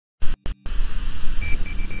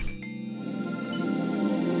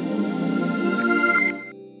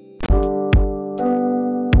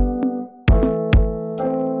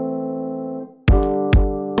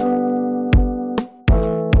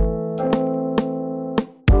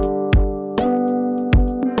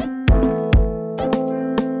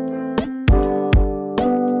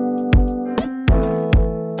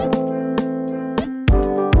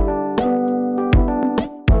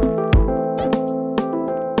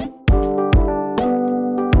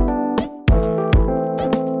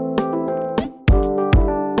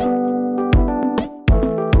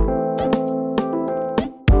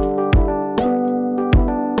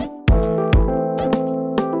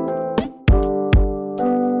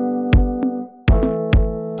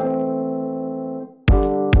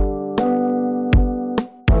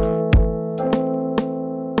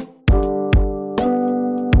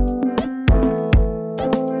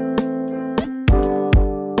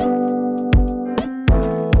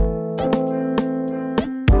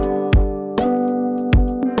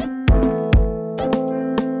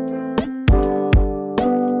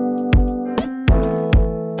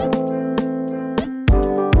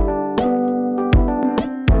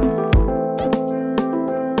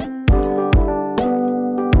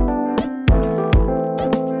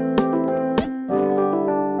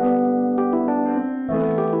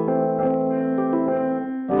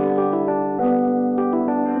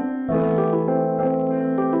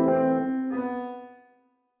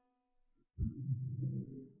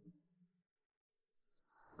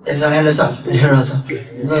Esa, esa.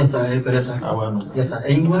 Esa. Àwọn Yes, sir.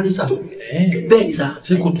 Ẹ̀yin wá rí sà. Bẹ́ẹ̀ ni sà.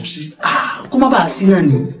 ṣé kò tún sí. Kó má bàa sí náà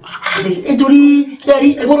ni. Nítorí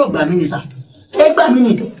ẹ gbọ́dọ̀ gbà mí ni sà. Ẹ gbà mí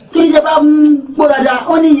ni. Torí ẹ bá gbọ́ dáadáa,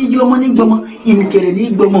 wọ́n ní yíyí ọmọ ní gbọmọ, ìrùkẹ̀rẹ̀ ní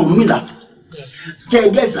gbọmọ ọ̀run mi là.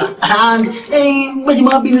 Jẹ́ sà. And bẹ́ẹ̀ ti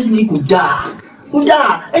máa bínú sí ni kò dáa. Kò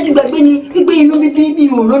dáa. Ẹ ti gbàgbé ni wípé inú bíbí mi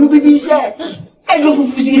ò lọ́nu bíbí iṣẹ́. Ẹ lọ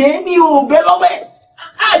fùfù sí rẹ̀ mi ò bẹ́ lọ́wẹ́.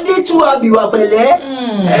 Adé tú àbíwá pẹ̀lẹ́.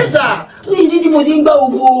 Ẹ sà. Ìdí tí mo ti ń gbá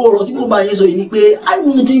gbogbo ọ̀rọ̀ tí mo bá yín sọ yìí ni pé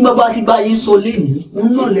àwọn tí bàbá ti bá yín sọ lénìí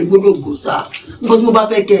òun náà lè gbọ́dọ̀ gò sá nǹkan tí mo bá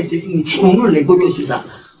fẹ́ kẹ́ ẹ ṣe fún mi òun náà lè gbọ́dọ̀ ṣe sá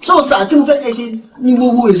so sá kí mo fẹ́ kẹ́ ẹ ṣe ní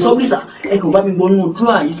gbogbo ìsọ́bìlì sá ẹ kàn bá mi gbọ́ nínú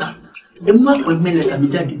dúró àyè sá ẹ mú àpò ìmẹ́lẹ̀ tàbí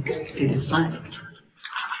jáde kẹ̀lẹ́ sáyẹn.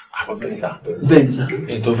 Bẹ́ẹ̀ ni sá.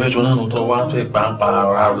 Ètò fẹ́ sọ náà nù tọ́ wá tó ìgbà ń pa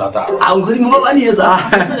ara látà. Àwọn kan tí mo bá wá nìyẹn sá.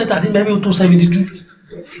 Ìmẹ́lẹ̀ tàbí mẹ́rin tó 72.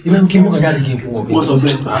 Ìmẹ́rin kí n mú kan jáde kí n fún ọ. Wọ́n sọ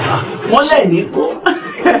bẹ́ẹ̀. Wọ́n lẹ̀ ní kó.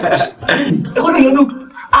 Ẹ kọ́ ní yọnu.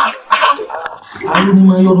 Ayé ni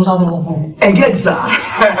máa yọdún sáà lọ́wọ́ fún. Ẹ̀gẹ́ ti sá.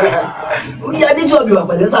 Ó yá adé tí wọ́n bí wà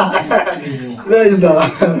pẹ̀lẹ́ sá. Bẹ́ẹ̀ ni sá.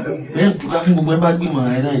 Bẹ́ẹ̀ tùkà fún gbogbo ẹ bá gbìmọ̀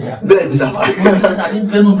ẹ̀ náà ìjà. Bẹ́ẹ̀ ni sá. Àti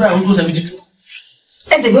fẹ́nu bíi àwọn tó 72.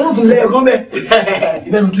 Ẹ tẹ̀gbẹ́ ló fún lẹ́yìn kan bẹ́ẹ̀.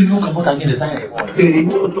 Ìbẹ́nu kí ló kàn bọ́ta kí lè sáyẹn rẹ̀ wọ̀. Èrè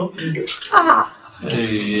tó tọ́.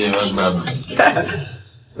 Ẹ wá gbà mí.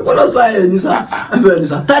 Ẹ gbọ́dọ̀ sáyẹn ní sá. Bẹ́ẹ̀ ni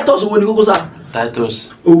sá. Titus owó ni kókó sá. Titus.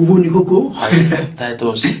 Owó ni kókó.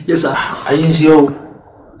 Titus. Yes sir. Ayé ń ṣe ọ́.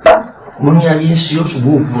 Mo ní ayé ń ṣe ọ́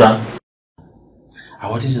ṣùgbọ́n òfúra.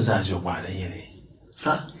 Àwọn tí ń sin sáà ṣe ọ̀pọ̀ àlẹ́yìn rẹ̀.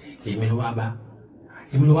 Sá. Èmi ló wá bá.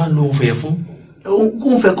 Èmi ló wá lo òun fẹ́ fún.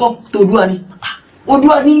 Òun fẹ́ kọ́ tó Odua ni.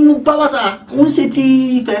 Odua ni mo bá wá sá. Òun ṣe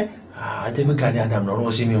ti fẹ́. Àtẹ́gbẹ́ Gani Adam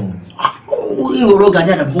lọ́rọ́ sí mi òun. Ìrọ̀rọ̀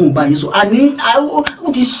Gani Adam fún òun báyìí sọ. Àní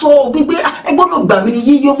ó ti sọ gbígbé ẹ gbọ́dọ̀ gbà mí ni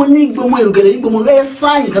yíyí ọmọ ní gbọmọ èrògẹ̀lẹ̀ ní gbọmọ ẹ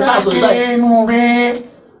sáyìn kan tá a sọ sáyìn. Ẹnu rẹ̀.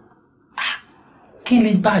 Kí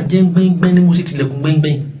lè bá jẹ́ gbẹ́ngbẹ́ng ni mo sì tilẹ̀kùn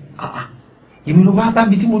gbẹ́ngbẹ́ng. Èmi ló wá bá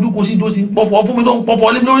mi tí mo dúkọ sí dósì pọ̀fọ̀ fún mi tó ń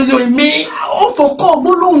pọ̀fọ̀ lé mi lórí lórí mi. Ó fọkọ́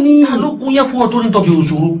gbólóhùn ni. Alókun yẹ fún ọ tó ní tọ́bi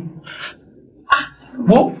òṣòro.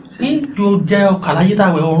 Wo ìjọ jẹ́ ọkà láyé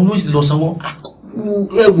táwọn ọ̀run ló sì lọ sanwó.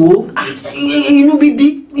 Ẹ wo inú bíbí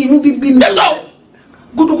mi.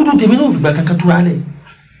 Gúdúgúdú tèmi náà fìgbà kankan túra lẹ̀.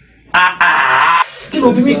 Kí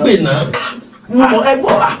ló fi mí pè náà? Mo mọ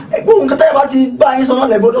ẹgbọ́n nǹkan táyà bá ti bá yín sọ náà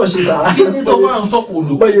lẹ gbọ́dọ̀ ṣe sá. Kí ni tó máa ń sọ̀kò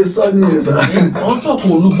olù? Báyìí sọ nìyẹn sá. Wọ́n sọ̀kò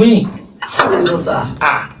olùgbìn. Ẹ lọ sá.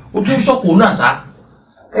 O tún sọ̀kò náà sá.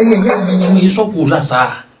 Ẹyẹ ìyá mi ni mi sọ̀kò náà sá.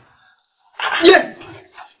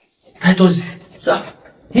 Titus Sá.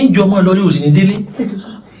 Ìjọ ọmọ ìlọrí òsì ní délé.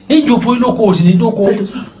 Ìjọ fún ilóko òsì ní dóko.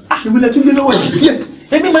 Ìwé tún gbé lọ́wọ́ ẹ̀.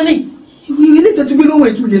 Èmi máa ní. Ìwé tún gbé lọ́wọ́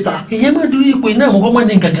ẹ̀ tún lè sá. Ìyẹn máa dúró ipò iná àwọn ọmọ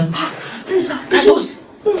ní gangan. Titus.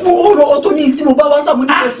 Ọ̀rọ̀ tó ní tí mo bá wá sá mo ní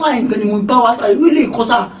fẹ́ sáyìn kan ni mo bá wá sá ìwé lè kọ́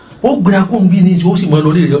sá. Ó gbéra kó ń bí ní ó sì mọ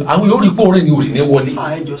lórí rẹ̀ àwọn yóò rí pò rẹ̀ ní òrì ní wọlé.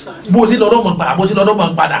 Bó ṣe lọ́dọ̀ máa padà bó ṣe lọ́dọ̀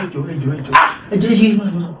máa padà.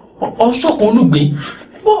 Ọ sọ̀kò olùgbìn.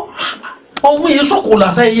 Ọmọ yẹn sọ̀kò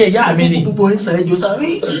làṣà ẹyẹ ìyá mi ni. Gbogbo ẹ̀ sá ẹjọ́ sá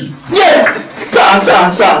rí. Sá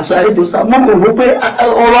ẹjọ́ sá mo kò wó pé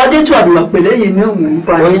ọ̀rọ̀ Adétù àbúrò pẹ̀lẹ́ yìí náà mò ń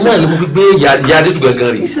bá yín. Ọ̀yìn náà ni mo fi gbé ìyá Adétù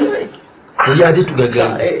gangan rè. Ìyá Adétù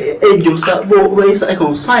gangan. Ẹjọ́ sá bó ẹ sá ẹ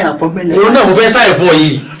kàn sáyìn àpọ̀mẹ́lẹ̀. Òun náà mo fẹ́ sáyẹ̀ fún ọ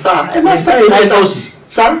yìí. Sá ẹ má sáyìn Titus.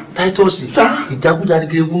 Sá. Titus. Sá. Ìjákújá ni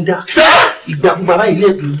kiri gún dá. Sá. Ìgbàkúgbà báyìí lè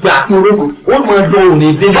fi gbà. Mo rògbò. Wọ́n máa lọ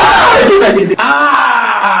òní dé.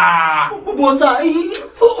 Gbogbo sá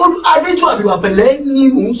Adétù àbíwá pẹ̀lẹ́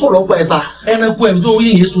ni òun sọ̀rọ̀ pa ẹ̀ sá. Ẹranko ẹ̀mí tó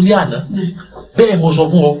rí ìyẹn sunlé àná. Bẹ́ẹ̀ mo sọ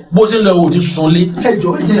fún ọ bó ṣe ń lọ òní sunlé.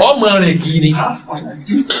 Ọmọ rẹ̀ kì í ni.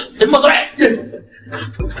 Èmi mọ̀ sọ bẹ́ẹ̀.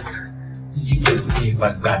 Ìgbà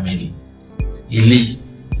gbà mí ni ilé yìí.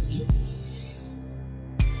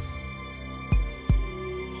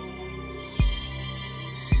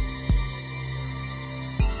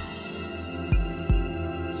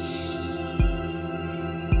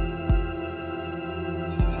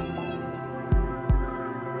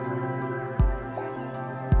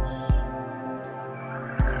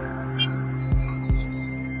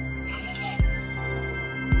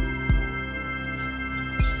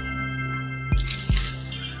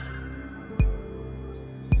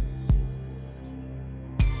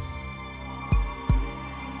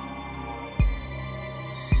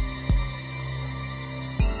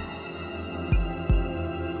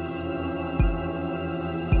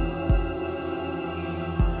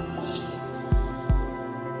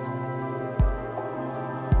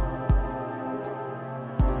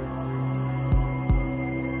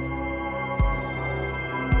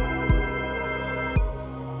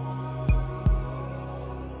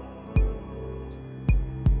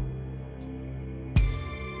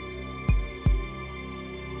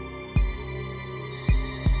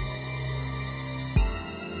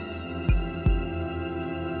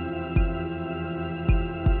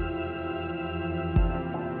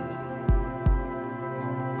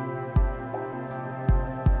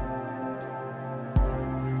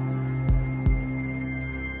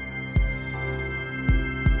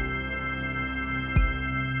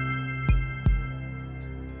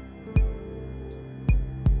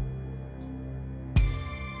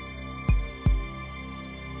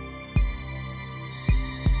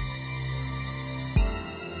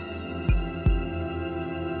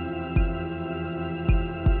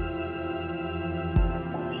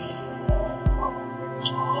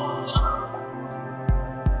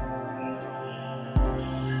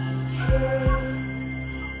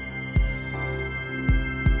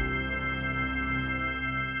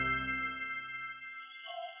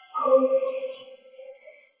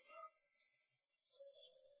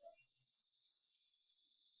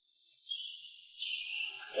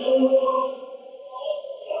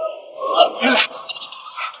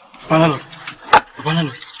 Banana.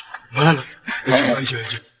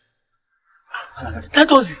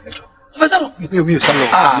 Titus. Fasalo. Mi ò sálọ.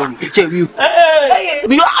 Che mi.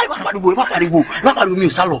 Mi yo ai má pariwo. Mi ò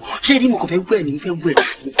sálọ. Ṣé rí mo kàn fẹ́ gbọ́ ni, fẹ́ gbọ́.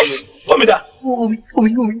 Omi da. Omi.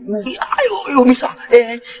 Omi sa.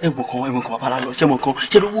 Mo kàn baba lọ. Ṣé mo kàn.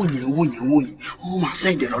 Ṣé owó yẹn. Ó máa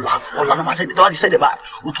send lọ́la. Ọ̀la ló máa send. Tó bá ti send ba.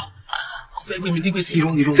 Ó tọ́. Fẹ́ gbé mi di gbèsè.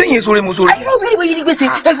 Irọ́. Sẹ́yìn sore mo sore. Irọ́ mi di gbèsè.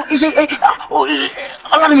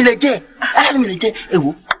 Ọlọ́run mi lè jẹ́. Ẹ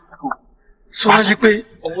wo. Sọ wá sí pé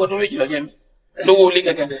owó ọdún méjì lọ jẹ mi. Lówó ilé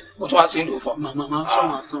gẹ́gẹ́ mo tún wá sí ìlú fọ. Màmá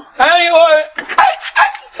sọ. Ẹyin o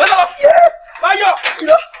Báyọ̀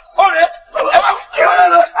ọ̀rẹ́ ẹ wá.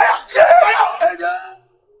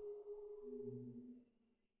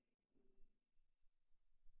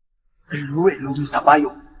 Hello,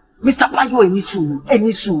 Mr. Bayo, ẹni sùúrù.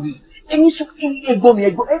 Ẹni sùúrù, ẹ̀gbọ́n mi,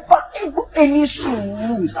 ẹni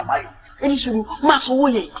sùúrù, Mr. Bayo. Ẹni sùúrù, máa sọ owó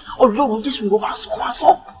yẹn. Ọlọ́run Jésù ló máa sọ.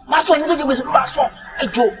 Ẹni tó jẹ gbèsè ló máa sọ.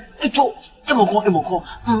 Ẹjọ́. Ẹmọ̀kan,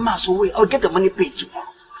 máa sọ owó yẹn. I'll get the money paid tomorrow.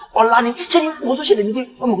 Ọ̀la ni, ṣé ni mo tó ṣẹlẹ̀ ní pé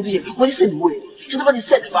ọmọ kan tó yẹ, mo ti sẹ́ni owó yẹn. Ṣé tó bá ti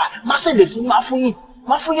sẹ́ni bá, máa sẹ́ni sí, máa fún yín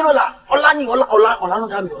lọ́la. Ọ̀la ló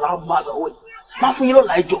dá mi, ọ̀la máa gbà owó yẹn. Máa fún yín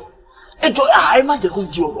lọ́la ẹjọ́, ẹ má jẹ́ kó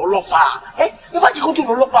di ọ̀rọ̀ ọlọ́pàá. Ẹ má jẹ́ kó di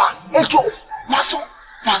ọ̀rọ̀ ọlọ́pàá. Ẹjọ́, máa sọ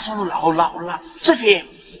lọ́la.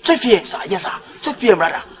 12 p.m. sir, yes sir. 12 p.m.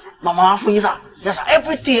 rather. Mama máa fún yín sir, yes sir.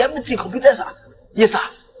 Everything complete sir. Yes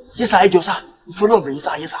sir, ẹjọ́ sir. Follow me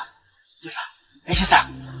sir, yes sir. Yes sir.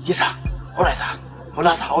 Yes sir. All right sir.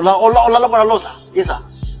 Ọlá lọ́bàrà lọ sir. Yes sir.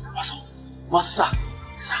 Máa sọ sir.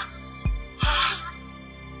 Yes sir.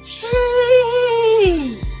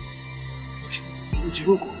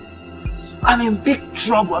 I'm in big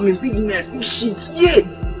trouble. I'm in big mess, big shit. Yeah.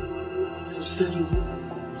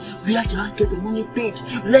 Where do I get the money paid?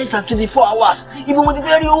 Less than 24 hours. Even with the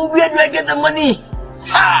very old, where do I get the money?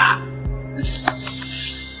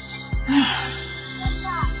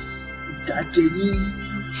 Daddy,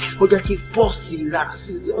 ó jẹ́ kí bọ́ọ̀sì rárá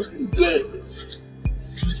seriously. Yeah.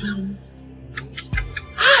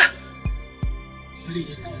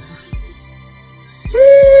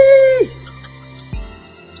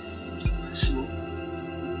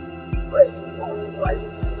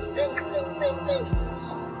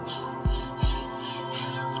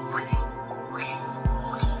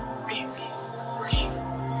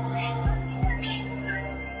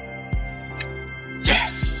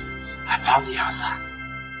 Yes, I found the answer.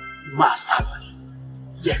 Máa sáwọ̀lì.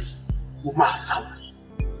 Yes, mo máa sáwọ̀lì.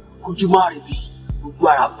 Kojú máa rí bí gbogbo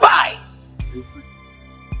ara báyìí.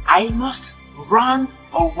 I must run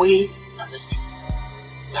away from this thing.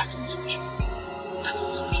 That's the solution.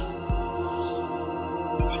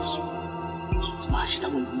 Máa ṣe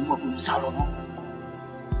táwọn ìlú mọ̀ pé mo sá lọ́nà.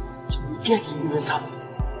 Ṣé mo gẹ́ẹ̀tì mi rẹ̀ sá lọ?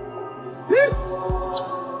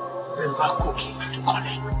 Bẹ́ẹ̀ bá kọ̀ kí n tó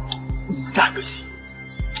kọ́lẹ̀. Mo dàgbé sí.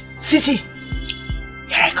 Sisi,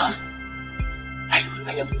 here I come. I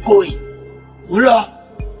am going. Ulo.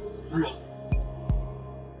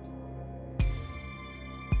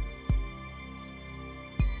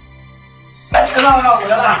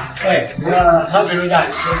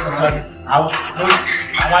 Àwọn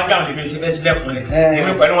ajáwọn lè fi fẹ́ sílẹ̀kùn rẹ̀.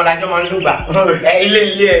 Èmi pẹ̀lú wọn lájọ́ máa ń dùgbà. Ilé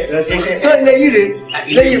ẹ̀. Ṣé ilé yìí rè?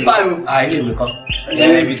 Ilé yìí báyìí. Ilé mi kọ́.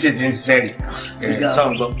 Ilé ibi tí ti ń ṣiṣẹ́ rè.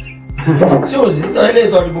 Sọ̀rọ̀ gbọ́. Ṣé o sì tọ́ ilé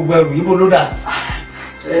ìtọ́jú gbogbo ẹrù yìí bó ló dà?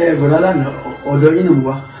 Bọ̀dá lánàá ọ̀dọ̀ yín ni mo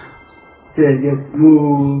wá. Ṣé ẹ gẹ̀ tí mo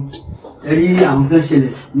rí àwọn kan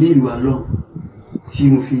ṣẹlẹ̀ ní ìlú àlọ́ tí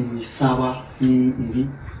mo fi sá wá sí ibi.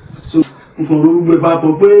 So nǹkan olórúgbó ẹ bá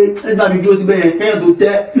pọ̀ pé ẹ bá mi dúró síbẹ̀ yẹn kẹ́yìn tó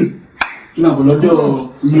tẹ́ kí máa bọ̀ lọ́dọ̀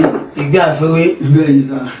ilé. Ìgbé àfẹ́wé. Bẹ́ẹ̀ ni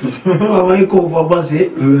sá. Ọmọ yìí kò fọgbọ́n sí.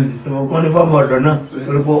 Ìwọ̀n ní fọ́ọ̀mù ọ̀dọ̀ náà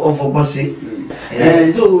torí pé ó fọgbọ́n sí.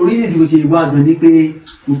 So oríṣi tí mo ṣe wá gan ni pé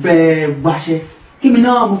mo fẹ́ gbáṣẹ́ kémi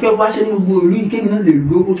náà mo fẹ́ gbáṣẹ́ ní gbogbo orí kémi náà lè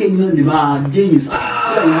lówó kémi náà lè máa jẹ́yìn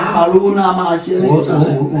máa lówó náà máa ṣe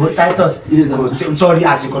wo Titus kò sọrí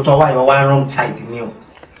àsìkò tó wáyé wá wrong side ni o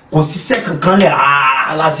kò síṣẹ́ kankan lẹ̀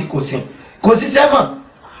lásìkò sí kò síṣẹ́ mọ̀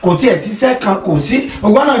kò tiẹ̀ síṣẹ́ kan kò sí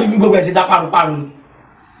ọgbọ́n náà ní bí gbogbo ẹ̀ ti dá paru-paru ni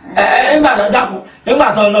nígbà tó dákun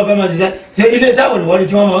nígbà tó lọ fẹ́ mọ̀ ṣiṣẹ́ ṣe iléeṣẹ́ wo ni wọ́n rí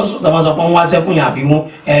tí wọ́n mọ̀ ń sùn tọ́mọ sọ pé wọ́n wá ṣẹ́ fún yàn àbí wọn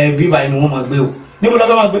bíbá inú wọn mọ̀ gbé o níbo lọ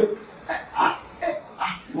fẹ́ mọ̀ gbé.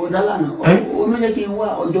 Mo dá lánàá omi jẹ́ kí n wá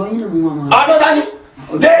ọ̀dọ̀ yín lòun máa. Ọ̀dọ̀ dání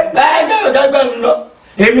lé ẹgbẹ́ òjàgbẹ́nu lọ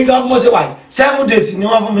èmi gan mo ṣe wà yìí 7 days ni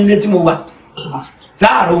wọ́n fún mi létí mo wà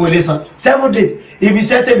láàárọ̀ wọlé san 7 days ibi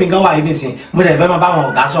iṣẹ́ tèmi gan wà yìí nìsín mo dẹ̀ fẹ́ máa bá wọn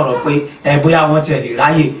ọ̀gá sọ̀rọ̀ pé bóyá wọ́n tiẹ̀ lè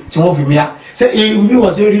ráyè tí wọ́n fi mí yá ṣé ìwé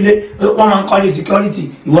wọ́n ṣe rí lé wọ́n máa ń kọ́lé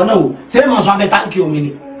security ìwọ náà wò ṣé mọ̀ sọ abẹ́ táǹkì omi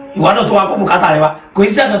ni ìwọ náà tó wá kó bùkátà rẹ wa kò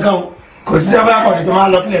iṣẹ́ kankan o kò sí sábà Akorede tó máa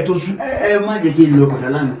lọ kílẹ̀ tó sú. ẹ má jẹ́ kí n lọ bọ̀dá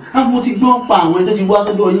lánàá mo ti gbọ́n pa àwọn ẹni tó ti wá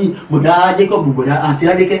sọ́dọ̀ yín bọ̀dá Jacob bọ̀dá àti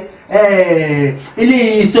Adékẹ́ ilé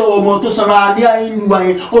iṣẹ́ ọmọ tó sanra ní ìlú wa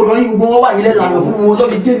yẹn ọ̀rọ̀ yín gbogbo wọn wà nílẹ̀ lànà fún wọn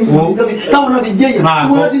lọ́bi jẹ́ mi táwọn náà fi jẹ́ yẹn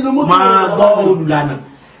máa gbọ́ olùlànà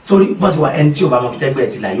sórí bọ́sì wa ẹni tí ò bá mọ pítẹ́gbẹ́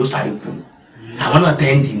ti là yóò sáré kú àwọn náà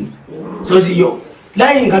tẹ́ǹdì ni sórí ti yọ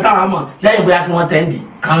lẹ́yìn nǹkan táwọn mọ̀ lẹ́yìn bóyá kí wọ́n tẹ́ǹdì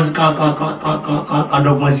kan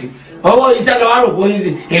dọ́gbọ́n sí owó iṣẹ́ lọ́wọ́ rò kó yín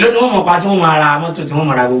sí èló ni wọ́n mọ̀ pa tí wọ́n máa ra mọ́tò tí wọ́n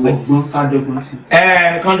máa ra gbogbo kan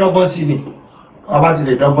dọ́gbọ́n sí ni ọba ti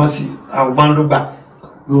lè dọ́gbọ́n sí ọgbọ́n ló gbà.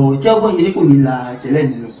 jẹ́ ọgbọ́n yìí kò ní la tẹ́lẹ̀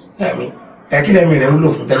nínú. kí lẹ́mìí rẹ̀ wúlò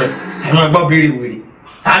fún tẹ́lẹ̀ àwọn ẹgbọ́n béèrè wèrè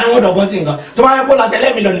àní wọ́n dọ́gbọ́n sí nǹkan tó bá yẹ kó la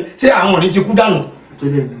tẹ́lẹ̀ mi lọ ni ṣé àwọn òní ti kú dànù.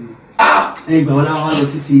 ìgbà wọn láwọn lọ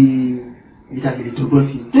sí ti ìtàgé tó gbọ́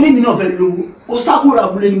sí i torí mi náà fẹ́ lówó ó sákòrò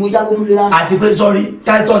abúlé ni mo yá lóhun lé lánàá. àti pé sọ́rí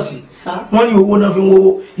Titus wọ́n ní owó náà fi ń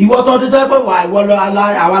wówó ìwọ tó dé tó pé wà ìwọ lọ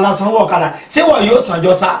àwa lásán wọ̀ kadà ṣé wọ́n yóò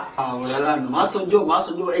sànjọ́ sá. àwọn aláàánú máa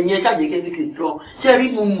sọjọ́ ẹ̀yin ẹ̀ ṣàjẹ́kẹ́ ní kì í jọ ṣé rí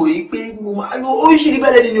mo mọ̀ yìí pé oríṣiríṣi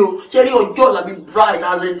bẹ́ẹ̀ lẹ́ni ni o ṣé rí ọjọ́ ọ̀la mi bright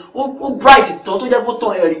as in ó bright tán tó jẹ́ kó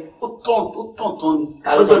tán ẹ̀rí ó tán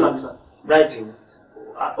ni ọjọ́ ọ̀la mi sà. bright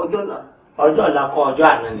ọjọ́ ọ̀la. ọjọ́ ọ̀la kọ́ ọjọ́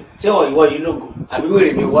àná ni ṣé wọ́n ìwọ yìí lógo àbí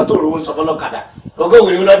wèrè ni ìwọ tó rówó sọ fọlọ́kadà ògo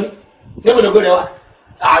wèrè lọ ní níbo lógo rẹ wá.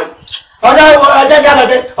 ọjọ́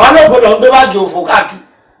jálọ̀dẹ ọlọ́gbọ̀n lọ ń gbé báàgì òfò káàkiri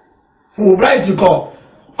fún bright kọ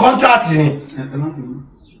kọ́ńtrátì ni.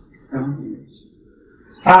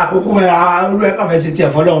 àkókò olú ẹ̀ka fẹ́ ṣe tiẹ̀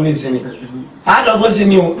fọlọ́run ní ìsinmi àádọ́gbọ́n sí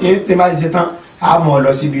ni o tí máa ń ṣe tán a mọ̀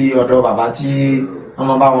lọ síbi ọ̀dọ̀ bàbá tí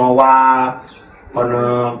wọ́n bá wọn wá ọ̀nà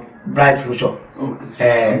bright future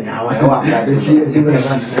àwọn ẹwà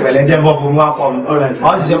ìpẹ̀lẹ́ jẹ́ bọ́ fún wa pọ̀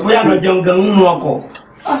ọ́ ti sẹ́ bóyá lọ jẹun gan nínú ọkọ̀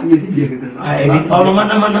ẹ̀bí ọmọ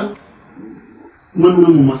mánámáná mọ́nú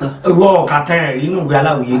mọ́sá. ìwọ ọ̀kàtà ẹ̀ rí inú ìgbé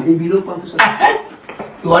aláwòye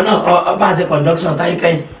ìwọ náà ọba àṣẹ conduction táyé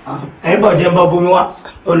kẹ́yìn ẹ̀yìn bọ̀ jẹ́ bọ́ bomi wá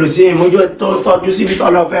olùsí ìmójú tó tọ́jú síbi tó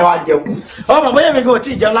lọ fẹ́ wá jẹun ọmọ bóyá mi kò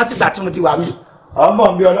tí ì jẹun láti gbà tí mo ti wà mí ọmọ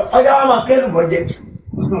mi ọjọ́ wa máa kẹ́rù bọ́ jẹ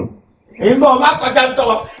ìbọn ọba kọjá ń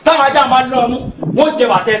tọwọ táwọn ajá máa lọ ọmú wọn jẹ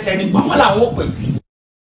bàtẹ ẹsẹ ní gbọmọ làwọn ò pè.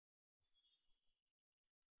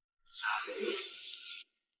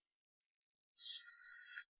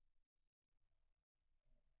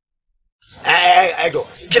 ẹjọ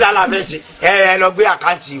kí ni aláfẹ sí ẹ lọ gbé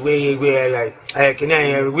àkáǹtì ìwé kíní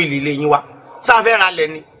wíìlì ilé yín wá sáfẹ́ ra lẹ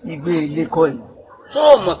ni. ìgbé ilé kọ́ ẹ̀ tó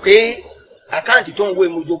o mọ̀ pé àkáǹtì tó ń wo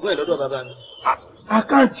ìmọ̀jogún ẹ̀ lọ́dọ̀ bàbá mi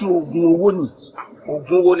àkáǹtì oògùn owó ni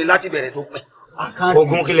oògùn owó ni láti bẹ̀rẹ̀ tó pẹ́.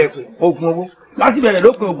 oògùn kílẹ̀ pé. oògùn owó láti bẹ̀rẹ̀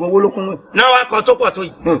lópin oògùn owó ló kún mọ́. náà wá kọ tó pọ̀ tó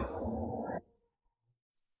yìí.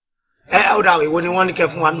 ó dà èwo ni wọ́n ní kẹ́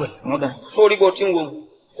fún wa nù ẹ̀. sórí bó ti ń wo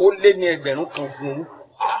ó lé ní ẹgbẹ̀rún kan oògùn owó.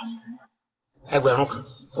 ẹgbẹ̀rún kan.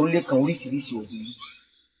 ó lé kan oríṣiríṣi oògùn yìí.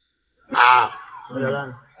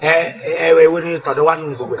 èwo ni tọ̀dọ̀ wá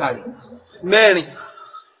nínú gbogbo ẹ̀. mẹ́rin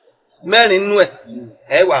nínú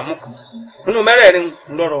ẹ̀ wà mú kan nínú mẹ́rẹ̀ẹ̀rin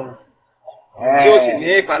lọ́rọ̀ tí ó sì ní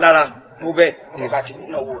ìpalára mo bẹ́ẹ̀ ní bá ti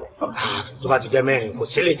nínú owó rẹ̀. tó bá ti jẹ́ mẹ́rin kò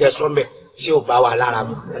sí lè jẹ́ sọ́mbẹ̀ tí ò bá wà lára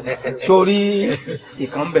mu. sórí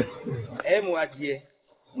ìkan bẹ̀ ẹ mú adìẹ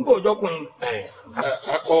nígbà òjọkùnrin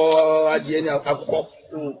akọ adìẹ ní àkùkọ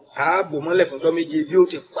ààbò mọ́lẹ̀ fún ọjọ́ méje bí ó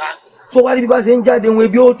ti pa. tó wá ní bí bá ṣe ń jáde wọn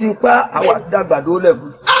bí ó ti pa àwọn àdàgbàdo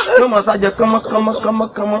lẹ́fún yóò máa ṣàjẹ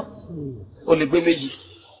kánmọ́kánmọ́ ó lè gbé méjì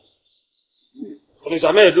ó lè ṣà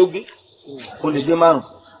mẹ́ẹ̀ẹ́dógún ó lè gbé márùn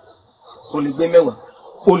ó lè gbé mẹ́wàá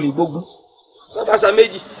ó lè gbógun. bàbá sa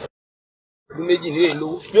méjì ọdún méjì ní èlò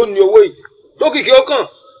yóò ní owó yìí tó kìkì ó kàn.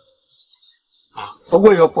 owó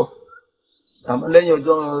yìí ọ̀pọ̀ àmọ́ lẹ́yìn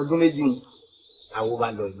ọdún méjì ni. àwọn bá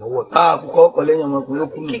lọ ìnáwó. àkùkọ ọkọ lẹ́yìn ọmọkùnrin ó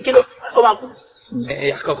kú nù. kí ló ó máa kú.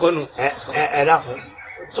 àkọ́kọ́ nù. ẹ dákun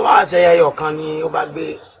tó bá ṣe ẹyọ kan ni ó bá gbé.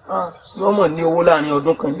 yóò mọ̀ ní owó láàrin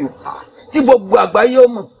ọdún kan yìí o tí gbogbo àgbáyé ó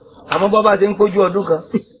mọ̀ àmọ́ bọ́ bá ṣe ń pójú ọdún kan.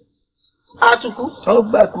 atukú. ó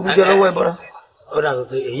gbà kúrú jẹ lọ́wọ́ ẹ bọ́ra. ó dàgbà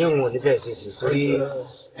pé èyí ń wò ní fẹ́ẹ́ ṣe sí torí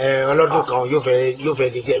ọlọ́dún kan yóò fẹ́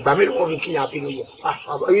dìde ẹgbàá mélòó wọn fi kíyàn bínú yẹ.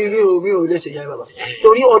 mi ò lè ṣe yẹn bàbá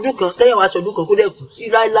torí ọdún kan tẹ́yẹ̀ wá ṣọdún kan kó dẹ́kun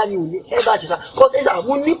ìlàìlà ni ò ní ẹ bá ṣe sá kọ́ ẹ sá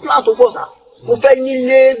mo ní plan tó pọ̀ sá mo fẹ́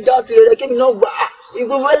nílé dátì rẹ̀ kémi náà gbà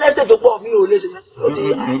ìgbìmọ̀ ẹlẹ́sẹ̀ tó pọ̀ mi ò lè ṣe yẹn.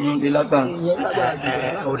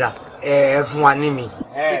 ó dà ẹ fún wa ní mi.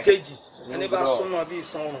 èkejì ẹni bá súnmọ́ bí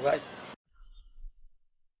ìsan ọrùn báyìí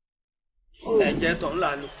ẹ̀jẹ̀ tó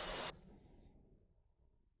ńlá lò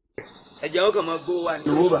ẹ̀jẹ̀ ó kàn máa gbó wa ní.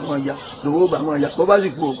 lówó bá máa ya bó bá sì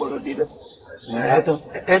kú ògbọ́dọ̀ dé bẹ́ẹ̀.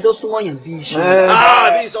 ẹ tó súnmọ́ yàn bí iṣan.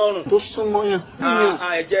 bí ìsan ọrùn. tó súnmọ́ yàn.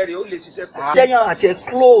 ẹ̀jẹ̀ rẹ̀ ó lè ṣiṣẹ́ pọ̀. jẹ́yàn àti ẹ̀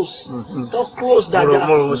close tó close dáadáa.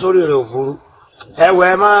 mo sórí rẹ̀ ò burú ẹ wọ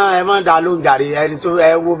ẹ má dá lóhùn jàre ẹni tó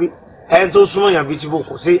ẹ wo bí ẹni tó súnmọ́ yàn bíi ti bò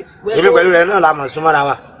kò sí èmi pẹ̀lú rẹ̀ náà la mọ̀ súnmọ́ ra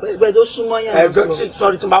wa. ẹgbẹ́ tó súnmọ́ yàn.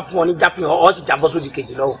 sọ́ọ́rí tó bá fún ọ ní jápé ọ sì jábọ́ sódì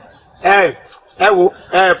kejì lọ́wọ́ ẹ wo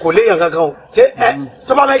kò léèyàn kankan o ṣé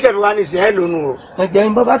tó bá mẹ́kẹ́ mi wá ní ìsìn ẹ lónú o. ẹ̀jẹ̀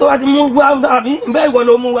ń bàbá tó wá ti mú wá àbí bẹ́ẹ̀ ìwọ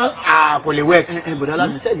ló mú wá. kò lè wẹ́ẹ̀kì. bọ̀dá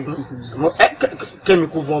láti sẹ́ẹ̀lì. kémi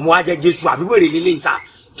kú fún ọ mo wá jẹ Jésù àbí wèrè lílé ìsà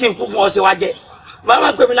kí n kú fún ọ ṣe wá jẹ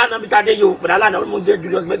bàbá pè mí lánàá bí tadé yìí o bọ̀dá lánàá mo jẹ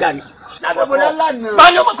Julius Mega ni. bọ̀dá lánàá.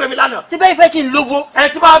 báyọ̀ ọmọ pè mí lánàá. tí bẹ́ẹ̀ fẹ́ kí n lówó.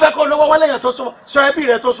 tí bá fẹ́ kó lówó wọlé yẹn tó súnmọ́ sọ ẹbí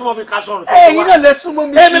rẹ tó súnmọ́ bí ká sọ̀rọ̀. ẹ̀yin náà lè súnmọ́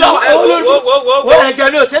mi. èmi lọ wo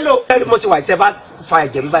ẹ̀jẹ̀ ni ò ṣe lò. mo sì wà tẹ́ bá fa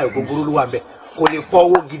ẹ̀jẹ̀ mi báyìí gbogbo ló wà bẹ́ẹ̀ kò lè pọ̀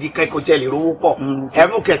owó gidi kẹ́kọ̀ọ́ tẹ́ lè rówó pọ̀ ẹ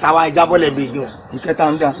mú kẹta wa ìjábọ̀lẹ̀ mi yìí o. ìkẹta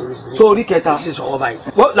ń dà sórí kẹta. sì sọ̀wọ́ báyìí.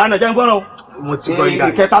 lánàá jẹ́ ń gbọ́ràn o. mo ti gbọ́ ìgbà.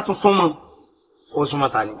 ìkẹta tún súnmọ́. ó súnmọ́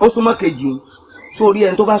ta ni. ó súnmọ́ kejì o sórí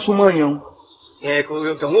ẹni tó bá súnmọ́ yẹn o. kò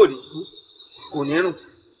tọ̀hún òdì kò ní rùn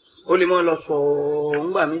ó lè máa lọ sọ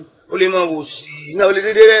ńgbà mí ó lè máa wò sí iná ó lè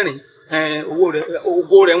dédé rẹ́rìn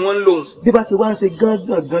owó rẹ̀ wọ́n ń lòun. bí bá ṣe wá ń ṣe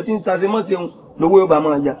gángan tí ń ṣàṣemọ́ ṣeun lówó yóò bá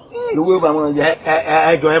máa jà lówó yóò bá máa jà.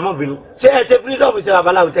 ẹ jọ̀ọ́ ẹ mọ̀ bínú ṣé ẹ ṣe freedom ṣe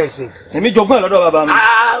babaláwo tẹ̀ ṣe. èmi jogún ẹ lọ́dọ̀ bàbá mi.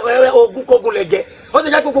 ogun kógun lẹ jẹ ó ti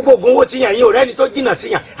jẹ́ pé gbogbo ogun owó ti yàn yín ò rẹ́ni tó jìnnà sí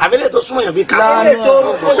yàn àbílẹ̀ tó súnmọ́ yàn bí ká.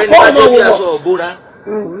 ọ̀gbẹ́ni bá dé bí aṣọ òbóra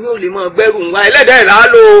yóò lè máa gbẹ́rù ńwá ẹlẹ́dàá ẹ̀ láá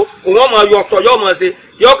lo òun ọmọ yọ ọ̀sọ̀ yóò máa ṣe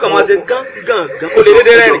yóò kàn máa ṣe gán ó lè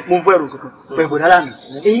dédé rẹ́rìn. mo fẹ́ rò kankan pẹ̀lú bọ̀dá lánàá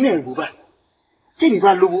ẹ̀yin náà ìwò báyìí tí èmi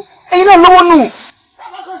bá lówó ẹ̀yin náà lówó nù.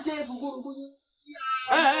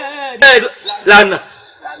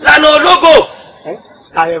 lànà ológo.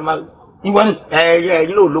 ìwọ ni.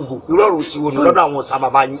 ẹ̀yin náà ológo irú ọ̀rọ̀ òsì wo ni lọ́dọ̀ àwọn ọ̀sà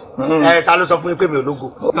bàbá yín ta ló sọ fún yín pé mi ológo.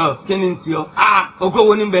 kí ni n sí ọ ògo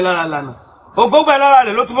wo ni ń bẹ lára lànà ògo bẹ lára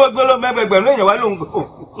rẹ ló tún fẹ́ gbé ló mẹ́gbẹ̀gbẹ̀rún èèyàn wá lóhùn gbò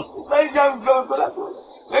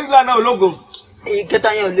lẹ́yìn lànà ológo. ìkẹta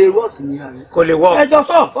yẹn ò lè wọ́ọ̀kì ní àná. kò lè wọ́ọ̀kì. ẹjọ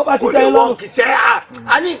sọ bó bá ti tẹ́ ẹ lọ́rùn. kò lè wọ́ọ̀kì sẹ́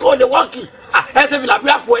a ní kò lè wọ́ọ̀kì ẹ ṣe fìlà bí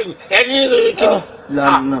àpò ẹ̀yìn ẹni kìnnì.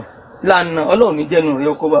 lànà ọlọ́run ní jẹ́nu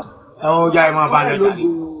rẹ kó bá. ẹ̀wọ̀n ọjà ẹ̀ máa bá lẹ̀ tà.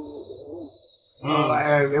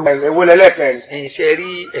 ewo lẹ́lẹ́kẹ̀rin. ṣe rí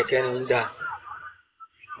ẹ̀kẹrin ń da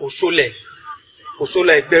òṣòlẹ̀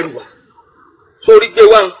ẹgbẹ́rù wa sórí gbé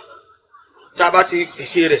wá tá a bá ti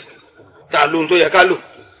pèsè rẹ̀ tá a lóhun tó yẹ ká lò.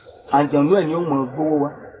 àjọ̀nú ẹ̀ ni ó mọ̀ gbówó wa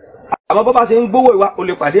àmọ́ bó bá ṣe ń gbówó ìwà o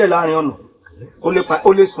lè pàdé ẹ̀ láàrin ọ̀nà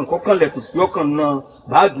o lè sùn kọ́kàn lẹ̀kùn yóò kàn ná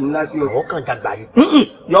báàgì ńlá sí ọ. ọkàn jàgbá ni.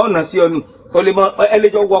 yóò nà sí ọ ni o lè mọ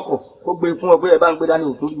ẹlẹ́jọ́ wọkọ̀ ó gbé fún ọ pé ẹ bá ń gbé dání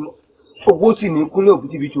òtún mọ́ owó sì ní kúnlẹ̀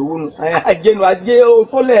òbítíbitì owó nù àjẹnu ajé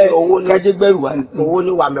fọlẹ̀ kájé gbẹrù wa ni. owó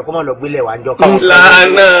ní wà mẹ́kọ́ máa lọ gbélé wa ń jọ.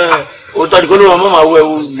 lánà òótọ́ ni kó ló wọn mọ̀ máa wọ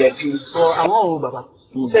ewu ilẹ̀ kiri. àwọn ò bàbá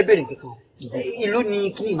fẹ́ bèrè kankan ìlú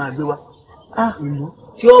ni kíni máa gbé wa. ìlú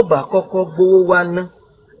tí ó bá kọ́kọ́ gbówó wa ná.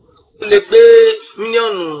 ó lè gbé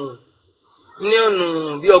mílíọ̀nù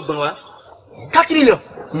bí 30 wa. 30 million.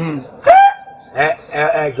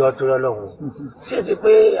 ẹ jọ tó lọ lọ́hùn ṣé ṣe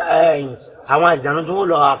pé àwọn àjànú tí wọ́n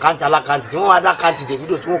lọ àkáǹtì alákáǹtì tí wọ́n wá dá káǹtì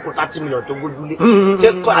Davido tí wọ́n kó 30 million tó gbójúlé ṣé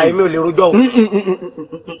àyèmí ò lè rojọ́ o.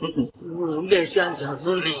 ilé iṣẹ́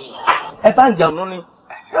àjànú ni. ẹ bá ń jànú ni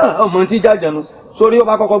ọmọ tí já jànú sórí ó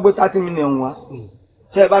bá kọ́kọ́ gbé 30 million wá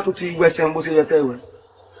tẹ́ ẹ bá tún ti wẹsẹ̀ ń bó ṣe yẹ kẹ́ ìwẹ̀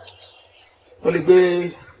ó lè gbé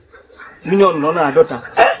mílíọ̀nù lọ́nà 50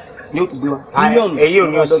 ni ó tún gbé wa. mílíọ̀nù èyí ò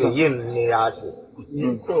ní ó ṣe èyí ò ní a ṣe.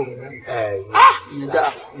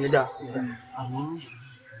 yẹda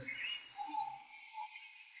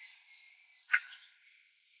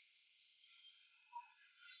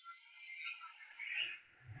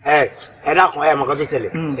ẹ dákun ẹ mọ nǹkan tó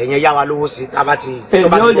ṣẹlẹ̀ ẹ̀yin yá wa lówó sí tá a bá ti. èmi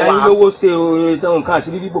ò yà yín lówó ṣe nǹkan àti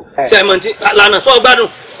bíbò. ṣe é mọ̀ tí lànà sọ gbádùn.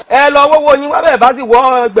 ẹ lọ wọ́wọ́ yín wá bẹ́ẹ̀ bá sì wọ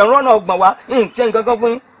ẹgbẹ̀rún lọ́nà 30 wá ṣe nǹkan kan fún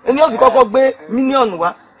yín ẹni yóò fi kọ́kọ́ gbé mílíọ̀nù wá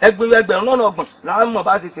ẹgbẹ̀rún lọ́nà 30 làwọn mọ̀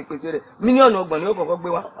bá ṣe ṣèpèsè rẹ̀ mílíọ̀nù 30 ni yóò kọ́kọ́ gbé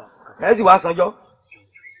wá ẹ sì wá sanjọ́.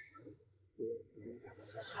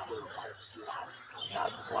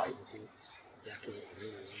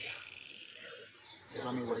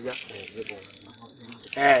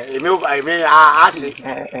 èmi á ṣe.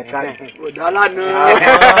 bọ̀dá lánàá.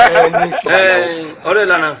 ọ̀rẹ́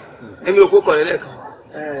lànà èmi ò kó kọ̀rẹ́ lẹ́ẹ̀kan.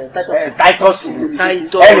 Titus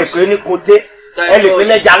ẹ lè pè ní kòdé ẹ lè pè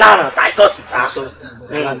lẹ́jà láràn Titus sá.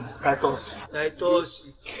 Titus.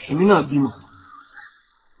 èmi náà bímọ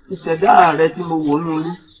ìṣẹ̀dá rẹ tí mo wò nínú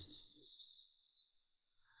ilé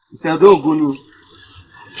ìṣẹ̀dá ògo ni o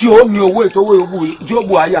tí ó ní owó ìtọ́wé tí ó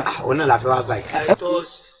bu àyà. òun náà la fẹ́ wá gbà yìí.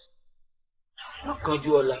 Titus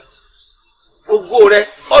kanjú ọ̀la ògo rẹ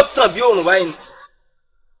ó tàn bí òrùn báyìí ni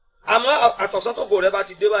àmọ́ àtọ̀sán tó go rẹ bá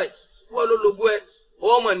ti dé báyìí wọ́n ló logó ẹ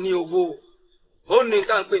ó mọ̀ ní owó ó ní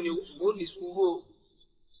nǹkan pé ní owó ó ní sùúrù o.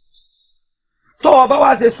 tó o bá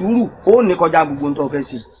wá ṣe sùúrù ó ní kọjá gbogbo ń tó fẹ́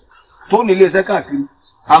ṣe tó ní iléeṣẹ́ káàkiri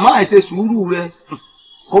àmọ́ àìṣe sùúrù rẹ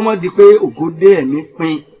kó mọ́ di pé ògòdè ẹ̀mí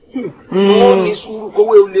pin. Wọ́n ní sùúrù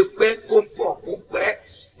kówé o lè pẹ́ kó pọ̀ kó pẹ́.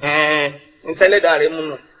 Ntẹ́lẹ́dà rẹ̀ mú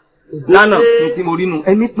nù. Lánàá ní tí mo rí nu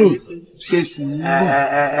ẹ̀mí pin ṣe sùúrù.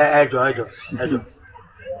 ẹjọ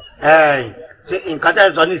ṣe nǹkan tẹ́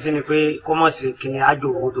ẹ sọ nísìnyí pé kó mọ̀ sí kí ni ájò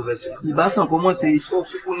owó tó fẹ́ sí. Ìbásàn kó mọ̀ sí. Ó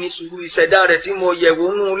kúkú ní sùúrù ìṣẹ̀dá rẹ̀ tí mo yẹ̀wò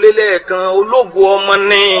nù lélẹ́ẹ̀kan ológo ọmọ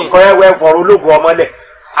ni. Kọ́ ẹ wẹ́ fọ̀rọ̀ ológo ọmọ lẹ̀.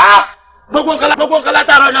 Gbogbo nǹkan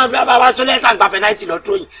látàrọ̀ náà bí a bá wá sọlẹ̀ ẹ̀sán gba pẹ̀náìtì lọ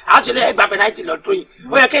tó yìí a sọlẹ̀ ẹ̀ gba pẹ̀náìtì lọ tó yìí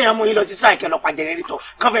ó yẹ kéèyàn mú yín lọ sí sáà ìkẹlọ pa jẹnẹrétọ̀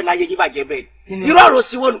kánfẹ̀ láyé yí bàjẹ́ bẹ́ẹ̀ irú ọ̀rọ̀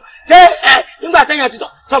sí wọnú ṣé nígbà téèyàn ti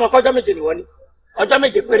sọmọ kọjọ́ méje nìwọ ni ọjọ́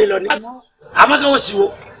méje péré lọ ní. Àmọ́ kí wọ́n sì wo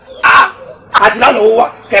àti lánàá owó wa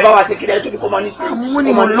kẹ́ bá wa ti kiri ẹ̀ tóbi kó máa ní sùúrù. Mo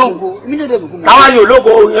ní mo lógo káwá ní ológo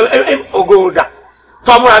ògo dà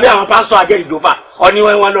tọ́múra bí àwọn pásítọ̀ ajẹ́rìndòfà ọ̀ní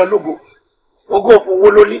wọn lọ lógo ògo òfowó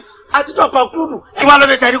lóní àtijọ́ conclude kí wọ́n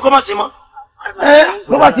lọ́dẹ tẹ̀lé kó mọ̀ sí mọ́.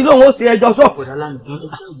 Ló bá ti lóun ó ṣe ẹjọ́ sọ.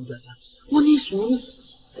 Wọ́n ní sùúrù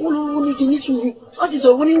wọ́n ní kí ní sùúrù wọ́n ti sọ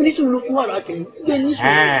wọ́n ní sùúrù fún wàrà kìíní gbé ní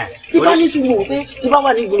sùúrù tí bá ní sùúrù wò pé tí bá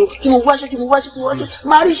wà ní ìgboro tí mo wáṣẹ́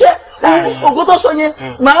máa rí iṣẹ́ ògo tó sọ yẹn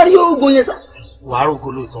máa rí ògo yẹn sà. Wàá rògbò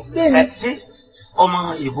lóòótọ́ ṣé ọmọ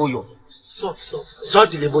ìbòyọ̀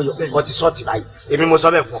sọ́ọ̀tì lè bòyọ̀ ọtí sọ́ọ̀tì báyìí èmi mo sọ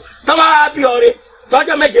bẹ́ẹ̀ fún ọ. tọ́wọ́ bí ọ̀rẹ́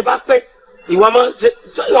tọ́jọ́ méje bá pé ìwọ mọ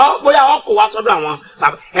bóyá ọkọ wa sọ́dọ̀ àwọn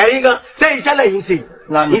bàbá ẹ̀yin gan ṣé iṣẹ́ lẹ́yìn ṣe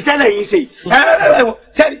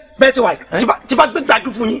sẹ́ni bẹ́ẹ̀ ṣe wà yìí tí bá gbé gbàdú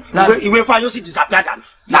fún yín ìwé fún ayé ó sì disapia dànù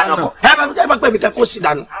lànà kọ ẹ bá gbẹ̀mí kẹ kó sì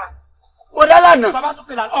dànù. Ó dá lánàá. bàbá tó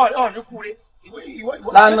pè lánàá ọ̀ ní kúre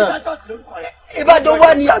lánàá Ìbàdàn wà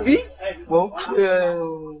ní àbí.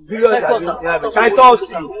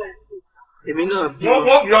 Titus Èmi náà bí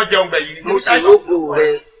mo sì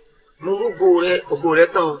lógo rẹ ògo rẹ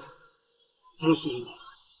tán mo sùn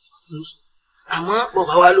àmọ́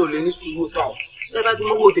bàbá wa lò lé ní sùúrù tán ẹ bá ti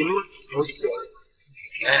mọ́wọ́ tèmi mo sì sẹ́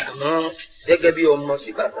àmọ́ gẹ́gẹ́ bí ọmọ sí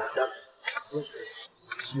bàbá dá mo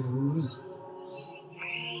sùúrù.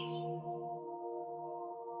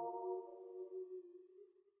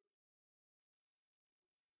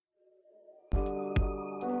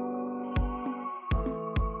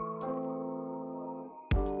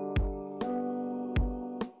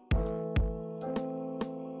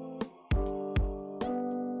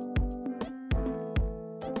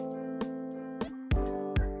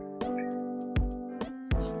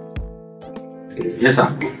 Yes sir.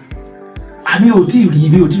 Àmì ò tí rí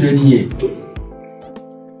ibi ò tí rẹ nìyẹn.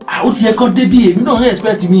 Ó ti yẹ kán débí èmi náà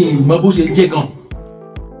expect mi mọ bó ṣe jẹ́ gan.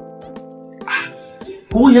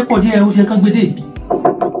 Owó yẹ pọ̀ díẹ̀ ó ṣe kán gbé dé.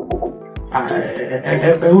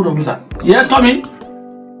 Hold on sir. Yes, come in.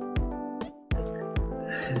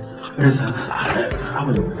 Yes sir.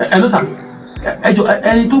 Hello sir.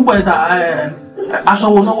 Ẹni tó ń bọ̀ ẹ sà aṣọ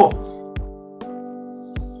wo náà wọ̀?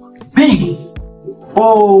 Pink.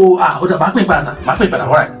 Oh, back me brother. All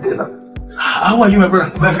right. Yes, sir. How are you, my brother?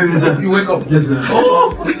 My friend, sir. You wake up? Yes, sir. Oh,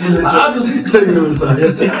 yes, sir.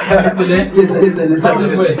 Yes, sir.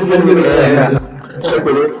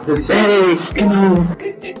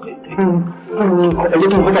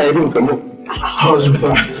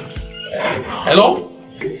 Hello?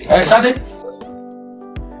 Sade?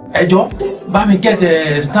 Ẹjọ́, bá mi get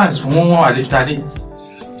snacks fún wọn àlejò tàdé.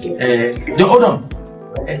 Hold on.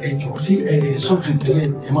 Something to ẹ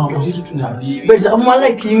máa mọ sí tútù ní àbí. Bẹ́ẹ̀ni sá, mo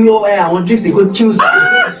like kí àwọn drinks kò chill sá.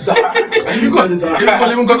 Èmi kò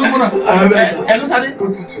lè mú nǹkan tó gbóná. Ẹ ló Sade.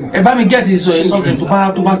 Ẹ bá mi get something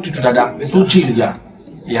tó bá tútù dáadáa tó chill yà.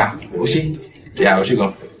 Yà ó ṣe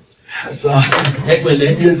gan. Ẹ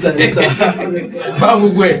pẹ̀lẹ́. Báwo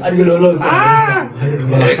gbogbo ẹ̀? Adigunle Ọlọ́run sá.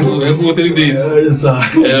 Ẹ kú 3 days.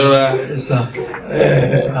 Ẹ rọra.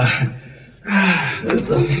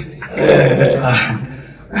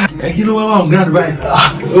 Kí ló wá wà grand báyìí?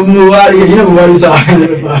 Mo wá rí èyí mo wá rí sá.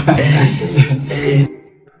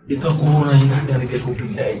 Ìtọ́kùn ọ̀rọ̀ yìí láti àríkẹ́ kò bí.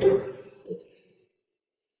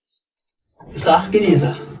 Sá, kí ni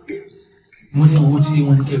sá? Mo ní owó tí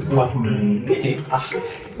wọ́n ní kẹ́ kó wá fún mi.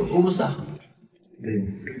 Owó sá.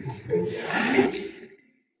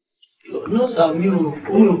 No sá, mi ò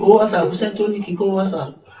kó wá sá, kó sẹ́ tó ní kí kó wá sá.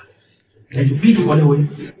 Pink wọlé wọlé.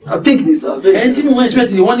 Pink ni sá. Ẹni tí mo wọ́n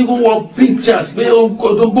expect wọ́n ní kó wọ pink shirt pé ó ń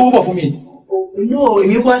gbówó bọ̀ fún mi. No,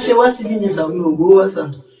 èmi wá ṣe wá síbí ni sá, mi ò gbówó wá sá.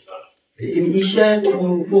 Iṣẹ́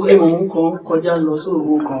mo kan kọjá lọ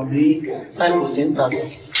sóòwò kan rí signpost ń tà sọ.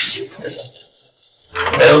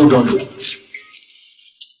 Hold on.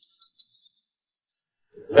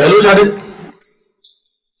 Hello, Sade.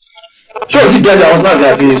 Ṣé o ti gẹ́jà àwọn snacks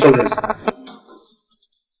àti sodas?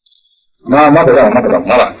 Má bẹ̀rẹ̀.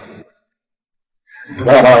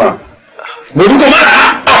 Mo dúkọ̀ máa rà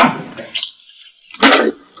á.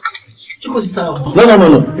 kò sí sá o. No.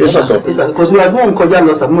 Yes, sir. Yes, sir. Because we are going kọjá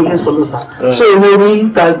lọ sir, mo fẹ́ sọ lọ sir. So we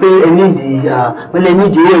rí ta pé ẹ need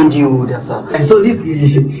the OND order sir. And so this is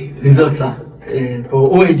the result sir for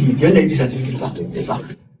OND, the OND certificate sir. Yes, sir.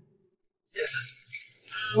 Yes, sir.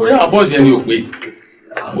 Orí àwọn bọ́ọ̀sì yẹn ni ò pé.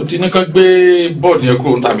 Mo ti ní ká gbé bọ́ọ̀dù yẹn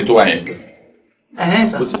kúrò níta mi tó wà yẹn.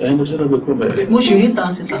 Sir. Mo ti ní ká gbé kúrò bẹ́ẹ̀. Mo ṣe rí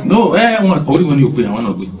tán sí sir. No, orí wọn ni ò pé àwọn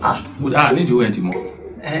náà gbé. Nídìí OND mọ́.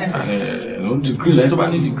 Degree la, tó bá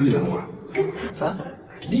ní degree la wa. Sir?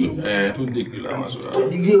 Tó degree la wa so.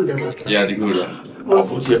 Degree order sir. Yeah, degree order.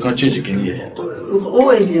 Àpò tí ẹ kan change kìíní yẹn.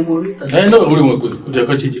 OND yẹn mo rí tán. No, orí wọn pé ó jẹ́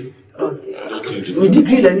kan change. Mi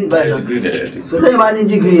degree lẹ́ni báyìí. Degree lẹ́ni. So tẹ́yìn bá ní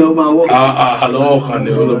degree yẹn o máa wọ́. Àlọ́ kan ni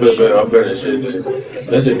ọbẹ̀rẹ̀ ṣe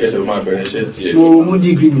lẹ́sẹ̀kẹsẹ̀ ó máa bẹ̀rẹ̀ ṣe tiẹ̀. Mo mú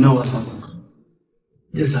degree mi náà wá sá.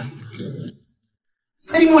 Yes sir.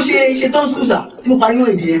 Ẹni mo ṣe tán sùn sà tí mo parí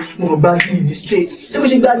wọn ìdí yẹn mo kàn gba degree straight. Ṣé mo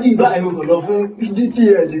ṣe gba degree báyìí mo kàn lọ fún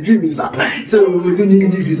DPL degree mi sà. So mo tún ní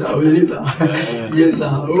degree sà, ó yẹ sà. Yes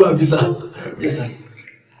sir, ó wà bí sà. Yes sir.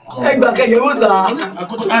 Ẹ gbà kẹ̀kẹ́ wò sà.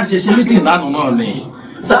 A ṣe meeting lánàá náà ni.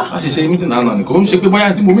 A ṣe meeting lánàá ni. Kò ń ṣe pé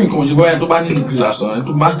bóyá tí mo mí nǹkan ṣe bóyá tó bá ní degree lásán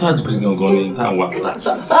tó master degree gangan ni táwọn wà.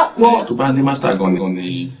 Sà wọ́n. Tó bá ní master gangan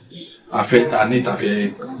ni afẹ́ ta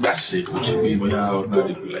gbà ṣe kò ṣe pé bóyá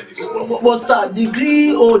ordinary degree like this. But sir,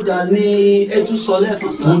 degree holder ni ẹ tún sọ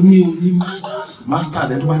lẹ́ẹ̀kan sir. O ní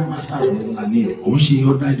masters ẹ tó bá ní masters la ní kò ń ṣe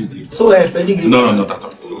ordinary degree. So ẹ fẹ́ degree. No,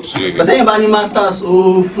 tàtọ̀. Bàtẹ́yìn bá ní masters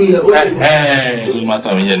ó fún yẹ. Ní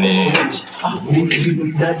master mi yẹn ni.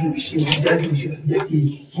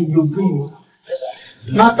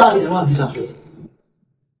 Masters yẹn wà bí sà.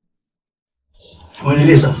 Wọ́n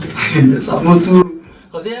nílé sà. Mo tún.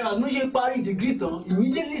 Because ẹ̀rọ mo ṣe parí degree tán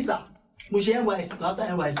immediately sir mo ṣe NYSC tán after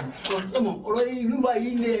NYSC because ẹ̀mọ̀ ọ̀rọ̀ ìlú wa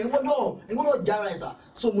yìí lé ẹ̀gbọ́dọ̀ jára ẹ̀ sir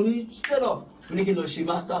so mo ní straight up mo ní kí n lọ ṣe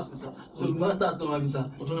masters mi sir so masters náà wà mí sir.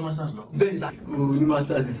 O tún ní masters lọ. Bẹ́ẹ̀ni sir mo ní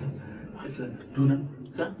masters mi sir. Dúnà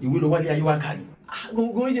ìwé lọ wálé ayé wa kà ní.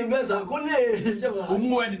 Gbogbo oúnjẹ bẹ́ẹ̀ sir kó lè ṣe wà. O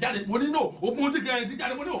mú ẹni jáde mo ní no o mú ti kẹ́ ẹni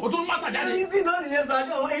jáde mo ní o tún ní master jáde. Easy náà nìyẹn sir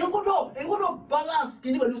ẹ̀yin gbọ́dọ̀ balance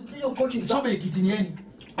kí ni pẹ̀lú station coaching sir. Sọ́bẹ̀ Èkìtì ni ẹni.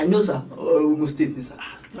 I know sir Ogun State ni sir.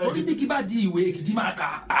 Oníbi kí bá di ìwé Èkìtì máa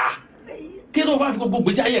kà kí ló wá fi gbogbo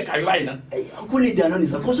gbèsè ayé ẹ̀ka yóò báyìí náà. Kó lè dáná ní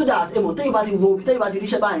sir kó so that ẹ̀mọ̀ tẹ́yìn bá ti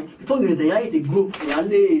ríṣẹ́ báyìí before you return yáyé ti grow èèyàn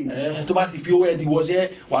lè. Tó bá ti fi owó ẹ̀ di wọ́ṣẹ́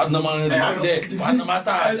wà á nàmọ́ rẹ̀ wà á nàmọ́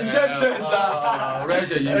sáà. Ọ̀rẹ́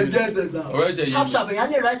ẹ̀ṣẹ̀ yìí. Sharp èèyàn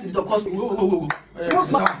lè write to the cost.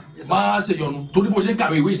 Máa ṣe yọnu torí bó ṣe ń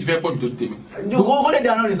kàwé ìwé ìtìfẹ́ pọ̀ jù tó tèmi. Kó lè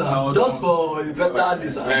dáná ní sir just for a better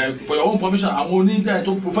reason. For your own permission àwọn onílẹ̀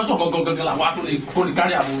tó professor gangan làwọn á tó lè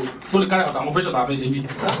carry out àwọn professor tàbí ṣe bí.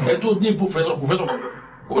 Ẹ tó ní professor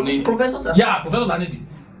kò ní. Professor sir. Yeah, professor la nídìí.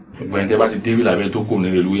 Ìgbà tẹ́ bá ti dé wílà bẹ́ẹ̀ tó kò ní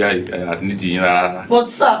rẹ̀ lóyà àti ní tìyín rárá. But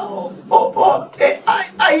sir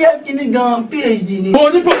IS kìíní gan PhD ni. Mo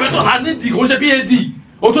ní professor la nídìí kò ń ṣe PhD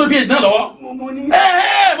o tún ní PhD náà lọ́wọ́. Mo ní.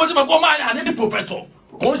 Mo ti mọ̀ kó máa yà ní professor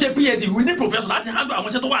kò ń ṣe PhD we need professor láti handle àwọn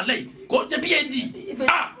iṣẹ́ tó wà lẹ́yìn kò ń ṣe PhD.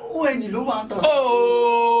 OND ló wà ń tàn.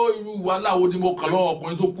 Irú wàhálà wo ni mo kàn lọ́wọ́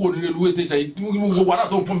ọkùnrin tó kó ní railway station yìí gbogbo wàhálà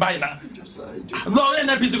tó ń fún báyìí náà. Lọ́ọ̀rẹ́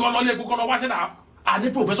NNPC kan lọ́ọ́ lé epo kan lọ wáṣẹ́ náà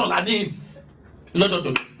àní professor la ní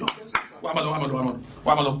lọ́jọ́jọ́ wà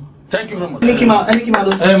á lọ thank you very much. Ẹni kí máa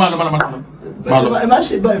lọ. Máa lọ. Ẹ má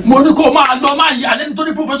ṣe báyìí fún. Mo ní kó máa lọ máa yà lẹ́ni tó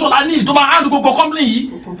ní professor la ní tó máa handle gbogbo company yìí.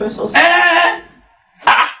 Professor sir.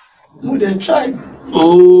 Mo dey try.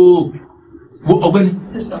 Ọ̀gbẹ́ni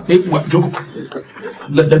jókòó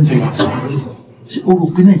lẹ́nu fi wá o rò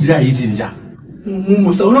pé Nàìjíríà yìí sì ń jà.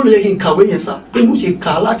 Mo sọ olóòlù yẹ kí n kàwé yẹn sá pé mo ṣe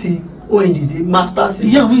kà á láti OND masters.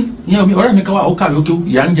 Ìyá mi ọ̀rẹ́ mi kan wà ó kàwé ó kéwú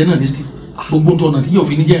ìyá ń jẹ náà ní sti gbogbo tó ọ̀nà tí yóò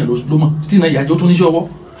fi ní jẹ́yìn ló mọ̀ sti náà ìyá jẹ́ ó tún níṣẹ́ ọwọ́.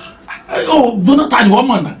 Gbóná ta ni wọ́n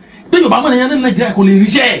mọ̀ náà pé Yorùbá mọ̀ nìyẹn ní Nàìjíríà kò lè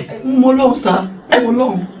ríṣẹ́. Mo lọ́hùn sá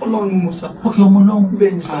Ọlọ́run mo sá. Ok ọmọ Ọlọ́run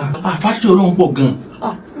bẹ́ẹ̀ ni sá. Fásitì Ọlọ́run pọ̀ gan-an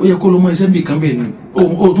ó yẹ kó ló mọ iṣẹ́ bíi kan bẹ́ẹ̀ ni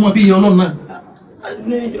o tún mọ bí iye Ọlọ́run náà.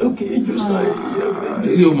 Ok ejò sá.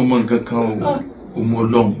 Ilé o mọ̀ nǹkan kan o mọ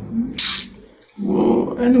Ọlọ́run.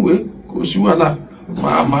 Anyway kò sí wàhálà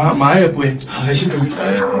màá ẹ̀pọ̀ ẹ̀.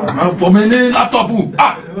 Màá fọ mi ní láptọ̀pù.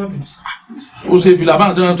 O ṣe fìlà bá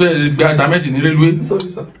àtúntò tó ẹ̀ gba ìdámẹ́tì ní rélùwé.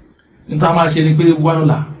 N ta máa ṣe ni pé wá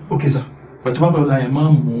lọ́la. Ok sá. Pẹ̀tù bá bẹ̀rẹ̀ ọ̀la yẹn máa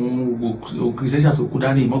mú òkìrìsẹ́sà tó kú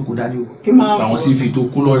dání ìmọ̀ kú dání o. Àwọn CV tó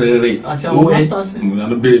kú lọ rẹ̀. Àti àwọn masters.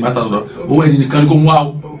 Béèrè masters lọ. Owó ẹni nìkan ni kò mú wá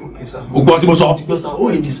o. O gbọ́ tí mo sọ.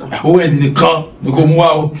 Owó ẹni nìkan ni kò mú wá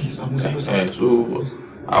o. So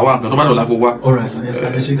àwa nǹkan tó bá dọ̀la kó wá. Alright sir, yes sir,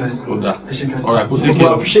 ẹ ṣe káàdì. Ó dà. Alright kó tẹ́kẹ̀.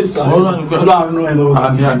 I appreciate sir. Ọlọ́run ràn ẹ lọ́wọ́ sir.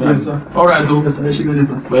 Àmín. Alright o. Yes sir, ẹ ṣe káàdì.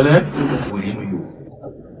 Pẹ̀lẹ́.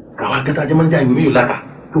 Àwọn akẹ́ta jẹ́ mọ́níjà ìwé mi yóò láta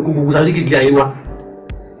tó kó gbogbo sáré kékeré ayé wa.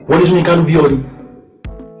 Wọ́n ní sún kánú bí ọ ni.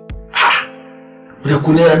 de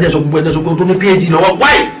ko ni ade so gbogbo tó ní PhD lọ́wọ́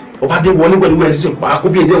why o ba de wọlé pẹ̀lú ẹ sin pa ko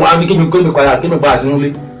PhD wọn á ní kí mi pa sínú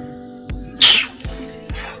ilé.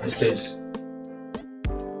 It says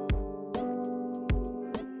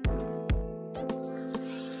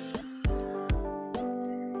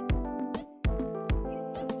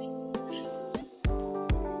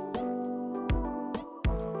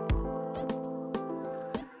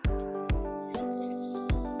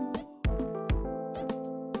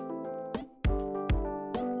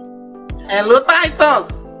Hello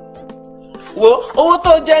Titus. Wo owó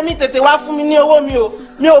tó jẹ mí tètè wá fún mi ní owó mi o.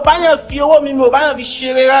 Mi ò bá yàn fi owó mi ò bá yàn fi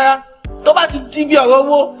ṣeré rárá. Tó bá ti di bí ọ̀rọ̀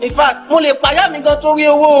owó, in fact, mo lè pàyà mi gan torí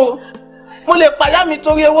owó o. Mo lè pàyà mi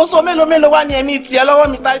torí owó so mélòó wá ní ẹ̀mí tiẹ̀ lọ́wọ́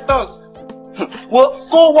mi Titus. Wo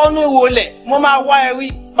kó wọnú ìwòlẹ̀, mo máa wá ẹ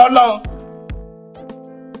rí Ọlọ́run.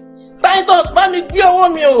 Titus bá mi gbé owó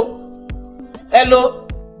mi o. Hello.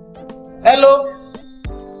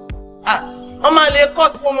 Wọ́n máa lè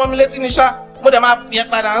kọ́ọ̀sì fún ọmọ mi létí ní ṣá, mo dẹ̀ máa pè é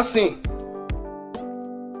padà ń sìn.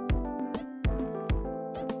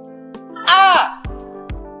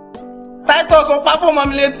 Titus ó pa fún ọmọ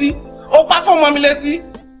mi létí.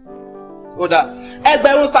 Ó dà,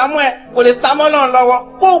 ẹgbẹ̀rún Samuel kò lè Samuel lọ́run lọ́wọ́,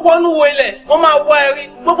 kó wọnú wo ilẹ̀, mo máa wá ẹ rí,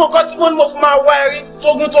 gbogbo nǹkan tí mo ní mo fi máa wá ẹ rí,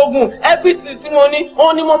 tógun, everything tí mo ní,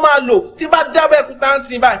 ó ní mo máa lò, tí bá dábẹ́ ẹ̀kúta ń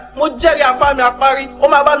sìn báyìí, mo jẹ́rìí afá mi apárí, ó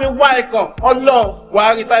máa bá mi wá ẹ̀kàn, Ọlọ́run,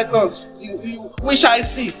 wàá rí Titus, we shall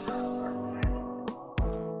see.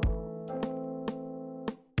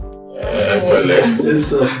 Yes,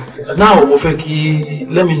 sir. Now, mo fẹ́ kí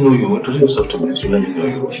let me know you. Introduce yourself to me. So let me know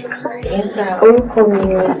you. Yes, sir. Orúkọ mi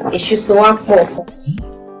ni Èṣùsọwápọ̀.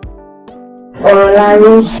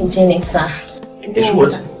 Ọ̀rọ̀lárí Ìjìnlẹ̀, sir. Èṣù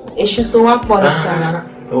what? Èṣùsọwápọ̀ ni, sir.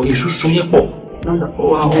 Èṣùsọyépọ̀.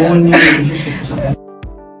 Àwọn ní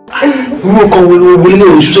Wọ́n kọ́ wọlé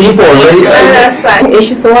Èṣùsọyépọ̀ ọ̀rẹ́. Sir,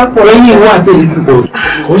 Èṣùsọwápọ̀. Lẹ́yìn ìwọ àti Èṣùsọyépọ̀.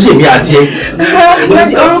 Kò sí èmi àti ẹ.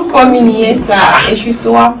 Orúkọ mi nìyẹn, sir.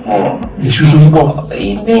 Èṣùsọwápọ̀. Èṣùsọyépọ̀.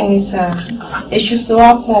 Bẹ́ẹ̀ ni, sir.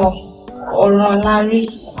 Èṣùsọwápọ̀ Ọ̀rọ̀lárí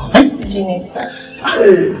Ìjìnlẹ̀, sir.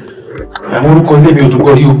 Àwọn orúkọ ilé mi ò tún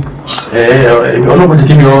kọ́ rí o. Ọlọ́mọdé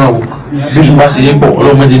kí mi ọ̀rọ̀ wò. Bí ṣùgbọ́n ṣe yé pọ̀,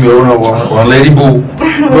 ọlọ́mọdé mi ọ̀rọ̀ wò. Ọ̀rọ̀ lẹ́rí bò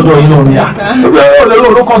lọ́dọ̀ yín náà ni à.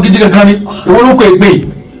 Olókọ́ gidi kankan ni. Owó ló kọ èpè.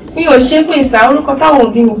 Mi ò ṣe pé ìsà orúkọ táwọn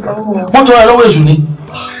òbí mi sọ fún mi. Wọ́n tọrọ ẹ lọ́wọ́ èṣù ni.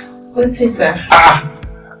 Ó ti, sir.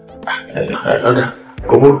 Ọ̀dà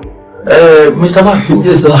kò bó. Mr. Man.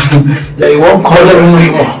 Yes, sir. Ìwọ ń kọ́ lẹ́nu nínú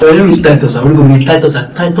ìmọ̀. My name is Titus. I'm going to Titus.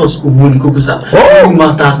 Titus Umoni Kokusa. Oh,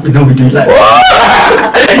 matters the we do life. Yes,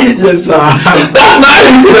 sir. That's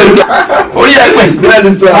nice. Yes, sir. Orí ẹ̀pẹ̀.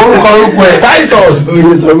 Yes, sir. Orúkọ ẹ̀ Titus. Oh,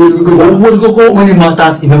 yes, sir. Umoni Kokusa. Only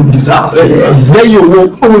matters in we do, sir. Lẹ́yìn owó,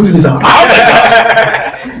 owó tún ní, sir.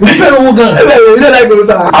 Nífẹ̀ẹ́ owó gan. Ilé láìpẹ́ o,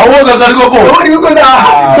 sir. Àwọn owó gangan ní kókó. Owó ní kókó, sir.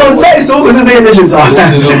 So, láì sọ owó kò sí ní ilé ṣe, sir.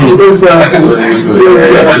 Yes, sir.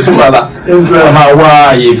 Yes, sir. A máa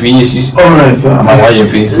wá àyè fi yín sí. All right, sir. A máa wá àyè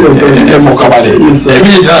fi yín sí. Yes, sir. Ẹ fọkàn balẹ̀. Yes, sir. Ẹ̀mí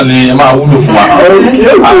ìjà ni ẹ máa wúlò fún wa.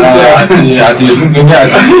 Àti ìsúnkìní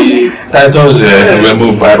àti Titus ẹ̀rẹ̀ mú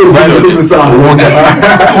bá owó ló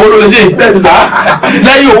ṣe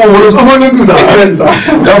lẹ́yìn owó ló kọ́.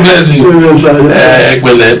 God bless you. Ẹ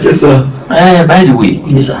pẹ̀lẹ́. Yes, sir. By the way,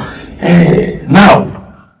 Yes, sir. Now,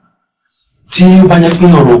 tí ó bá yẹ pé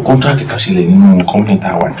ọ̀rọ̀ contract kan ṣẹlẹ̀ nínú company tá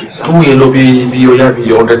a wà kí sá. Owó yẹn lọ bí ó yá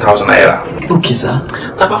bí 100,000 naira. Okay, sir.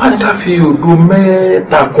 Tàbá wá ní ká fi odò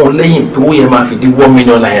mẹ́ta kan lẹ́yìn tó yẹ máa fi di 1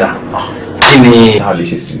 million naira. Kí ni a lè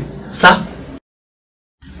ṣe sí? Sir.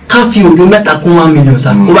 Ká fi odò mẹ́ta kún 1 million,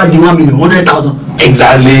 sir. Ó bá di 1 million, 100,000.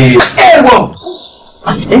 Exactly. Wọ̀!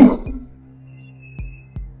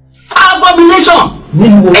 Abomination!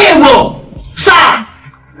 Wọ̀! Sir!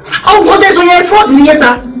 Àwọn kò tẹ̀sán yẹn fraud nìyẹn,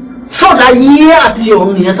 sir. Fraud ayé àti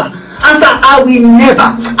ọ̀run nìyẹn, sir. And sir, I will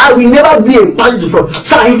never be a party to fraud.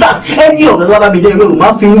 Sir, in fact, any of the rubber media will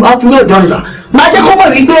máa fi náà dán ni, sir. Máa jẹ́ kó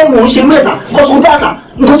mọ̀ wípé mò ń ṣe wé, sir. Kọ́sùn dá, sir.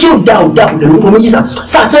 Nǹkan tí ò dá kò lè lóko méjì, sir.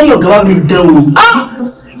 Sir, tẹ́lẹ̀ ọ̀gá wa mi dán o.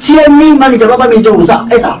 Tí ẹ ní manager bá mi dán o, sir.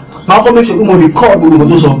 Ẹ sir, máa kọ́ make sure pé mo lè kọ́ gbogbo nǹkan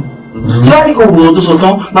tó sọ. Tí wọ́n ní kò gbogbo tó sọ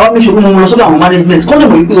tán, máa make sure pé mo lọ sọ́dọ̀ àwọn management. Kọ́ lè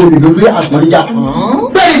mọ̀ wípé o lè lórí as manager.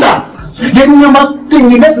 Bẹ́ẹ̀ni, sir. Then number 10,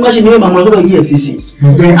 the next match we máa lọ EFCC.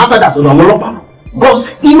 Then after that, ọ̀dọ̀ àwọn ọlọ́pàá. Because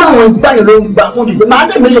inú àwọn ìgbàyàn ló ń gbà fún ìdíje. Màá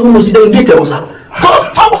dé make sure pé mo sì dé gate ẹ̀wọ̀n, sir.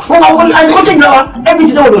 Because as country now,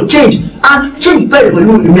 everything will change. And change bẹ̀rẹ̀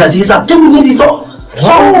pẹ̀lú èmi àti Isa. Change will be so.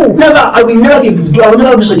 So never, I will never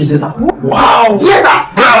be such a sir. Wow. Yes, sir.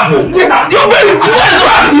 Bravo. Yes, sir. You're very good.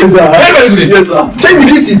 Yes, sir. Very good. Yes, sir. Change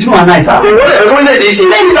will be too nice, sir. Bẹ́ẹ̀ni, sir.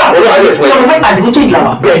 Ọ̀rọ̀ àsìkò change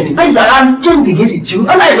làwà. Bẹ́ẹ̀ni, sir. And change begin with you.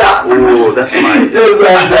 Nice, sir. Oh, that's nice. Yes,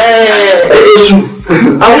 sir. Èṣù,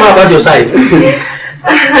 how far about your side?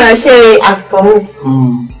 Sherry, as for me,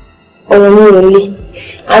 only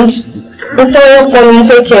and the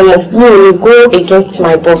will go against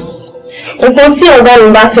my boss. If I see a guy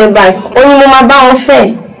in Buffet back, only my bound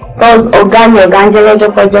fair, because organic Angela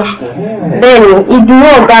Jokojo. Then it do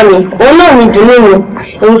not organic, only do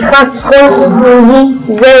in fact,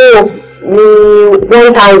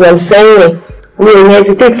 1,000 saying. We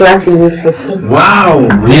hesitate to use it. Wow,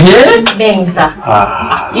 really? Then, sir.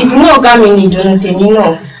 It do not come in the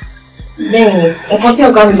know. Then, I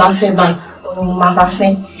continue going back by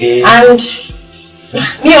and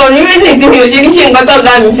me only reason to me, she got a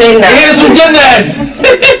gun fair now. Yes, Janet.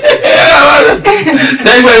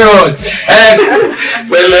 Thank you very much.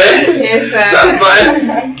 Well, yes, sir. That's nice.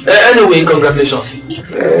 Anyway, congratulations.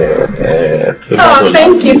 Oh,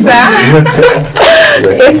 thank you, sir.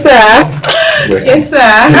 Yes, sir. Yes,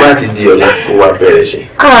 sir. What did you like? What perish?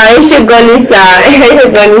 Ah, I should go, sir. I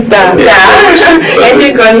should go, sir. I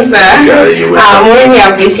should go, sir. I really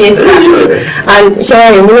appreciate it. And shall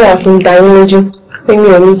I know of him dying? When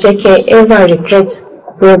you only check ever regret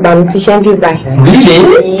whereby decision be by. Really?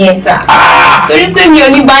 Yes, sir. Don't when you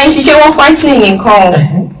only buying she won't find sling in call.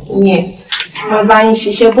 Yes. My buying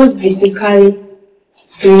she both physically,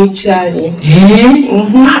 spiritually,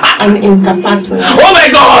 and interpersonal. Oh my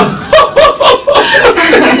God!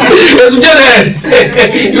 Yes, Janet.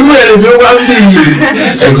 You really know what I mean.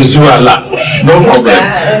 No problem.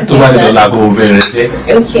 To buy the lago over.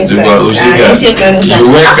 Okay, sir. You're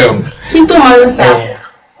welcome. Kinto malo sir.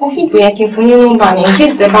 I think we are in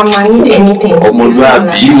case the Bama need anything. Oh, my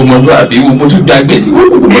God, you want to drag me.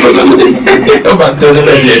 About 30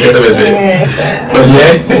 minutes.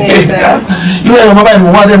 You are my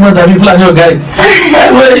mother, you plan your guy.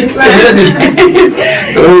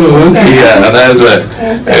 Oh, okay, yeah, that's right.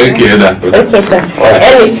 Okay, that. Okay, sir.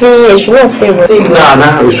 Anything you should say. No,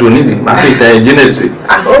 we should need it.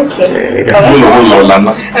 Okay. All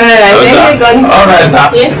right, now.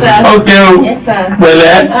 Yes, sir. Okay. Yes, sir. Well,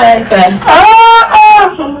 alright, sir.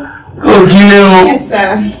 Okay, yes, sir.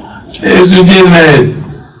 It's Janet.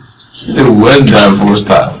 The wonderful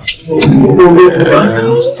star.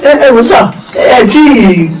 What's up?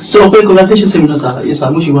 So, congratulations, sir. Yes, sir.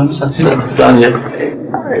 Much you want to say, sir.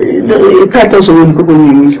 Titus will go with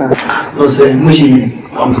you, sir. No, sir. Much you.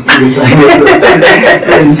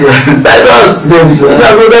 Titus,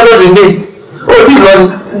 Titus, indeed. Oh,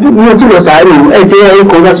 mo tún lọ sáré tí ẹ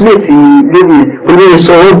congratulate lórí olórí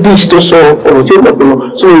sọ beach tó sọ ọ̀rọ̀ tí ó pọ̀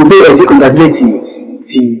pọ̀ so ìgbé ẹ̀ tí congratulate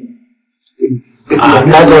ti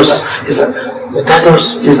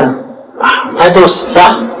Titus sir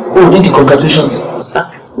o need the congratulations sir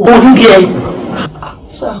o need the ẹ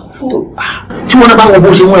sir tí wọ́n bá wọ bó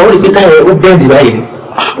ṣe múra ó lè pé táyà ó bẹ́ẹ̀dì báyìí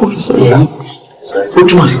ok sorry sir ó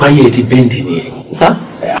túmọ̀ sí báyìí ẹ̀ ti bẹ́ẹ̀dì nìyẹn sir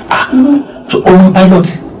so ohun pilot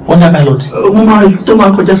Honda pilot. Mo máa rí tó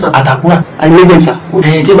máa kọjá sá. Àtàkùrà. Àìlẹ́jẹ̀ sá.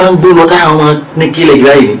 Tí máa ń gbó lọ táyà wọn ní kílẹ̀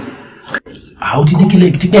gíga yìí. Àwọn ti ní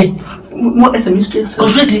kílẹ̀ ti pẹ́. Mo ẹsẹ̀ mi straight sá.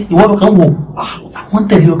 Kọ̀sùrẹ́tì ìwọ kan wò. Wọ́n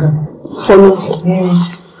tẹ̀lé ọ̀gá. Fọlọ́.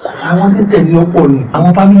 Àwọn tí ń tẹ̀lé ọ̀pọ̀ ni.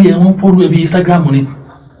 Àwọn fámìlì ẹ̀ wọ́n fọ́lù ẹbí Instagram ni.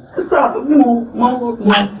 Sá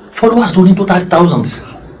wọ́n followers tó ní tó 30,000.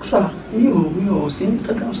 Sá mi ò sí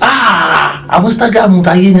Instagram. Àwọn Instagram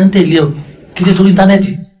ayé ni ń tẹ̀lé ọ kì í ṣe torí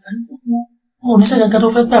íńtánẹ́ẹ̀tì. Oh, ní sẹ́yìn kan tó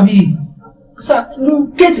fẹ́ gbà mí. Sir, no,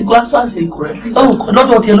 kéètì kọ́ sáà ṣe correct. Oh,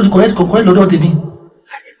 lọ́dọ̀ tiẹ̀ ló ti correct kò correct lọ́dọ̀ tèmi.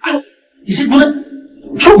 Ìṣègbọ́n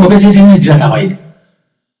ṣó mọ̀ bẹ́ẹ̀ ṣe ń ṣe ní Nàìjíríà tàwa yìí.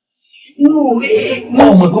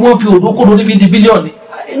 Ọmọ ìgbọ́n wọn fi òdó kódo ní 50 bílíọ̀nù.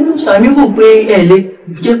 Inú sà mi mọ̀ pé ẹ lè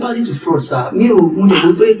get party to fraud sà. Mi ò mú lè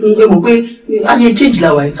mọ̀ pé ẹ mọ̀ pé ayé change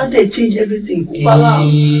la wà yìí. Ká tẹ̀ change everything kò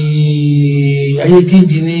balance. Ayé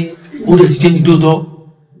change ni ó lè ti change tó tọ́.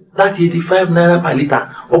 Láti 85 naira per litre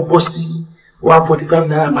ó bọ́ sí 145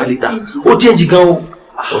 naira per litre. Ó change gan o.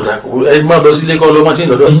 Ẹ máa lọ sílé kọ́ lọ́mọ tí ń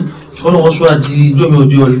lọ́dọ̀ yín. Wọ́n lọ́wọ́ sọ àti lómi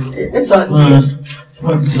ojú ọ̀rẹ́. Ẹ sà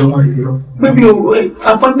wọ́n ti lọ́mọ rẹ̀ lọ. Bébí o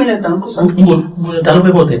appointment letter ń kọ́ sá. Mo ta ló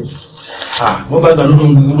fẹ́ bọ̀ tẹ̀. Wọ́n bá gbà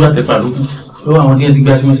lódún gbogbo àtẹ̀pà lókun. Lọ́wọ́ àwọn tí wọ́n ti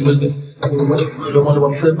gbé àti wọ́n ti gbẹ́gbẹ́. Lọ́mọ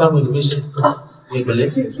fẹ́ bá wọn lómi ṣe. Pẹ̀lẹ́.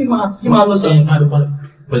 Kí máa lọ sá.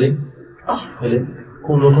 Pẹ̀lẹ́. Pẹ̀lẹ́.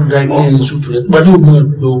 Kó lọ tó dá ilé ìṣútù rẹ̀. Gbájú ògùn ẹ̀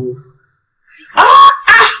lọ.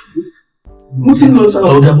 Mo ti lọ sára.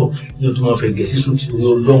 Ọ̀dà bọ̀ ní o tún máa fẹ́ gẹ̀ẹ́sì sùn tí o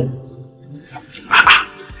yọ lọ́hùn.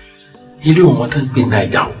 Ilé ọmọ tó ń gbé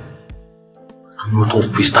Naija o. Àwọn tó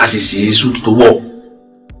fi stáàsì sí sùn tó wọ̀.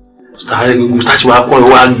 Stáàsì wa kọ́ ẹ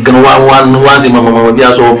wá gan wá sí mọ̀mọ́ bí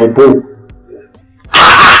aṣọ ọmọ pò.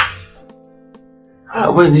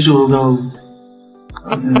 Àwọn ẹ̀ ní sọ̀rọ̀ gan o.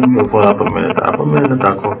 Mo fọ apọ̀mẹ́ta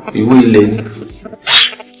kan ìwé ilẹ̀ ni.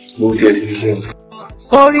 Mo jẹ́ ìdílé.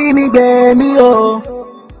 Orí mi gbé mi o.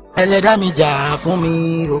 ẹlẹ́dàá mi jà fún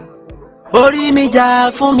mi o orí mi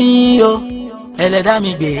jà fún mi o ẹlẹ́dàá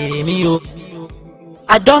mi gbè mí o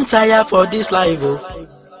I don't tire for this life o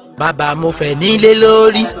bàbá mo fẹ́ nílé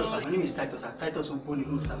lórí. My name is Titus. Titus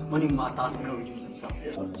Ogboni sir. Money matters me already sir.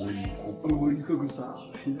 Ogboni kogo sir.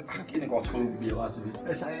 Kí ni kan tó gbé wá síbí?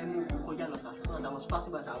 Ẹ sáré mú kọjá lọ sir. So as I was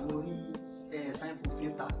passing by sir, mo rí sign for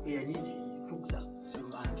center pé I need the book sir. So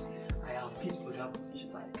and I am fit for that position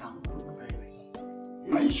sir. I can cook very well sir.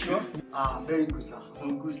 Are you sure? Very good sir.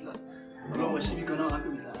 I'm good sir. Ọlọ́wọ́ ṣí bí gan-an wá pè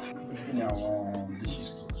mí sir. Kí ni àwọn dishes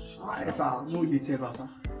tó ṣe? Ẹ sá mo yẹ tẹ́ bá sá.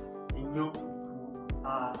 Iyán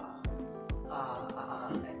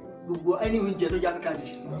gbogbo ẹni oúnjẹ tó jẹ́ African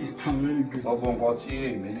dishes. Gbogbo nǹkan tí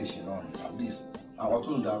èmi lè ṣe náà ni at least àwọn tó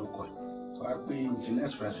ń darúkọ ẹ̀ wá pé ti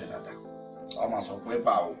next friend dáadáa wọ́n máa sọ pé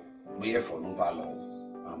bá o bóyá ẹ̀fọ́ ló bá lọ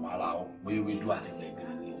àmàlà o bóyá ewédú àti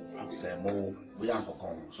gbẹ̀gbẹ̀ ni o sẹ̀mó bóyá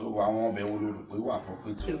nǹkankan o so àwọn ọbẹ̀ wo ló rò pé wà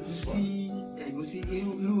appropriate. Ẹ̀gúsí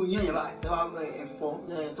irú yẹn yẹn báyìí ẹ̀fọ́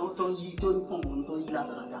tó ń yí tó ń pọ̀n òun tó ń yí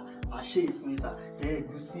látàdàdà àṣẹ ìfún ìsà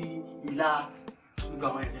ẹ̀gúsí ilá gbogbo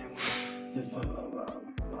àwọn ẹ̀rẹ́ wọn.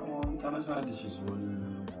 Àwọn international dishes wo ni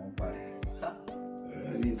wọ́n pa ẹ̀?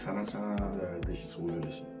 Any international dishes wo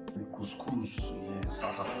lè ṣe? Couscous yẹn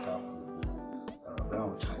South Africa food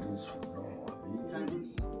bẹ́ẹ̀ Chinese food náà.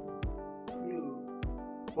 Chinese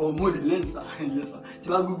mo lè lẹ́nu sá yẹ sá tí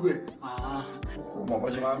wàá gúgú ẹ̀. Mo bọ́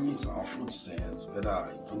ṣe máa mix àwọn fruits together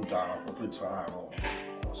tó dáa kótó tí wàá rọ̀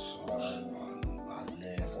ọ̀sán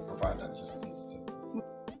alẹ́ for proper digestive system.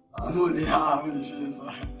 Mo lè ṣe sá.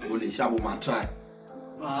 O lè ṣàbò máa try.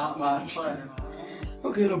 Máa try.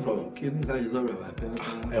 Okay, no problem. Okay, that is all right.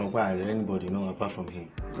 I don't buy anybody no apart from him.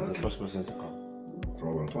 He's the first person to come.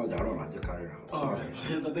 Problem. So I don't want to carry on. Oh,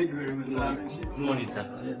 yes, thank you very much, sir. Good morning, sir.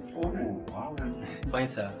 Oh, wow. Fine,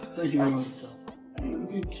 sir. Thank you very much, sir.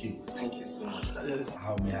 Thank you. Thank you so much, sir. Yes.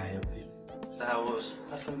 How may I help you? Sir, I was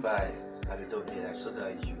passing by at the door here. I saw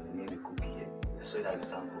that you made a cook here. I saw that you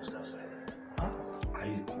stand post outside. Huh? Are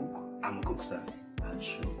you a cook? I'm a cook, sir. I'm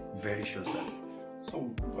sure. Very sure, sir. So,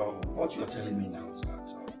 what you're telling me now is that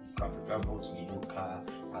you can prepare both local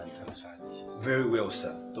and international dishes. Very well,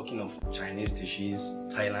 sir. Talking of Chinese dishes,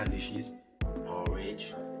 Thailand dishes,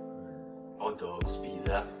 porridge, hot dogs,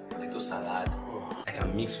 pizza, potato salad. I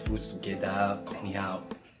can mix foods together anyhow.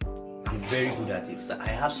 I'm very good at it, sir. I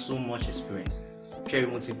have so much experience. Cherry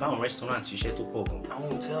Motiba restaurants, you share to pork.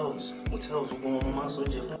 Hotels,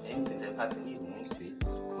 anything that I need, you see.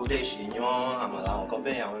 Go there, I'm allowed to come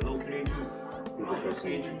there and look at you.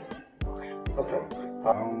 Okay.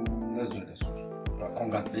 Let's do this one.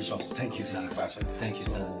 Congratulations. Thank you, sir. Thank you,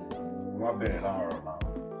 sir. What better now?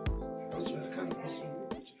 That's the kind of person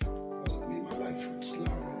I mean, my life fruits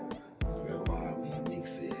now.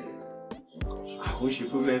 Mix it. What's your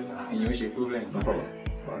problem, sir? What's your problem? No problem.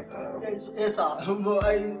 Yes, sir. But I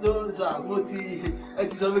know, sir. But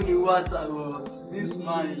it is already worse, sir. But this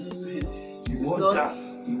man is not.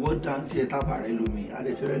 You want dance here, Tabarelumi, and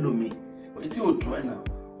it's Relumi. It's your joy now.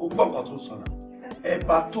 O gbọ́ nǹkan tó sọ náà.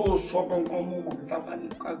 Ẹ̀bà tó sọ gangan mú mọ̀ níta bá ní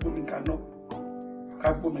ká gbómi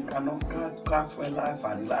kaná ká fún ẹ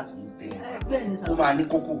láǹfààní láti tẹ ẹ̀. Ó máa ní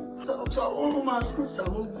kókó. Sọ ó máa sùn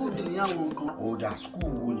sàmú kóòdù ní àwọn nǹkan. Ó dà skúù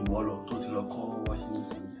wo ni wọ́n lọ tó ti lọ kọ́ washing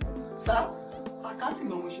machine? Sá, àkáǹtì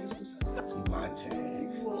gan mo ṣe ń sùn sá. Imagine.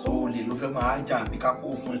 So olè ló fẹ́ máa jà bí ká kó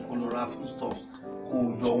fún ẹ kó lọ ra food stuff kó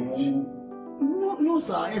yọ owó. No,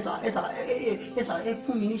 sir. Yes, sir.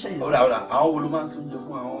 Fún mi níṣẹ́ yẹn. Ọ̀dà, àwọn wo ló máa ń sóúnjẹ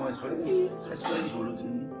fún àwọn experience wo ló ti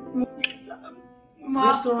ní?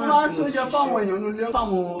 Máa sóúnjẹ fáwọn èèyàn nílé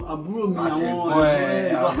fáwọn àbúrò mi àwọn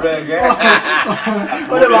àbúrò ẹ̀gẹ́.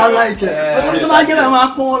 Ó lè máa láìkẹ́. Tó máa jẹ́ bẹ́ẹ̀ máa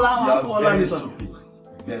pọ́n ọlá mi sọ̀rọ̀.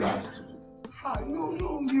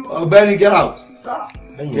 Ọ̀gbẹ́ni, get out. Sir,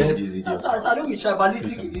 don't be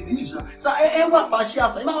tribalistic in this issue, sir. Sir, wá partial,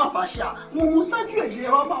 sir. Wá partial. Mo ṣáájú ẹ̀jẹ̀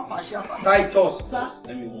wá partial, sir. Titus. Sir.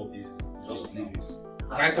 Let me move this. Just leave it.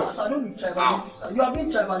 Titus. Sir, don't be tribalistic, sir. You are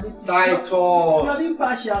being tribalistic. Titus. You are being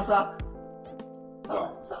partial, sir.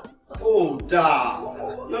 Sir. Oh, da.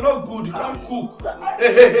 You're not good. You can't cook. Sir.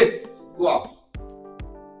 Hey. Go out.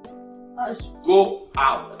 Go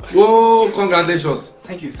out. Oh, congratulations.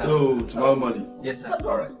 Thank you, sir. So, tomorrow morning. Yes, sir.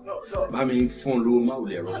 All right. No. Mami, phone low, ma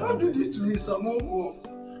will I don't do this to me, sir. More.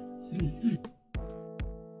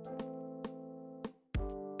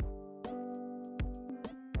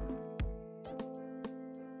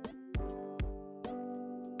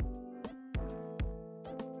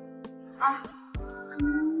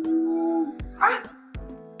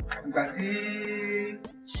 Ìgbà tí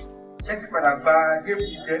Chelsea padà gba géèmù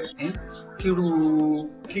yìí jẹ́.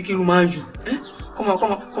 Kíru máa ń jù.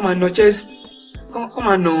 Kọ́ máa nà Chelsea. Kọ́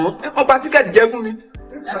máa nà wọ́n. Wọ́n pa tíkẹ́ẹ̀tì jẹ́ fún mi.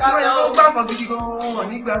 àkúrẹ́ tó gbá nǹkan gidi gan-an wọn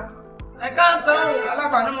nígbà. Ẹ káàsán o.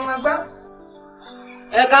 Alábàánú mo máa gbá.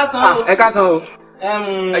 Ẹ káàsán o. Ẹ káàsán o.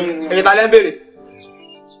 Ẹ̀yin ta lẹ́ ń béèrè.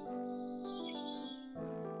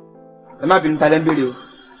 Ẹ má bínú ta lẹ́ ń béèrè o.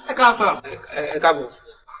 Ẹ káàsán. Ẹ káàbọ̀.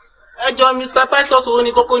 Ẹ jọ Mr. Titus owó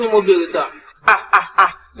ní kókó ni mo béèrè sà.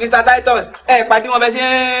 Mr. Titus pàdé wọn bẹ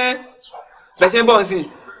ṣe ń bọ̀ sí i.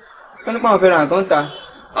 Wọ́n ní pé àwọn fẹ́ ra nǹkan ta.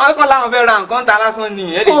 Wọ́n kàn láwọn fẹ́ ra nǹkan ta lásán ni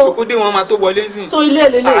ẹ̀ lè jòkó dé wọn máa tó wọlé sí i. So ilé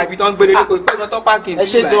lélẹ̀. Àbí tó ń gbére lóko ìpẹ́ kan tó páàkì ní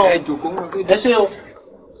ìgbà ẹ̀ jòkó wọn tó dé. Ẹ ṣé o.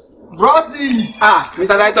 Brosdy.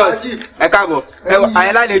 Mr. Titus ẹ káàbọ̀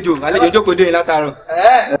àyẹn lálejò jókòó dé yín látàárọ̀.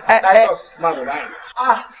 Titus máa bọ̀ báyẹn.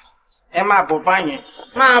 Ẹ máa bọ̀ báyẹn.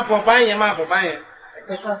 Máa bọ̀ báyẹn.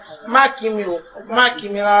 Má kí mi o, má kí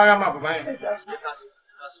mi rárá máa bọ̀ báyẹn.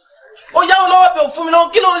 Ó yáwó lọ́wọ́ bẹ̀ fún mi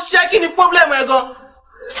lọ́wọ́ kí ló ń ṣe kí ni pọ́blẹ́mù ẹ̀ gan.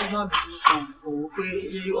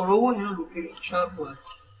 Ọ̀rọ̀ owó ni olùkọ́ travels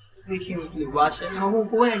pé kí n lè wá ṣe àwọn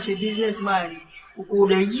owó ẹ̀ ṣe business máa rí kò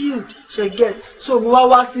rẹ̀ yield ṣe get so mo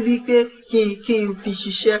wá síbi pé kí n fi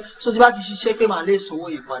ṣiṣẹ́ so tí bá ti ṣiṣẹ́ pé màá lè sanwó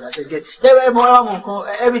yẹn padà ṣe get ẹ mọ ara mọ nǹkan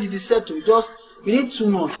everything is settled just within 2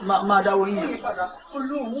 months máa dáwọ́ yẹn padà.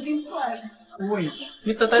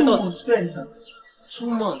 Mr. Titus 2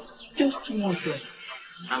 months just 2 months sir.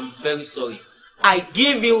 I'm very sorry. I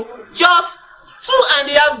give you just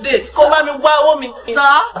 2.5 days kó bá mi wá owó mi.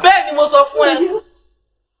 Bẹ́ẹ̀ ni mo sọ fún ẹ.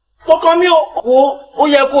 Kọ̀ọ̀kan mi ó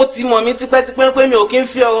yẹ kó ti mọ̀ mí tipẹ́tipẹ́ pé mi ò kí ń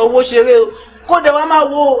fi ọ̀rọ̀ owó ṣeré o. Kó dẹ̀ wá máa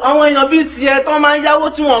wo àwọn èèyàn bíi tiẹ̀ tó máa ń yáwó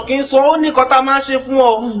tí wọn kì í san ó ní nǹkan tá a máa ṣe fún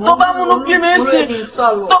ọ. Tó bá múnú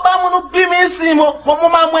bí mi sìn mo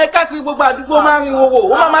máa mú ẹ káàkiri gbogbo àdúgbò máa rin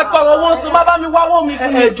owó ó máa tọrọ owó sí má bá mi wá owó mi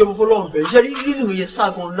fún mi. Ẹ jọ̀ọ́ fọlọ́run bẹ̀ ṣe rí reason mi yẹ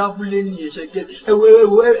ságun lábúlé ní ẹ̀ṣẹ̀ gẹ̀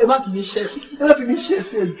ẹ má fi mi ṣẹ̀ sí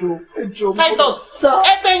ẹ jọ̀ọ́. Titus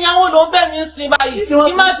ẹgbẹ́ ìyàwó ló ń bẹ̀ mí sìn báyìí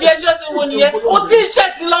kí má fi ẹṣẹ́ sí wo nìyẹn ó ti ń ṣẹ̀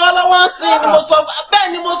sí lọ́wọ́lọ́wọ́ sìn ni mo sọ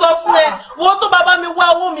bẹ́ẹ̀ ni mo sọ fún ẹ wo tó bá mi wá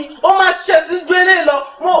owó mi ó máa ṣẹ̀ sí ju eléyìí lọ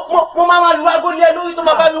mo máa lu aago lé lórí tó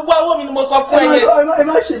máa bá mi wá owó mi ni mo sọ fún ẹ yẹn. ẹ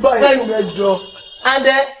má ṣe báyìí fún ẹ jọ̀ọ́. And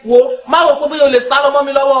wo má rò pé bóyá o lè sá lọ mọ́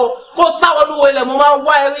mi lọ́wọ́ o kó sáwọnú wo ilẹ̀ mo máa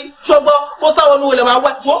wá ẹ rí ṣùgbọ́n kó sáwọnú wo ilẹ̀ máa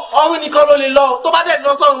wá wo ọrùn nìkan ló lè lọ tó bá dẹ̀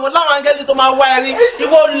lọ sọ̀rọ̀ mo láwọn áńgẹ́lì tó máa wá ẹ rí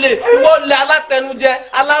ìwọ olè alátẹnujẹ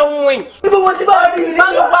aláwìn. níbo mo ti bá ọ rí i má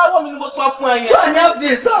lọ wá owó mi ni mo sọ fún ẹ yẹn.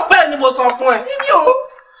 bẹ́ẹ̀ ni mo sọ fún ẹ. ibi o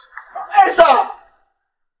ẹ sọ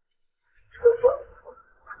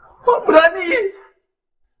ọ̀pọ̀lọpọ̀ ní.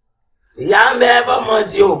 Ìyá ń bẹ fọmọ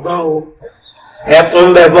tí ò gbọ́n o ẹkún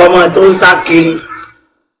ń bẹ fọmọ tó ń sá kiri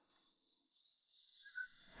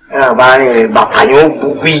ẹ̀rọ bá rìn rìn bàtà yóò bu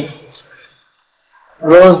bí.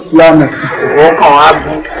 Rose lame. Òun kàn wá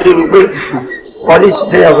bu lórí pé pọ́lísì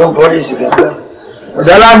tẹ́yà fún pọ́lísì gẹ́gẹ́.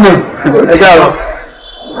 Ọ̀dọ́ lámì ẹ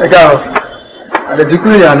káàrọ̀ àdẹ̀tí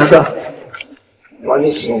kúrò ìyànà sá.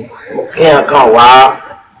 Pọ́lísì kéèyàn kan wá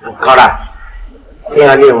nǹkan rà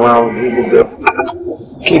kéèyàn lè mọ gbogbo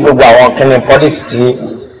kí gbogbo àwọn kẹ́ni pọ́lísì tí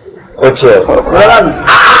ó tiẹ̀. Ọ̀dọ́ lámì.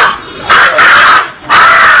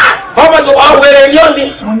 Ọmọ tó wà wẹrẹ ní òní.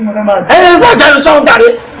 Gbàgbé sọ́hún tàrí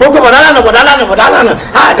gbogbo bọ̀dálànà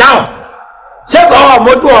àdáhùn. Sẹ́kọ̀ọ́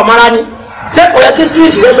ọmọdú ọ̀mọ́ra ni. Sẹ́kọ̀ọ́ yẹ kí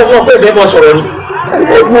síríìtì rẹ̀ tó fún ọ pé ìbẹ́ bọ̀ sọ̀rọ̀ ni.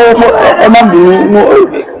 Ẹ má bínú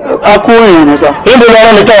a kó ìrìn sá. Níbo ni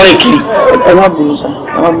ọlọ́run tó rìn kiri? Ẹ má bínú sá.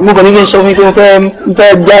 Mo kàn ní kí n sọ fún mi pé mo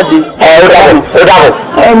fẹ́ jáde. Ó dàbọ̀.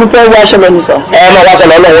 Mo fẹ́ wá aṣọ lọ ní sá. Máa wá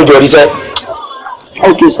sọ̀rọ̀ ọlọ́run jọ oríṣẹ́.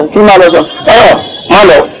 Ok sá, kí n máa lọ sá. Má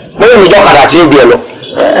lọ, mo yóò ní dọ́kadà tí ó gbé ẹ lọ.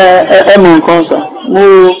 Ẹ mọ nǹkan sá.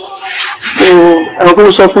 Ẹ̀rọ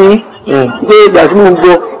kó sọ fún yín pé ìgbà tí mo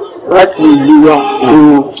gbọ́ láti ìlú wa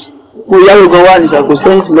mo yáwó gan wà ní sàkó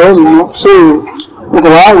sẹ́yìntì lọ́wọ́ mi mọ́ so mo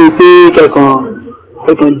kàn wá wí pé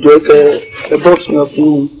kẹ̀kan jọ kẹ bọ́ọ̀sì mi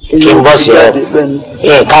ọ̀pọ̀ kí n bọ́ọ̀sì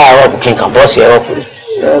ẹ̀rọ ká ẹ̀rọ kí n kàn bọ́ọ̀sì ẹ̀rọ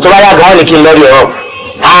tó bá yá gan-an ni kí n lọ́ọ̀rì ẹ̀rọ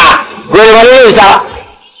gbèrè wọn lórí ìsá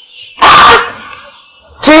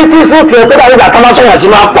tí sí tiẹ̀ tó dàbí ìgbà kan máa sọ̀yàn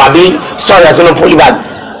sínú àpò àbí sọ̀yàn sínú polybag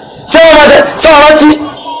tí wọ́n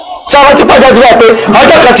rántí pọ́jọ́ ti rẹ̀ pé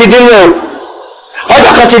ọjọ́ kan ti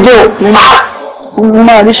dín o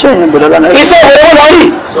máa rí sẹ́yìn gbọ́dọ̀ lánàá. Iṣẹ́ ìwé wọn lọ rí.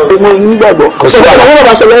 Mo nígbàgbọ́. Kò sí gbàgbọ́. Àwọn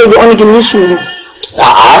bàbá sọ̀rọ̀ ẹ̀jẹ̀ wọn ní kí n ní sùúrù.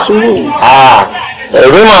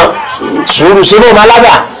 Èmi mọ̀ sùúrù sínú ọmọ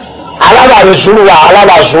alábà ni sùúrù wa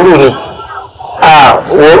alábà sùúrù ni.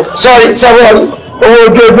 Wo sọ́ọ̀rì sẹ́wọ́n owó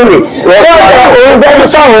ojú ojú rẹ̀. Òun gbọ́dọ̀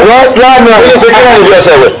sọ̀rọ̀. Wọ́n síláàmù ọ̀hún ṣe kí wọ́n ìlú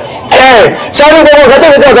ọ̀sẹ̀ rẹ̀. Sọ́ọ̀rì gbogbo nǹkan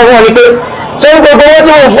tẹ́lẹ̀ tẹ́lẹ̀ sọ fún wọn ni pé sọ́ọ̀rì gbogbo owó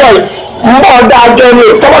tí wọ́n fọ́ yìí ń bọ̀ dájọ́ ni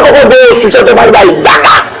tọ́kọ́tọ́kọ́ bẹ́ẹ̀ oṣù tó bá gbà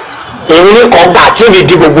ìgbàgbà. Èmi ní kọ́ gbà tí èmi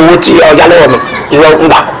di gbogbo owó tí ọjà lọ́wọ́ mi ìwọ ń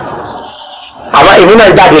gbà. Àmọ́ èmi náà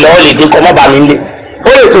jáde lọ́wọ́ lè dín kọ́ mọ́ bá mi lé. ó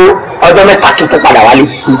lè tó ọjọ́ mẹ́ta kí n tó padà wálé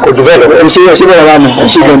kò jù bẹ́ẹ̀ lọ. ṣé bẹ́ẹ̀ wà náà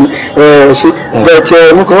ṣé bẹ́ẹ̀ ṣé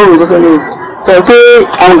bẹ́ẹ̀ mo kàn wọ́n wò kọ́kọ́ ní pé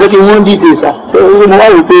àwọn nǹkan ti wọ́n these days mo wá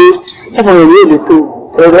wò pé ẹ̀fọn yẹn yóò lè tó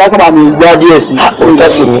ẹ̀rọ wá kábàá mi gbá díẹ̀ sí. òótọ́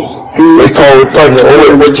sì ni òótọ́ ni owó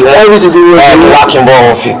ìwé ti wọ́n ẹ̀rù wá kí n bọ́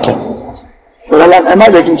wọn fi kún. ẹ má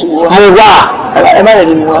jẹ́ kí n tún wá. mo wá ẹ má jẹ́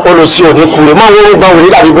kí n wá. olùsí òní kúrò máa ń wọ́n gbọ́n wòlé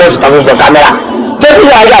dàbí bọ́ọ̀sì tàbí gbọ̀n kámẹ́rà tẹ́lifí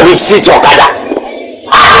náà dàbí síìtì ọ̀kadà.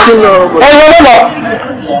 ẹ̀yin olóòlò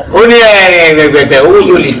ó ní ẹ̀ẹ́dẹ̀gbẹ̀gbẹ̀ owó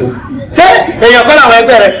yóò lè tó ṣé èèyàn kọ́ làwọn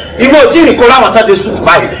ẹgbẹ́ rẹ̀ ibo tí ìrìnkó láwọn tó de sùtù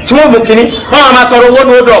báyìí tí wọ́n mú kínní wọ́n máa tọrọ owó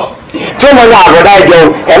ní ó dọ̀. tí ó mọ ní àbọ̀dá ìjọ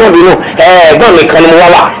ẹ̀mọ́bìnú ẹ̀gbọ́n mi kan ni mo wá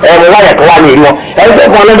wà mo wá yẹ̀kọ́ wá ní ìlú wọn ẹni tó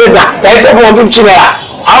fún wọn lọ́dún gbà ẹni tó fún wọn 50 naira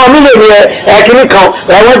àwọn mílíọ̀nù kínní kan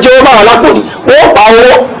ẹ̀wọ̀n jẹ́ owó báwọn lápò ní wọ́n pa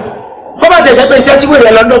owó. kó bá tẹ̀ jẹ́ pé iṣẹ́ tí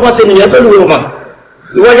wèrè lọ́dọ́gbọ́n ṣe nìyẹn pẹ̀lú ìwọ̀n mọ̀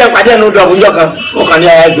ìwọ jẹ́ pàdé ẹnu dọ̀bù ńjọ́ kan ó kàn ní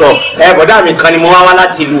ẹjọ́ bọ̀dá mi kan ni mo wá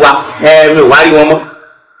láti ìlú wa mi ò wá rí wọn mọ́.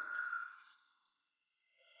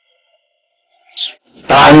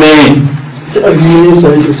 Amen. Kí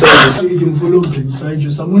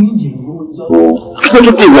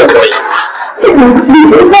ló dé ìwé ọkọ yìí?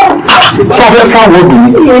 Fọ́fẹ́ fáwọn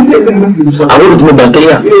obìnrin. Àwọn olùdókòwò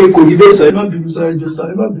bàtẹ́yà. Kò ní bẹ́ẹ̀ sọ, ẹ má bínú sá, ẹjọ́ sá,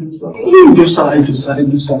 ẹ má bínú sá. Ẹjọ́ sá, ẹjọ́ sá,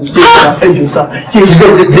 ẹjọ́ sá, ẹjọ́ sá.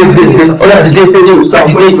 Ọ̀rẹ́ àdìdé pé ní ìsá,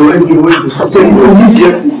 ọ̀pọ̀ ẹjọ́ sá, tó ní onídìí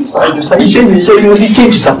ẹ̀fọ́ sá, ẹjọ́ sá. Iṣẹ́ mi mo ti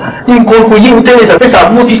change sá. Ní nǹkan kò yé mi tẹ́lẹ̀ sá, pẹ́sà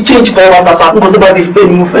mo ti change kọ́ wa ta sá, nǹkan tó bá ti pé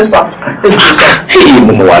ni mo fẹ́ sá. Ẹjọ́ sá.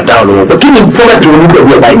 Mo mọ̀ wá dáhùn lọ́wọ́ pé kí ni fọ́nrẹ́ tó ní pẹ̀lú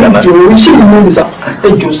ẹ̀bá ìgbà náà. Iṣẹ́ mi ní sá,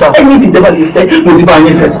 ẹjọ́ sá. Ẹni tí dẹ́bà lè fẹ́, mo ti bá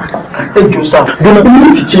yẹn fẹ́ sá. Ẹjọ́ sá. Bí mo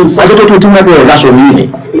ti change sá. Ajọ́ tó tún wá bẹ̀rẹ̀ láṣọ mi ni.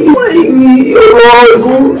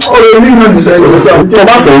 Ọ̀rọ̀ mi náà ní sá, ẹjọ́ sá. Tó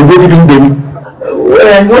bá fẹ́ gbé fífi ń gbé mi.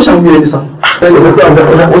 Wọ́n ṣàwọn yẹn ní sá. Ẹjọ́ sá.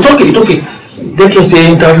 Òtókè. Jẹ́ kí n ṣe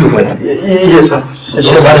interview fún ẹ. Yes sá. Ẹ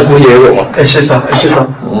ṣe sá. Kó yẹ ẹ̀rọ wọn. Ẹ ṣe sá. Ẹ ṣe sá.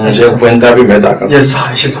 Ẹ ṣe fún interview mẹ́ta kan. Yes sá.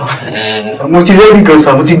 Ẹ ṣe sá. Mo ti rẹ́ẹ̀dì kan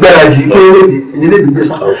sá, mo ti gbáradì pé ìdílé mi jẹ́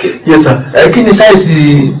sá. Yes sá. Kí ni sáìsì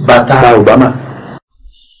bàtà Obama?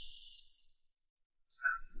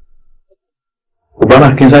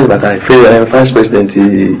 Obama kí n sáìsì bàtà vice president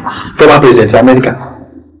former president America.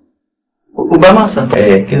 Obama sá.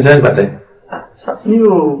 Kí n sáìsì bàtà. Mi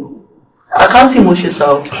ò àkáǹtì mo ṣe sá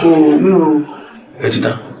o mi ò. Ẹ ti dá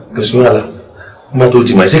kò sí wàhálà nígbà tó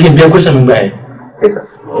ti mọ̀ ṣé kí n bí ẹ question mi gbà yẹn.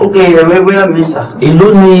 Ok ẹ̀rọ ẹgbẹ́ mi sá.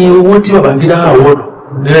 Èló ni owó tí Babangida award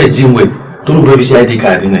nílẹ̀ jíwèé tó ló bẹ́ẹ̀ fi sí ID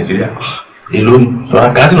card ní Nàìjíríà? Èló ni sọ̀rọ̀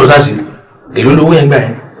àkáǹtì lọ sáàsì èló lówó yẹn gbà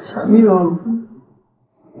yẹn. Mi ò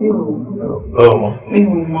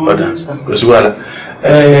ọ̀dà kò sí wàhálà.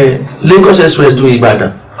 Lagos Express tó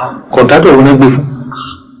Ìbàdàn kọ̀ǹtátọ̀ òun náà gbé fún.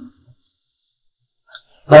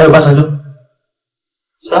 Láyé Ọbásanjọ́.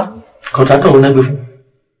 Sá. Kọ̀ǹtátọ̀ òun náà gbé fún.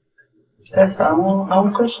 Ẹ sá àwọn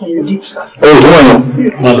question yẹn deep sá. Ó tó wọ̀n yàn.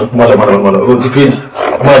 Mọ̀ lọ. O ti fèèlì.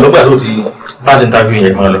 Mọ̀ lọ gbà tó ti pass interview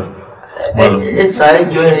yẹn mọ̀ lọ. Ẹ sá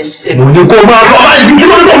ẹjọ́ ẹ ṣe. Mo ní kó o máa lọ báyìí kí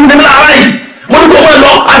ló ń tó ń tẹ̀lé ara yìí. Mo ní kó o máa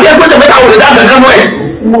lọ àbí ẹgbẹ́ tẹ̀ mẹ́ta wò lè dá kankan mọ́ ẹ̀.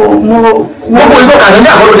 Gbogbo ìtọ́ kàní ní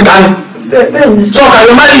àkọ́lọ́ ti kàní. Bẹ́ẹ̀ ni sọ. Sọ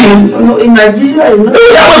kàní má yìí. Nàìjíríà yìí.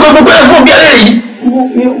 Èyí àwọn gbogbo ẹ̀ fún bí ẹlẹ́ yìí.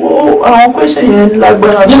 Àwọn question yẹn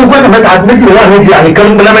lágbára. Nínú pẹ́ẹ́nù mẹ́ta àti méjì wà ní ìdí àyíká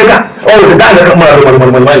ní Amẹ́ríkà. Ọ̀rọ̀ lè dá kankan mọ́ ẹ̀rọ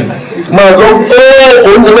mọ̀lẹ́mọ̀lẹ́ báyìí. Máa lọ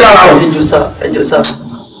òun ti gbé ara wọn. Ẹjọ́ sá.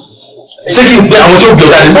 Ṣé kí n gbé àwọn tí ó gbé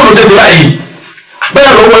ọ̀dà ní bóòlù ṣe ti báyìí?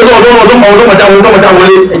 Bẹ́ẹ̀ lọ wọlé ọdún mọ̀já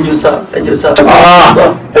wọlé. Ẹjọ́ sá. Ẹjọ́ sá.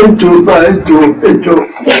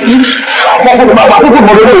 Fọ́fọ́ bàbá fúnfún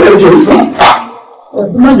mọ̀ lórí ẹjọ́ sá.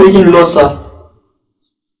 Má jẹ́ kí n lọ sá.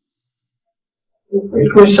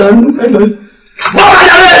 Ẹjọ́ ṣàánú ẹlọ.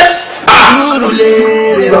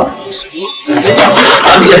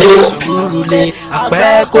 Sùúrùlé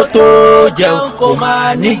àpẹ́ kó tó jẹun kó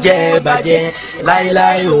máa níjẹ bàjẹ́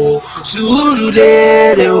láíláí o.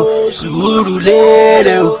 Sùúrùlérè o,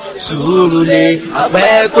 sùúrùlérè o, sùúrùlé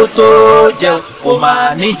àpẹ́ kó tó jẹun kó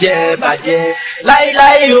máa níjẹ bàjẹ́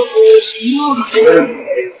láíláí o. Sùúrùlérè.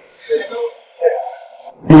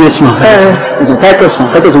 Yes, ma. Titus, ma.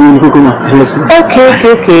 Titus, we will ma. Yes, ma. Okay.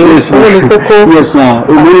 Yes, ma. Yes, ma.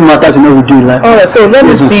 It really matters in what we do in life. Alright, so let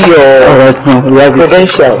me see your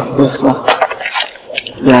credentials. Yes, ma.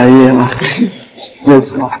 Yeah, ma.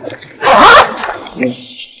 Yes, ma. Yes.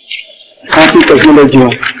 Counting technology, ma.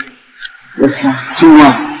 Yes, ma.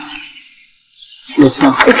 2-1. Yes, ma.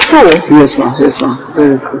 It's cool. Yes, ma.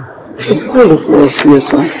 Very cool. It's cool.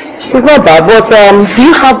 Yes, ma. It's not bad, but do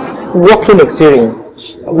you have working experience?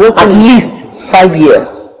 At least 5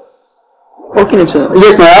 years. Working experience?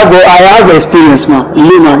 Yes, ma. I have experience, ma.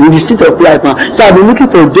 In the state of life, ma. So I've been looking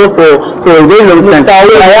for a job for a very long time.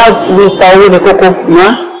 Mr. Owekoko. Ma?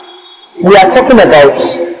 We are talking about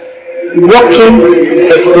working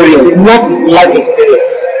experience, not life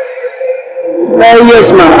experience.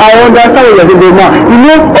 Yes, ma'am. I understand what you're doing, ma'am. You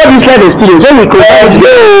know, all this life experience, when we compare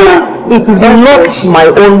it is not my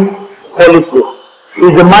own policy.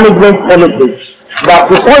 It's a management policy that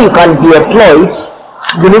before you can be employed,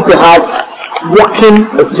 you need to have working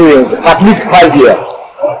experience for at least 5 years.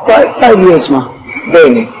 5 years, ma'am.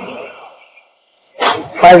 Then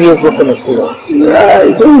 5 years working experience.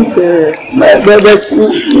 I don't, but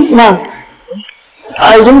ma'am,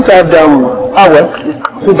 I don't have that one. Ah, well,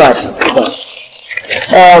 too bad.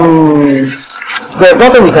 There's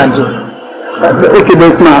nothing we can do. Okay,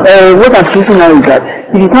 but now, what I'm thinking now is that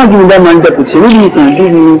if you can't give me that manager position, maybe you can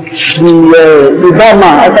give me the bar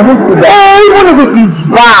man. I can do that. Even if it is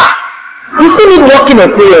bar, you still need working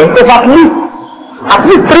experience of at least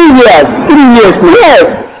 3 years. 3 years, no?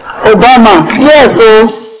 Yes. Obama. Yes, so.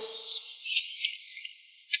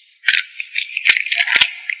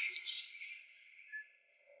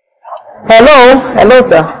 Hello,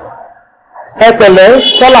 sir. Ẹ pẹ̀lẹ́,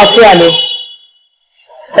 ṣàlàáfíà ni.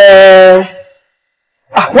 Ẹ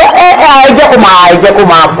jẹ́ kó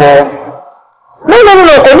máa bọ̀. No,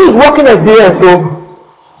 kò ní working experience o.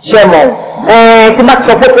 Ṣé mọ̀? Tí bá ti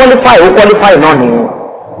sọ pé qualify náà nìyẹn.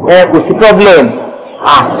 Kò sí problem.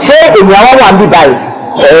 Ṣé èmi àwa wà níbí báyìí?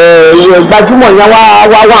 Gbajúmọ̀ yẹn wá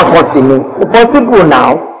nǹkan tì mí. Kò possible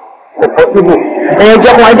now. Kò possible. Ẹ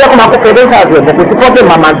jẹ́ kó máa kó credentials rẹ̀ bọ̀ kò sí problem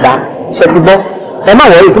máa gbà. Ṣé ti gbọ́? Ẹ má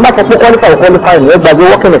wọ̀rí tí bá sọ pé qualify ni ẹ gbàgbé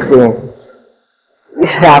working experience.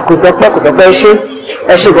 Kò tọ́pẹ́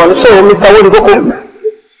ẹ ṣe gan-an so Mr. Owó ni kókó.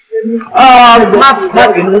 Má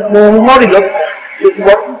bínú mo rí lọ ṣe ti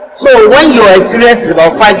gbọ́. So when your experience is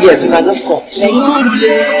about 5 years you can just come.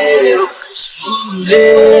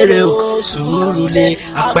 Sùúrùlé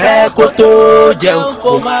àpẹ́ kó tó jẹun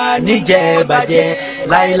kó má níjẹ bàjẹ́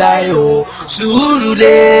láíláí o.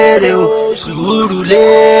 Sùúrùlé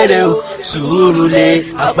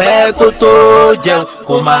àpẹ́ kó tó jẹun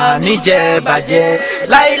kó má níjẹ bàjẹ́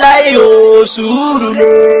láíláí o.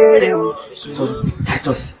 Sùúrùlé o.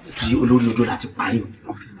 Titus fi olórí odò láti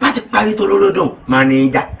parí tó lórí odò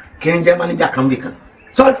máníjà kí ni jẹ́ máníjà kan bí kan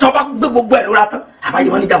sọ tọ́ba gbé gbogbo ẹ̀ lóra tán àbáyé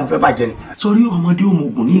máníjà mo fẹ́ bàjẹ́ ni. sọrí ọmọdé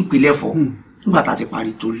òmùgùn ní ìpínlẹ̀ fọ nígbà tá a ti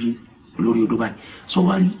parí tó lé olórí odò báyìí sọ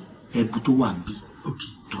wá rí ẹbú tó wà níbí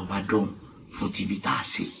tọba dọ̀hún fún tìbí tá a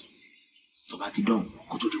ṣe tọba ti dọ̀hún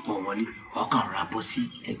kó tó di pọ̀ wọlé ọkàn rà bọ́ sí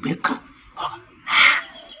ẹgbẹ́ kan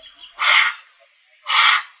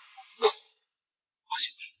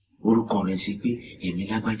orúkọ rẹ̀ sí pé èmi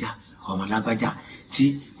lágbájá ọmọ lágbájá tí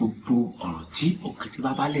gbogbo ọ̀rọ̀ tí òkété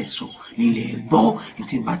bàbá lẹ̀ sọ nílẹ̀ gbọ́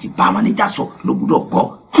ètò ìbá ti bá mánéjà sọ ló gbúdọ̀ gbọ́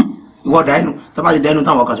ìwọ dàínú tó bá ti dàínú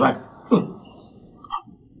táwọn ọkọ̀ síwájú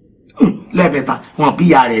lẹ́ẹ̀bẹ̀ta wọn bí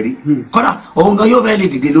ìyá rẹ̀ rí kọ́dà òun gan yóò fẹ́ lè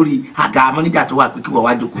dìde lórí àga mánéjà tó wà pé kí wọ́n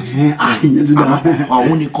wá jókòó sí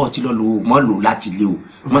ọ̀hún ní kọ́ ti lọ lò mọ́ lò láti lé o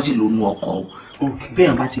mọ́ sì lò nu ọkọ̀ o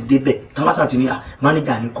bẹ́ẹ̀ bá ti débẹ̀ tọ́wọ́sà ti ní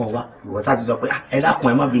mánéjà ní kọ́ wa ìwọ́sà ti sọ pé ẹ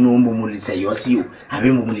dákun ẹ má bínú mo lè ṣẹ̀yọ́ sí o àbí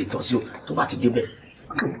mo lè tọ̀ sí o tó bá ti débẹ̀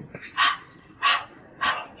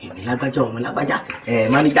èmi lágbájá ọmọ lágbájá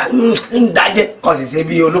mánéjà ń dájẹ́ kọ́ sì ṣe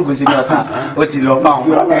bí ológun sí ní ọ̀sán ó ti lọ bá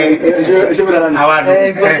wọn àwa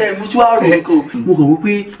dùn. mo tún wá rò ó kó mo kàn wó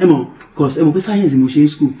pé ẹ mọ̀ pé science mo ṣe ń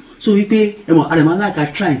school so wípé ẹ mọ̀ àrẹ̀mọ́ aláìka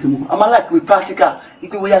try nǹkan mọ́ àmọ́ aláìka practical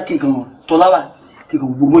wípé bóyá kí nǹkan tọ́láwà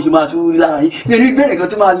gbogbo bó ṣe máa tún rí lára yín ní ẹni bẹ́ẹ̀rẹ̀ kan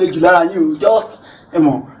tó máa le jù lára yín o just ẹ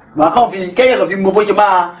mọ̀ màá kàn fi kẹ́yìn kan fi mọ bó ṣe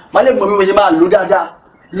máa lè mọ bí mo ṣe máa lò dáadáa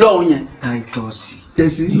lọ́hùn yẹn.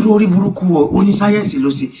 Titus irú orí burúkú ọ oní sáyẹ́ǹsì ló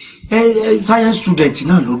ṣe sáyẹ́ǹsì student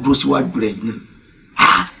náà ló dúró síwájú rẹ̀ ni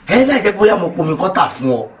ẹ láìjẹ́ bóyá mo pomi kọ́tà fún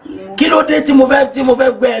ọ kí ló dé tí mo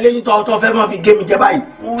fẹ́ gbẹ́ ẹ lẹ́yìn tó fẹ́ máa fi gé mi jẹ báyìí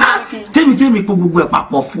tèmi po gbogbo ẹ̀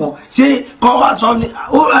papọ̀ fún ọ ṣé kọ́ wá sọ ni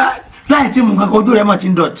láì tí mo kankan ojú rẹ̀ mọ̀ ti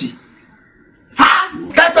ń dọ̀tí.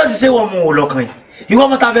 Titus ṣe wọ́n mú un lọ́kàn yìí ìwọ́n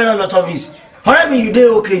mọ́ta fẹ́ràn lọ sọ́fíìsì ọ̀rẹ́ mi you dey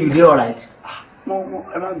okay you dey alright.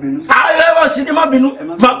 ẹ má bínú. ẹ má sí ni má bínú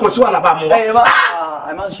má kò sí wàhálà bá mu wá.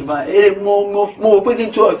 ẹ má ṣe báyìí mo wò pé kí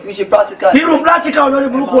n tó fi ṣe practical. irú practical olórí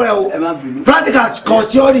burúkú rẹ o ẹ má bínú. practical kan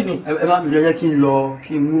theory ni. ẹ má bínú ẹ jẹ́ kí n lọ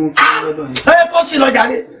kí n mú kí n lọ́dọ̀ yẹn. ẹ kó sí lọ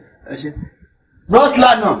jáde. ẹ ṣe.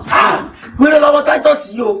 brosla náà. wíwọ́n lọ́wọ́ Titus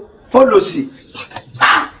yìí o ó lò sí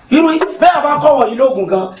irú bẹ́ẹ̀ bá kọ́wọ̀ yìí lóògùn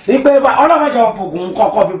gan wípé ọlọ́mọdé ọ̀fọ̀gùn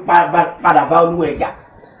kọ́kọ́ fi padà bá olúwa ẹ̀yà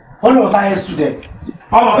ó lọ science student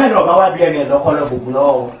ọmọ bẹ́ẹ̀ lọ́ọ́ bá wá bí ẹni ẹ̀dọ́kọ́ lọ́gbọ̀gùn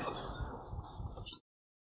lọ́wọ́.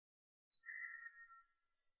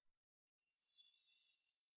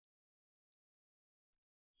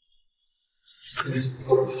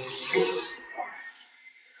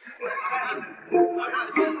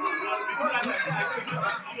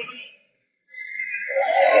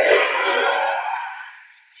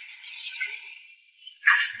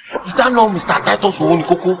 that not Mr. Titus owó ní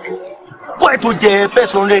kókó? Boy tó jẹ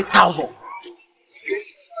first 100,000.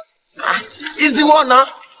 He's the one now.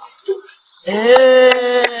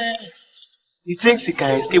 He thinks he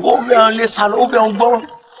can escape. Ó fẹ́ on lé sálọ, ó fẹ́ on gbọ́.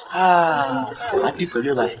 Àdí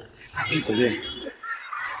pẹ̀lú ẹ̀ báyìí. Àdí pẹ̀lú ẹ̀.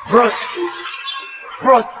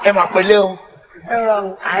 Bros, ẹ máa pẹ̀lẹ́ o.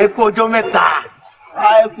 Àìkú ọjọ́ mẹ́ta.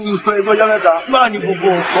 Báwo ni gbogbo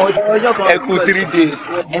nǹkan? Ẹ kú 3 days.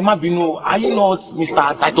 Ẹ má bínú, are you not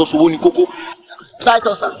Mr. Titus owó ní kókó?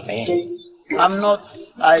 Titus, sir.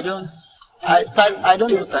 I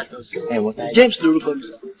don't know Titus. James lorúkọ mi,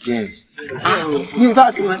 sir. James. In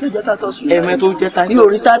fact, mi ò jẹ́ Titus. Ẹ̀mẹ́ tó jẹ́ Titus. Mi ò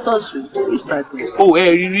rí Titus. It's Titus. Oh,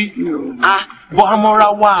 rí. But amọ̀ra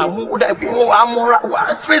wa, amọ̀ra wa.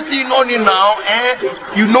 Face iná ni now,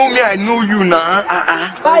 You know me, I know you now.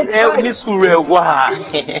 Ẹ ní sùúrù ẹ wá.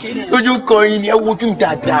 Lójú kan yín ni ẹ wojú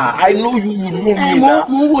dáadáa. I know you, you know me now.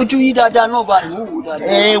 Mo wojú yín dáadáa náà báyìí, mo wò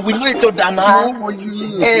dáadáa. We know each other now.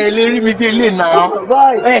 Lè rí mi bí ilé now.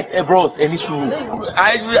 Yes, bros, ẹ ní sùúrù.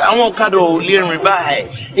 Àwọn ọ̀kadà ò lè rìn báyìí.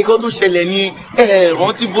 Nǹkan tó ṣẹlẹ̀ ní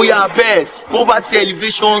rántí bóyá best poverty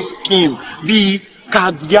elevation scheme bíi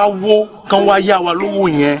ká yáwó kan wá yá wa lówó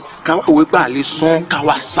yẹn ká wá wé gbà lè san ká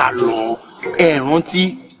wá sá lọ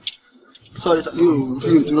rántí. Sorry sir, mi ò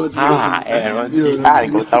tún rántí. Rántí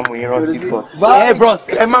nǹkan tá mú yín rántí bọ̀. Bros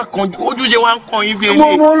ẹ má kanjú ojúṣe wa ń kan yín bí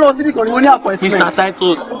eléyìí. Mo lọ síbi kan ni mo ní appointment. Mr.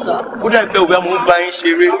 Titus ó dẹ̀ pé òwe mo ń bá yín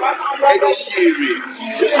ṣeré ẹ ti ṣe èrè.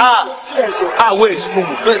 Wait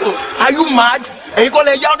are you mad? Ẹ̀yin kọ́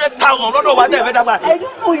lẹ yá 100,000 lọ́dọ̀ wa tẹ̀ fẹ́ dàgbà. I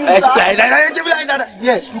don't know you, sir.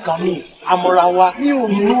 Yes, look at me. Amọ̀ra wa. You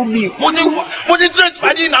know me. Mo ti trace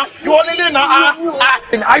pàdé náà. Ìwọ nílé náà.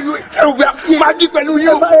 Ayú ẹ̀rù bí máa jí pẹ̀lú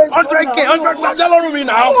yín. 100K 100,000 lọ́rùn mi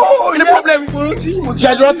náà. Ní problem.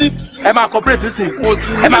 Jẹ́ rántí. Ẹ máa cooperate sí.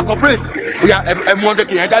 Ẹ máa cooperate. Oya ẹ mú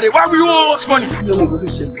 100K yẹn jáde. Why will you owe us money?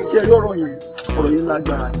 Ṣé ẹ lọ́rọ̀ yẹn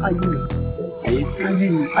lágbára?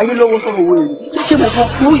 Ayé lọ́wọ́ sọ̀rọ̀ owó yẹn. Ṣé mo fọ́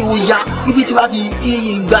owó ìwò ya ibi tí bá fi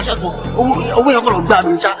gba aṣọ kan owó yẹn kọ̀ lọ gbà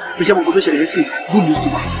mí ṣá bí ṣe mo kò tó ṣẹlẹ̀ sí good news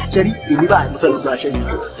wa ṣẹ́rí èmi báyìí mo fẹ́ lọ gba iṣẹ́ yẹn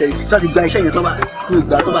ṣẹ́rí tí wọ́n ti gba iṣẹ́ yẹn tó báyìí fún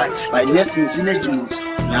ìgbà tó báyìí by next month sí next 2 months.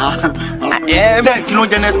 Bẹ́ẹ̀ kí ló ń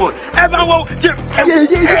jẹ next month? Ẹ bá wọ ẹ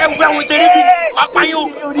wọ àwọn ìṣeré bí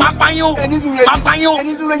pápáyó. Ẹni tún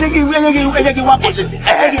lè jẹ́ kí n wá pọ̀ ṣe sí.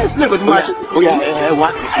 Ẹ jẹ́ ìsílẹ̀ kò tún máa ṣe. Oya ẹ wá.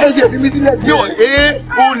 Ẹ jẹ́ ìbí mi sílẹ̀. Yóò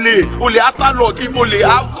olè asálọ̀ kí mo lè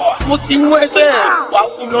akọ mo ti mú ẹsẹ̀ wá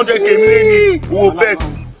fún mi 100K ní wo bẹ́ẹ̀sì.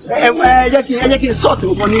 Ẹ jẹ́ kí n sọ́ọ̀tì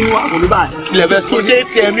nǹkan nínú àpò mi báyìí. Kí lẹ fẹ́ sọ ṣé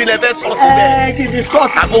tiẹ̀ mi lẹ fẹ́ sọ́ọ̀tì bẹ́ẹ̀? Kí n ti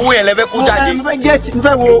sọ́ọ̀tì. Àgbo owó yẹn lẹ fẹ́ kó jáde. Mo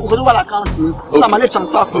fẹ́ wo nǹkan tó wà lákàntì mi. Sọ ma lè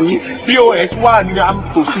transfer fún yín. POS wà ní àmì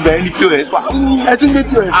bẹ́ẹ̀ ni POS wà. Ẹ tún gbé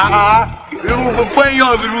POS. Irú fún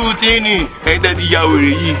èèyàn irú tí ní ẹ̀ẹ́dẹ́ ti ya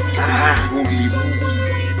wèrè yìí.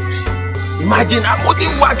 Imagine I'm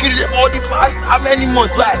working all the past how many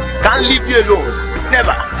months, right? Can't leave you alone.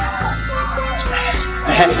 Never.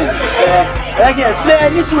 I can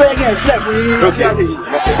explain this way. I can explain for you. Okay.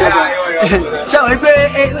 Ṣé àwọn ẹgbẹ́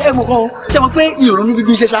ẹ̀mọ̀ kan ṣé àwọn pé mi ò ronú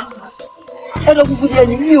bíbí ṣe ṣá? Ẹ lọ kúkú díẹ̀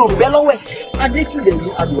ni mi ò bẹ́ lọ́wọ́ ẹ̀. Adétúndé ní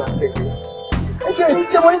àdùrà fẹ́.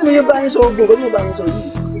 Ṣé mo ní tí mo yẹ bá yín sọ ogun ọ̀gá tí mo bá yín sọ yìí?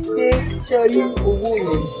 Ìṣe ṣe rí owó yẹn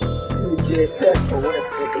mi ò jẹ test ọwọ́ ẹ̀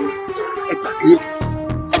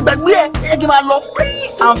gbàgbé ẹ kí n máa lọ free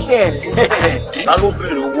and fair. Ta ló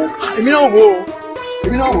béèrè owó? Èmi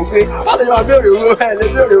náà wò pé báwo ni wàá béèrè owó ẹ lè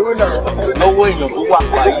béèrè owó náà. Lọ́wọ́ èèyàn tó wà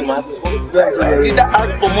pa yìí máa bẹ̀rẹ̀. Did I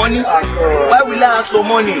ask for money? Why will I ask for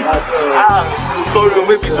money? Sorry,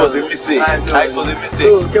 maybe it was a mistake. It was a mistake. So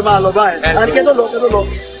kí n máa lọ báyìí. Àníkẹ́ tó lọ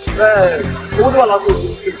owó tó wà lápò.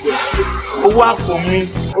 Owó àpò mi.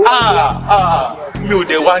 Mi ò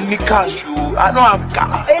dẹ̀ wá ní cash o. I don't have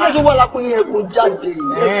cash. Ẹyẹ tó wà lápò yẹn kò jáde.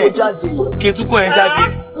 Kí n tún kó yẹn jáde.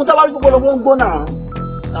 Mo tábà rí gbogbo lọ́wọ́ ń gbọ́ náà.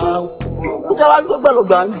 Mo tábà rí gbogbo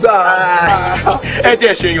lọ́gbà ń gbà. Ẹ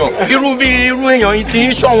jẹ́ ṣèyàn. Irú èèyàn yìí ti ń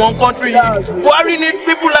ṣọ̀wọ́n country. Buhari needs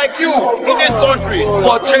people like you in this country.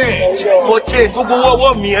 For change. Gbogbo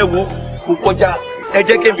ọwọ́ mi ẹ wo kò kọjá. Ẹ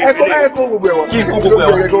jẹ́ kí n bí ẹ kó gbogbo ẹ̀ wá. Kí n kó gbogbo ẹ̀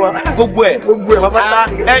wá. Gbogbo ẹ̀ bàbá.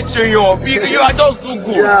 Ẹ ṣèyàn bí you are just too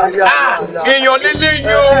good. Èèyàn lélẹ̀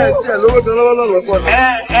yìí o. Ẹ tiẹ̀ lówó gan lọ́wọ́ pọ̀ ní.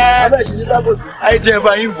 Abẹ́ ìṣèlú sábòsì. Ẹ jẹ́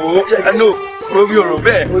bá yín wò ó. No, Romi ò rò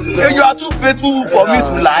bẹ́ẹ̀. You are too faithful for me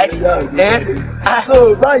to lie.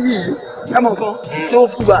 So báyìí ẹ mọ̀ nǹkan tó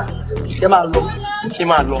kú bá ẹ máa lọ. Kí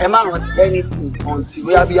máa lọ. Ẹ má rántí anything until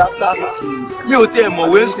bóyá bí after 30 minutes. Mi ò tiẹ̀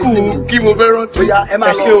mọ̀wé school kí mo fẹ́ rántí. Bóyá ẹ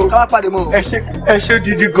máa lọ ká wá pàdé mọ́. Ẹ ṣé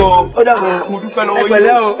gidi gan. Ó dàbọ̀. Mo dúpẹ́ lọ́wọ́ yín. Ẹ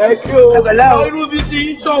pẹ̀lẹ́ o. Ẹ ṣé o. Ẹ pẹ̀lẹ́ o. Irú bí ti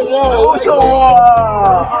ń ṣọ̀wọ́n. Ó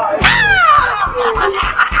ṣọ̀wọ́n.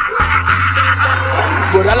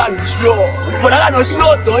 Bọ̀dá lànà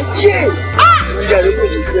ṣúọ̀ tó yé. Ìjà ló kò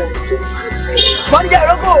ní jẹ́. Mọ́níjà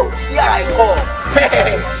ìrókò yàrá ìkọ́.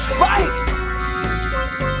 Mike.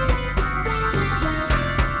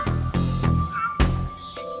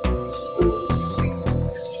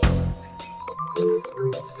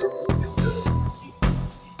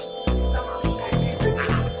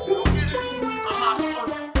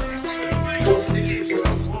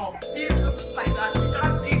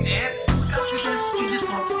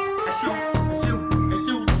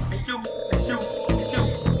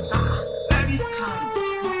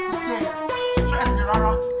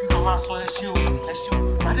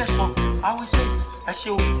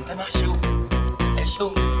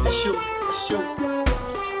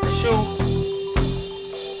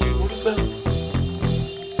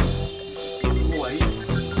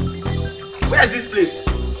 Where is this place?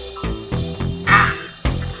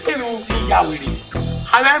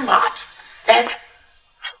 Am I mad?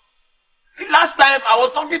 Last time I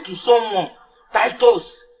was talking to someone,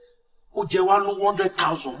 Titus, who jẹ wá ló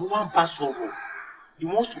 100,000, who wan bá sọ̀rọ̀. He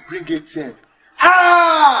wants to bring ATM.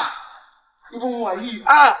 Even Muyia.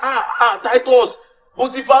 Titus, o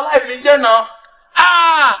ti fa life mi jẹ́ náà.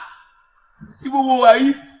 Even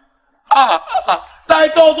Muyia.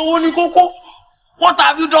 Titus, owó ní kókó. What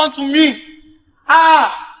have you done to me?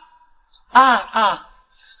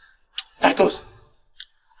 Titus,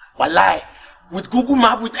 wallahi, with Google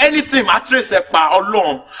Map, with anything, I trace a pa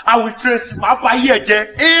along. I will trace my paye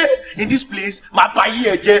in this place, my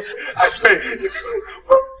paye I swear,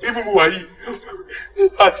 even Muyia.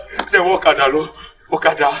 Then Okada.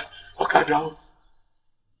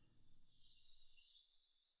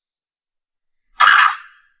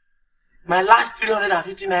 My last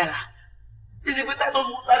 350 naira. Is it better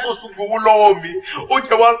Titus to go lower me? O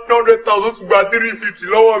jẹ 100,000 to gba 350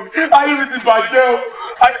 lower me. Ayé mi ti bàjẹ́ o.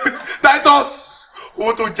 Titus,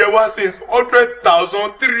 owó tó jẹ wá since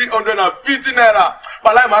 100,350 naira.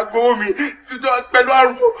 Bàlá máa gbowó mi. Pẹ̀lú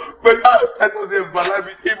àrùn Titus ẹ̀ bàlá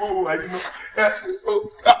mi tí mo wà nínú.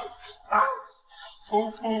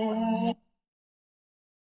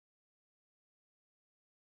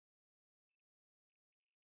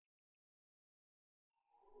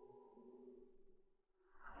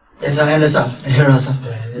 Hello, sir. Hello, sir.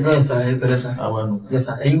 Yes, sir. Hello, sir. Yes,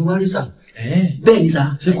 sir. Ẹ̀yin wá rí sir. Bẹ́ẹ̀ ni sir.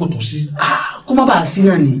 Ṣé kò tún sí? Kó má bàa sí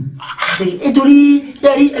náà ni. Nítorí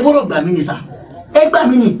ẹ gbọ́dọ̀ gbà mí ni sir. Ẹ gbà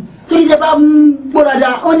mí ni. Torí tẹ bá gbọ́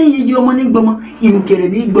dáadáa, wọ́n ní yíyí ọmọ ní gbọmọ, ìrùkẹ̀rẹ̀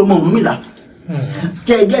ní gbọmọ òun mi là.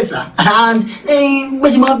 Jẹ́ gẹ́ sir. And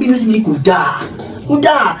bẹ́ẹ̀ ṣe máa bínú sí mi kò dáa. Kò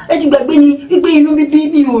dáa. Ẹ ti gbàgbé ni wípé inú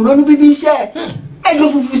bíbí mi ò rọ́nú bíbí iṣẹ́. Ẹ lọ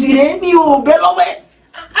fùfù sí rẹ̀ mi ò bẹ́ lọ́wẹ́.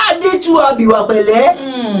 Adé tú àbíwá pẹ̀lẹ́.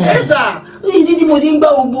 Sà, ìdí tí mo ti ń gbá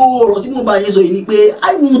gbogbo ọ̀rọ̀ tí mo bá yín sọ yìí ni pé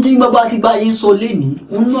àìmú tí bàbá ti bá yín sọ lénìí,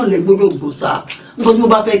 òun náà lẹ gbọ́dọ̀ gbọ́ sà. Nǹkan tí mo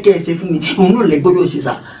bá fẹ́ kẹ́ ẹ ṣe fún mi, òun náà lẹ gbọ́dọ̀ ṣe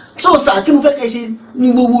sà. So sà, kí mo fẹ́ kẹ́ ẹ ṣe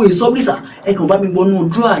ní gbogbo ìsọ́bìrì sà, ẹ kàn bá mi wọnú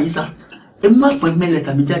dúrà yìí sà. Ẹ má pẹ́ mẹ́lẹ̀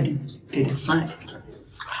tàbí jáde, kẹ̀dẹ̀ sáìn.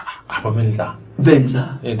 Àpamẹ́lẹ́ta. Bẹ́ẹ̀ ni sà.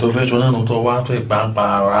 Ètò ìfẹ́ sọ náà tó wá tó ìpàǹpà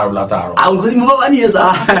ara látàárọ̀. Àwọn òṣèlú mo bá wá nìyẹn sà.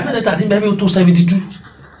 Àpamẹ́lẹ́ta ti bẹ́ẹ̀ bí ó tó 72.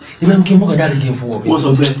 Ìbẹ́ kí n mọ́kàn jáde kí n fún ọ. Wọ́n sọ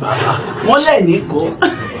bẹ́ẹ̀. Wọ́n lẹ́ẹ̀ní kọ́.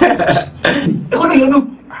 Ẹ̀kọ́ lè yọnu.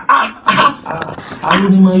 Ayé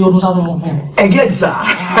ni máa yọdún sáré fún fún. Ẹ̀gẹ́ ti sà.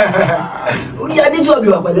 Ó ní adé tí wọ́n bí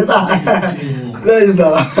wà pẹ̀lẹ́ sà. Bẹ́ẹ̀ ni sà.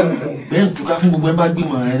 Bẹ́ẹ̀ ń túká fún gbogbo ẹ bá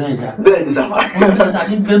gbìmọ̀ rẹ̀ náà ìjà. Bẹ́ẹ̀ ni sà. Àpamẹ́lẹ́ta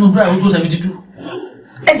ti fẹ́nu dúrà ó tó 72.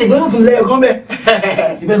 Ẹ ti gbẹ́nu fún lẹ́yìn kan bẹ́ẹ̀.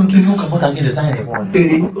 Ìbẹ́ mi kí n fún kàmọ́ta kí n lè sáyẹn rẹ̀ fún ọ.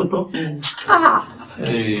 Tèrè ó tọ́. Ẹ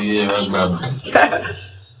máa gbà mí.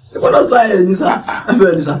 Ìpọ́nà sáyẹn ni sà.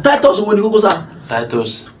 Bẹ́ẹ̀ ni sà. Titus owó ni kókó sà.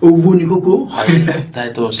 Titus. Owó ni kókó.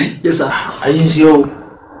 Titus. Yes sir. Ayé ń ṣe ọ́.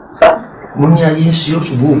 Sà. Mo ní ayé ń ṣe ọ́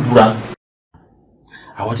ṣùgbọ́n òfura.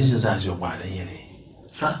 Àwọn tí ń sẹ́sà àti ọ̀pá lẹ́yìn rẹ̀.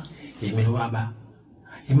 Sà. Èmi ló wá bá.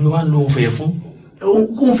 Èmi ló wá lo òun fẹ́ fún.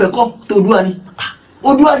 Òun fẹ́ kọ́ tó Odùa ni.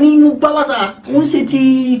 Odùa ni inú bábá sà. Òun ṣe ti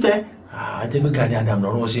ìfẹ́. Àjẹmí Gani Adam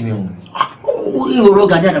lọ́rọ́ sí mi òun. Ìrọ̀rọ̀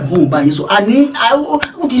Gani Adam fún òun bá yín sọ. Àní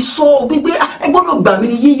ó ti sọ gbígbé ẹ gbọ́dọ̀ gbà mí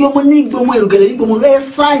ni yíyí ọmọ ní gbọmọ èrògẹ̀lẹ̀ ní gbọmọ rẹ̀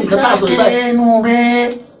sáyìn kan tá a sọ sáyìn. Ẹnu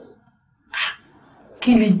rẹ̀.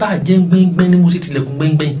 Kí lè bá jẹ́ gbẹ́ngbẹ́ng ni mo sì tilẹ̀kùn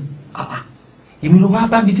gbẹ́ngbẹ́ng. Èmi ló wá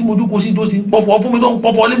bá mi tí mo jókòó sí tó sì ń pọ̀fọ̀ fún mi tó ń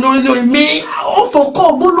pọ̀fọ̀ lé lórí lórí mi. Ó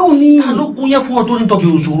fọkọ́ gbólóhùn ni. Àlókun yẹn fún ọ tó ní tọ́kì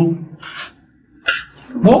òṣòro.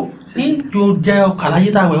 Wo ní yóò jẹ́ ọkà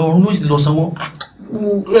láyé táwọn ọ̀run ló lọ sanwó.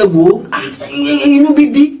 Ẹ wo inú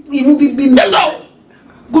bíbí mi.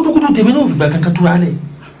 Gúdúgúdú tèmi náà fìgbà kankan túra lẹ̀.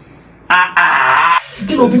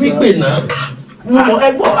 Kí ló fi mí pè náà?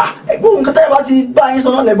 Ẹgbọ́n nǹkan tẹ́lẹ̀ bá ti bá yín sọ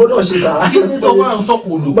náà lẹ gbọ́dọ̀ ṣe sà. Kí ló tó wá ń sọ̀kò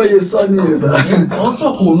olùgbìn? Bọ́yẹ sọ ní ẹ̀ sà. Wọ́n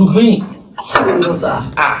sọ̀kò olùgbìn. Ẹ̀yìn sà.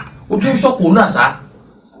 Ojú ń sọ̀kò olú àṣà.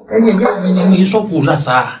 Ẹ̀yìn bí àmì ni mi sọ̀kò olú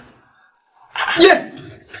àṣà.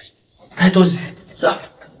 Titus. Sà.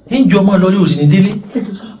 ìjọ ọmọ lọ ní òsì ní délé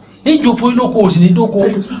ìjọ fún ilé oko òsì ní dóko.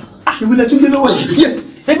 ìwé tún gbé lọ́wọ́ ẹ̀.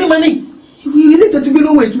 èmi máa ní. ilé tún gbé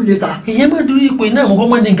lọ́wọ́ ẹ̀ tún lè sà. ìyẹn máa dúró ipò iná àmọ́ kọ́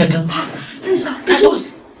máa ní kankan. Titus.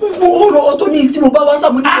 mo rọ ọtọ ní tí mo bá wá sá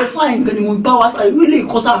mo ní kọ sáà nǹkan ni mo bá wá sá ìwé lè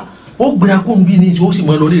kọ sá. ó gbéra kó n bí ní ìsìn ó sì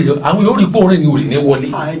máa lọ lé rẹ àwọn yóò rí pé òun rẹ ni òrì ní wọlé.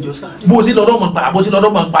 bó o sì lọ́dọ̀ máa padà bó o sì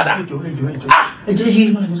lọ́dọ̀ máa padà.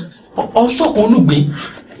 ọ̀ṣọ́kùn olùgbé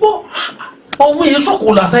ọmọ yẹn sọ̀kò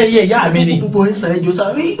làṣà ẹyẹ ìyá mi ni. gbogbo ẹ ṣàyẹjọ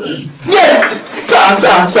sáré.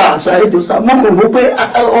 ṣàyẹjọ sá mo kò wọ pé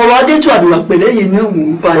ọ̀rọ̀ adétú àdùnnà pẹ̀lẹ́ yìí náà mò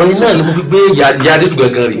ń bá yín. ọ̀rọ̀ náà ni mo fi gbé ìyá adétú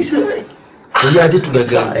gangan rè. ìyá adétú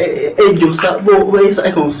gangan. ẹjọ sá bó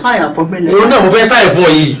ẹ kàn sáyà pọ́npẹ́lẹ́. òun náà mo fẹ́ sáyà fún ọ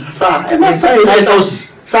yìí. ẹ má sáyà Titus.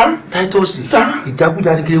 Titus.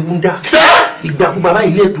 ìdákújà ni kiri ń dá. ìgbàkú bàbá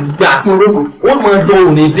ilé ètò gbà. mo rògbò. wọ́n máa dán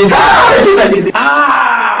òun ní dé.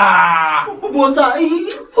 gbogbo sá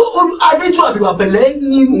adétú àdùnnà pẹ̀lẹ́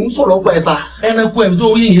ni mò ń sọ̀rọ̀ pa ẹ̀ sá. ẹranko ẹ̀ tó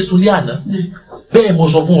rí ìyẹn sunlé àná bẹ́ẹ̀ mo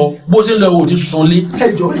sọ fún ọ bó ṣe ń lọ òní sunlé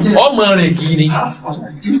ọmọ rẹ̀ kì í ni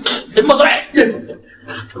èmi mọ̀ sọ ẹ̀.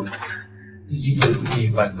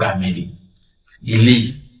 ìgbà gbà mí ni ilé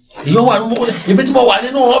yìí èyàn wà nínú ibi tí mo wà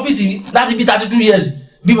nínú ọ́fíìsì láti bí 32 years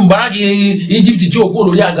bí mo bára kí Egypt tí o kúrò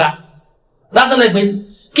lórí àga lásán lẹ́gbẹ̀ẹ́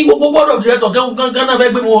kí gbogbo board of director kankan náà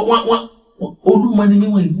fẹ́ gbé wọn olúmọ ni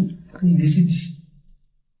mímọ ìlú kí ni ìdí sí di.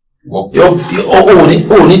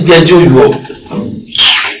 o ní jẹ tí ó yù ọ.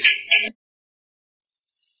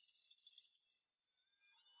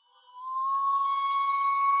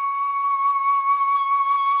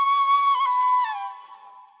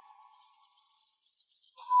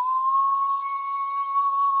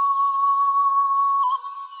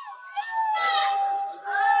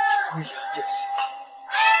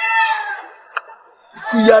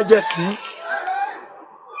 Kuya Jesse.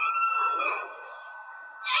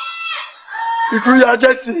 Kuya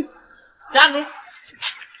Jesse. Danu.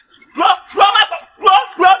 Dúró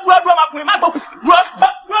má pè má gbọ́.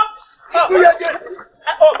 Dúró. Kuya Jesse.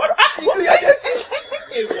 Kuya Jesse.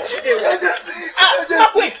 Kuya Jesse. Má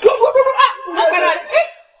pè. Má pè náà.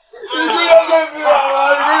 Kuya Jesse.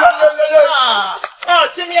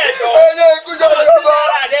 Sí mi ẹ̀dọ̀.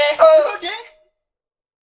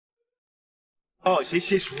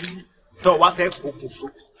 Ṣe sùúrù tó wá fẹ́ pokùnso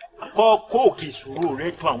kọ́ kóòkì ìṣòro rẹ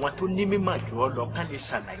tó àwọn tó ní mímọ̀ jù ọ lọ kán lè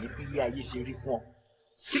ṣàlàyé bí ilé ayé ṣe rí fún ọ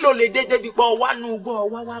kí ló lè dé débi pọ̀ wá nù gbọ́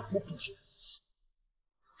wá pokùnso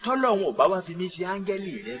tọ́lọ́hún ò bá wá fi mí ṣe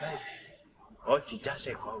áńgẹ́lì rẹ báyìí ọ ti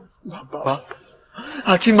jáṣẹ̀ kọ́ ọ. Bàbá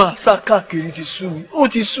àti màá sá káàkiri ti sú mi ó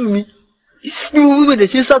ti sú mi bí mo mẹ́lẹ̀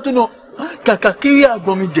ṣe sá tó náà kàkà kiri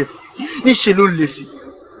àgbọn mi jẹ níṣẹ́ ló lè sí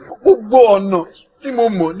gbogbo ọ̀nà tí mo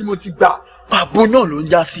mọ̀ ni mo ti gbà pàbó náà ló ń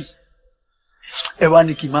já sí ẹ wá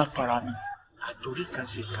ní kí n má para mi. àtòrí kan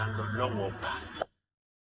ṣe kan lọ lọ́wọ́ ọba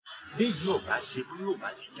bí yóò bá ṣe bí yóò bá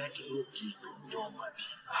lè jáde lókè ìgbòho ọmọ bí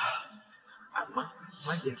àmọ́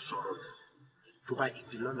má jẹ́ sọ̀rọ̀ jù tó bá ti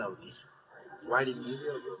di lọ́la òde wá rí mi ní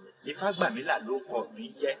ọ̀rọ̀ mi ifá gbà mí là ló kọ mi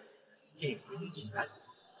jẹ́ èèpẹ̀ méjìlá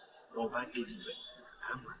wọn bá dé níbẹ̀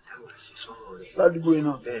àmọ́ táwọn àṣì sọ̀rọ̀ rẹ̀. ládùúgbò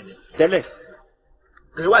iná. bẹ́ẹ̀ ni tẹ́lẹ̀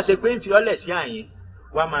kì í wá ṣe pé ń fi ọ́lẹ̀ sí àyín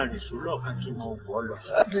wá máa rìn sólọ kan kí n máa wọ ọ lọ.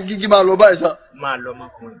 kí máa lọ báyìí sá. máa lọ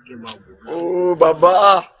ọmọkùnrin kí n máa wọ. ó bàbá.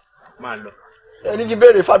 máa lọ. ẹni kí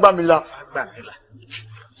béèrè Fágbàmílà. Fágbàmílà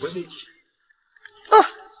wé méjì.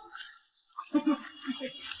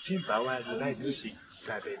 tí n bá wá rí láì ló ṣe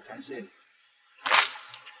gbàgbé ìdáṣẹ́ ni.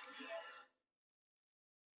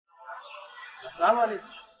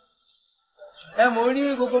 ẹ mò ń rí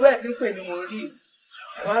gbogbo bẹ́ẹ̀ tí ń pè ní mò ń rí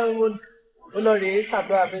ó lọ rèé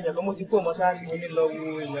ṣàdúrà bẹ́ẹ̀ nìkan mo ti kó mọ́ṣáláṣí mo ní lọ wo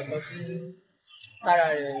èèyàn kan tí tára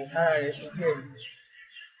rẹ̀ ṣojú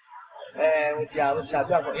ẹ̀ mo ti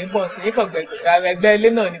ṣàdúrà kan ń bọ̀ sí ikọ̀ ẹgbẹ́ ilé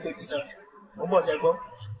náà ní kò jìnnà mo ń bọ̀ ṣẹ́gbọ́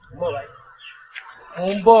mo ń bọ̀ báyìí mo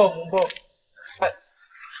ń bọ̀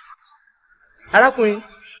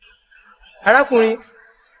arákùnrin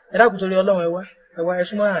ẹ dákun torí Ọlọ́run ẹ wá ẹ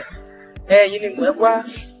súnmọ́ àrùn yìí ni mo ẹ wá.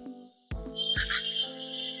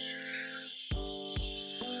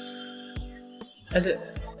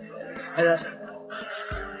 Era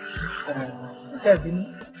fẹ́ bínú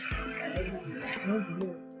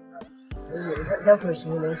dákun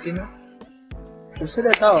ẹ̀sùn lọ sí iná kò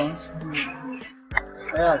sílẹ̀ táwọn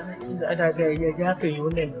adájọ́ ẹ̀yẹ ẹ̀jẹ̀ àfẹ̀yìn ó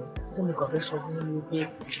lẹ̀nà tí mo kàn fẹ́ sọ fún mi pé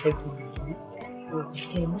ẹ̀bùn yìí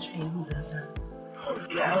òkè ní sùúrù dáadáa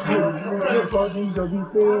lóòótọ́ tí ń jọ bíi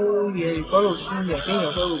pé ìkọ́rọ̀ sún yẹn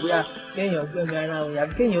kéèyàn fẹ́ rò bóyá kéèyàn gbẹ̀mí ara rẹ̀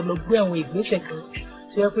àbí kéèyàn lọ gbé àwọn ìgbésẹ̀ kan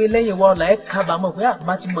tí wọ́n pé lẹ́yìn wa ọ̀la ẹ̀ kábàámọ̀ pé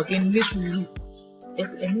àbá ti mọ̀ kí n ní sùúrù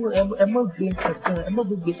ẹ mọ̀ gbé kankan ẹ mọ̀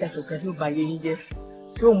gbé gbèsè kankan tí ó bà yé yín jẹ́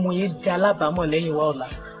tí ó mú yín da alábàámọ̀ lẹ́yìn wa ọ̀la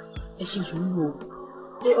ẹ ṣe sùúrù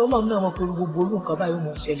o Ọlọ́run náà mọ̀ pé gbogbo olú nǹkan báyìí ó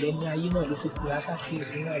mọ̀ ṣẹlẹ̀ ní ayé náà ló fi pè á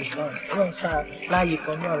ṣàkíyèsí náà ìkan Ọlọ́run ṣá láàyè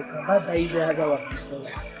kan náà ìkan bá da iṣẹ́ azáwà kristu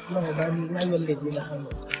Ọlọ́run bá ní láyọ̀ lẹ́sẹ̀ náà hàn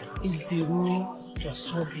ìsbìrú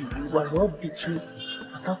wàsọ́bì wà lọ́ọ̀bì tú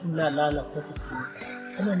àtàkùnlé àlàálà pẹ́ẹ́tù fún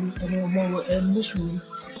mi ẹni ọmọ ẹni sùúrù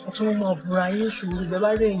tí wọ́n máa búra yín sùúrù bẹ́ẹ̀ bá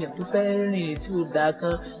rí èèyàn tó fẹ́ rìn tí ò dáa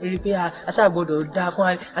kan rí i pé aṣáàgbọ́dọ̀ dáa fún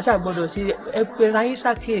wa aṣáàgbọ́dọ̀ ṣe ẹ pé ra yín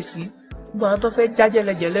ṣàkíyèsí gbogbo àwọn tó fẹ́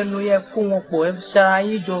jájẹlẹjẹ lẹ́nu yẹ kó wọn pọ̀ ẹ ṣara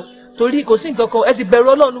yín jọ torí kò sí nǹkan kan ẹ sì bẹ̀rù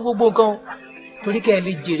Ọlọ́run gbogbo nǹkan o torí kẹ́ ẹ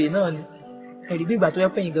lè jèrè náà ni ẹ̀rí bí ìgbà tó yẹ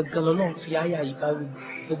pé yín gangan lọ́lọ́run fi àyà yìí bá wí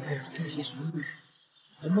gbogbo kí n ṣe sùúrù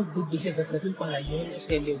ẹ mọ̀ gbogbo iṣẹ́ kankan tí ń padà yọ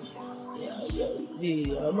ẹsẹ̀ lẹ̀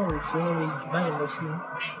Ọlọ́run fi rán mi jù báyìí lọ sí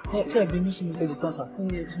ṣé ẹ bínú sí mi fẹ́ lè tán fà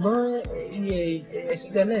ṣùgbọ́n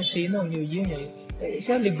ẹ̀sìn tẹ́lẹ̀ ń ṣe náà ni òye èèyàn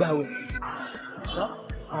iṣẹ́ lè gbà wẹ̀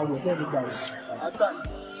àwọ̀ tẹ́ lè gbà wẹ̀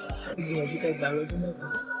ìgbìyànjú kẹ́ gbà wẹ̀ ọdún mẹ́ta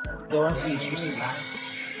ẹ wá fi èṣù ṣe sàrà.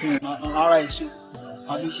 ara èṣù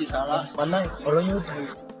àbí ṣe sàrà. wàhálà ọ̀rọ̀ yóò dà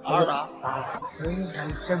ara ọ̀rọ̀ yóò dà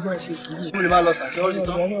ṣẹ́gbọ́n ẹ ṣe sùúrù. mo lè máa lọ sàkẹ́ ọ́rọ́ ti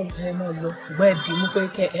tán. ẹ máa lọ ṣùgbọ́n ẹ dì í mú pé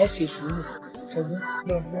kẹ́ ẹ ṣe sùúrù ṣẹ́gbọ́n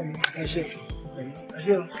náà ẹ ṣe ẹ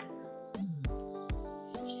ṣe o.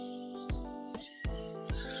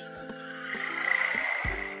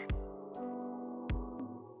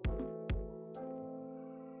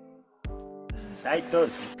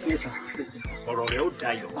 Titus ọ̀rọ̀ rẹ̀ ó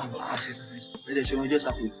dayọ̀ ẹ̀dẹ̀ ṣe wọn jẹ́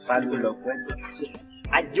sàkó pálọ̀ lọ́pọ̀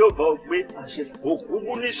ajé ò bá ọ gbé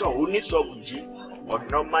òkúkú nísọ̀ onísọ̀gùjì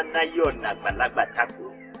ọ̀nà mánáyé ọ̀nà àgbàlagbà tako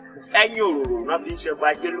ẹ̀yìn òróró náà fi ń ṣẹ́gun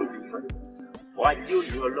ajé lòdì fún ọ ajé ò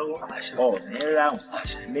ní ọ lọ́wọ́ ọ̀ní ráhùn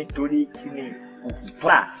nítorí kíni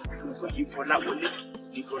òkúpa òyì fọláwọlé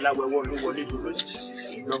ìfọláwẹwọ ló wọlé ló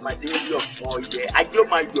lóṣìṣì ìlọmọdé yọ̀ mọ́ ọyẹ ajé ó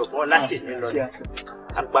máa yọ̀ mọ́ látẹ̀lé lọ́dún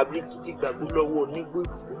àpàbí títí gbàgbó lọ́wọ́ onígbó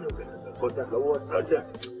kọjá lọ́wọ́ lọ́dọ̀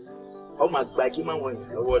ọmọ àgbàjì máa wọ̀nyí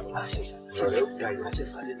lọ́wọ́ ọ̀rẹ́ òdàyọ̀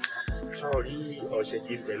sọ̀rí ọ̀sẹ̀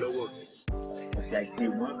tí ń bẹ lọ́wọ́ mi ọ̀sẹ̀ ajé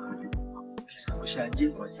wọn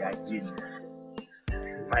ọ̀sẹ̀ ajé ni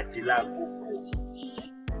ìbádìlá àkókò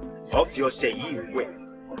ọ fi ọ̀sẹ̀ yìí wẹ̀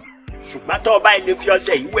ṣùgbọ́n tó o bá ilé fi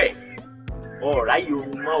ọ̀sẹ̀ yìí wẹ̀ ọ̀rá yìí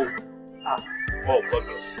oorun mọ́ o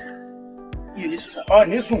gbọ́dọ̀ sí ọ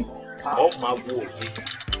ní sùn ọ máa wo òye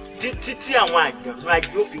títí tí àwọn àjànú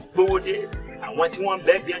ajé ó fi gbówó dé àwọn tí wọ́n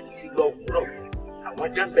bẹ bí wọ́n ti fi lọ òwúrọ̀ àwọn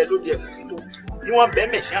tí wọ́n bẹ lóde ẹ̀fọ́ tó tí wọ́n bẹ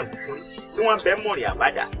mẹ̀sán àgùkù tí wọ́n bẹ mọ̀rìn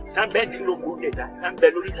àbádà tí wọ́n bẹ dínlógó dẹ̀ta tí wọ́n bẹ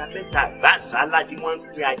lórí ta mẹ́ta àgbáǹsá láti wọ́n ń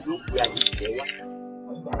pín ajé òkú ajé ìfẹ́ wá.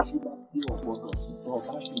 ọba ṣe bá gbé ọgbọdọ sí tọ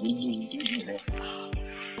ọba sì lè ní ìdíje rẹ.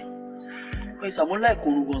 ẹ sàmúlá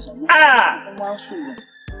ìkòrò gan sàmúlá wọn máa ń sùn gan.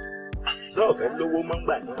 sọ́ọ̀fẹ́ lówó mọ́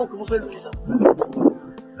gbà náà. ó kí wọ́n fẹ́ lóye náà.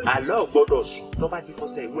 àlọ́ gbọ́dọ̀ sùn tó bá ti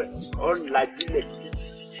fọ́sẹ̀ ìwẹ̀ ọ̀làjílẹ̀ títí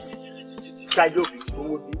táyọ̀ fi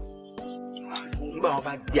gbówó dé. nígbà wọn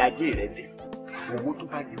bá gbé ajé rẹ dé owó tó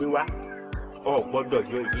bá gbé wá o gbọ́dọ̀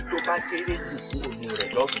yọ èyí tó bá kéré jù kúrò ní rẹ̀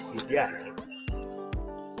lọ́ọ̀fù gbé àná.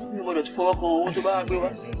 mi ò gbọ́dọ̀ tún fọwọ́ kan owó tó bá gbé wá.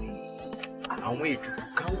 àwọn ètùtù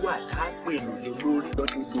kan wà tá a pè lòlè lórí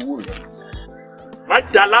lọ́dún owó rẹ̀. má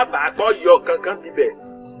dá lábàá gbọ́ yọ kankan bíbẹ̀.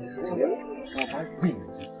 wọ́n bá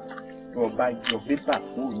gbìyànjú tó bá yọ pépà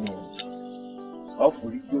kúrò ní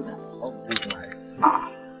ọ̀fùrí gbóná ọ̀gbọ̀n rẹ̀.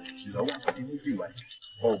 ìlọ́wọ́ àti méjì wáyé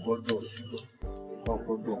ọ̀gbọ́dọ̀ ṣùgbọ́n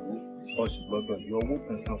ọ̀gbọ́dọ̀ owó ọ̀ṣùgbọ́dọ̀ yọ owó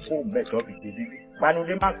kankan fóun bẹ́ẹ̀ tó fi dédé.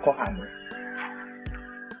 panudé má kọ́ àná.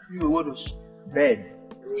 mi ò gbọ́dọ̀ sùn. bẹ́ẹ̀ ni.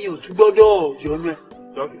 mi ò tún gbọ́dọ̀ yọnu ẹ̀.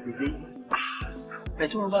 tó fi dédé. ẹ̀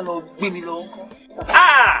tí wọ́n bá lọ gbé mi lọ ńkọ́.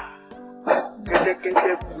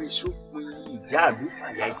 kẹ́tẹ́kẹ́tẹ́ bu iṣu pin ìyá àlù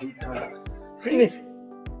fàyàjọ tán. finish.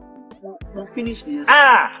 mo finish nìyẹn.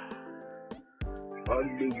 ọ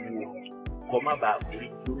léwu o kọ má bàa forí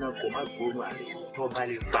jóná kọ má gbóòórùn àlè tó bá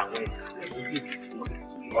lè pa àwọn ẹ̀ka lẹ́yìn ètùtù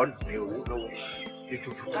ọ̀nà ní owó lọ́wọ́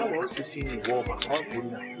ètùtù táwọn ṣe sí ni ìwọ ọmọ àwọn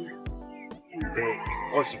gbóná bẹ́ẹ̀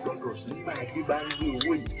ọ sì gbọ́dọ̀ sùn nígbà ajé bá ń gbé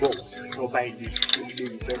owó ìbọ̀ tó bá ilé ilé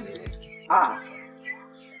ìfẹ́ mi.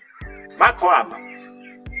 má kọ àmọ́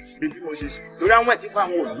bí mo ṣe sùn lórí àwọn tí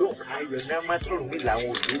fáwọn olóòkà ayọ̀ ní amátọ̀rùn mi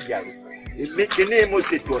làwọn olóòjà rẹ̀ èmi kìíní mo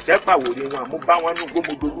ṣètò ọ̀sẹ̀ pàwòrán wọn mo bá wọn nú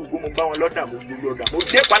gbómodolúgbó mo bá wọn lọ́dà mo gbogbo ọ̀dà mo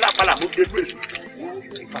dé pálapàla mo dé lóṣù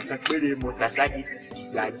ìfàkà péré mo ta ságì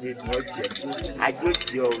gbàjé ni ọ jẹ ajé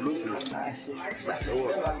jẹ ọ lóde ìgbà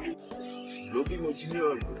lọ́wọ́ ló bí mo jí ní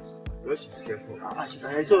ọ̀rọ̀ yóò sì kẹ́kọ̀ọ́.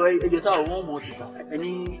 àṣìkàyẹ tó ẹjọ sáà wọn mọ ti sà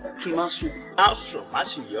ẹni kí n má sùn. má sùn má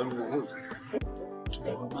sì yọ ọ́nù owó yìí.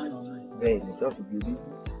 ẹ̀rọ máa ń lọ. bẹ́ẹ̀ ni tó fi gbé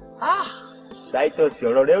Titus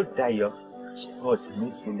ọ̀rọ̀ rẹ̀ ó dayọ̀ ọ̀ sì ní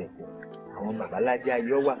ìṣẹ̀lẹ̀ àwọn babalájà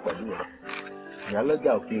yọ wà pẹ̀lú rẹ̀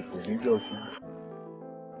ìyálọ́jà òkè kò ní jọ oṣù.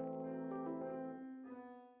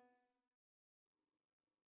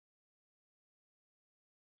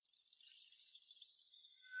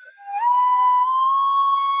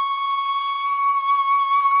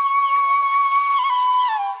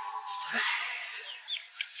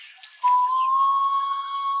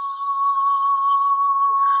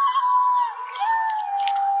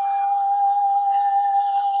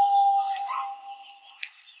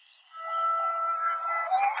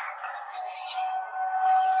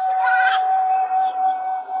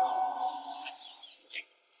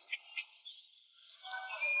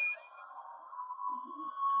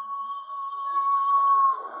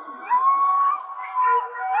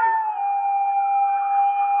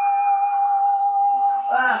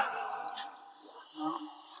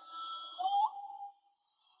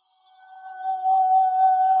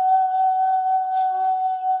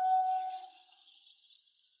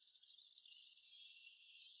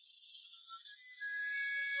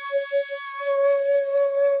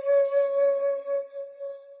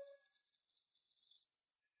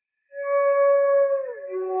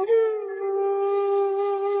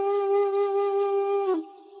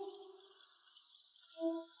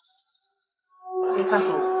 ẹ ká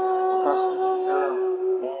sọ.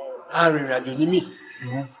 Arìnrìnàjò ni mí.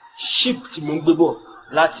 Ship tí mo ń gbé bọ̀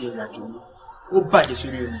láti ìrìnàjò mi ó bàjẹ́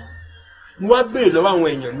sórí omi. Mo wá béèrè lọ́wọ́ àwọn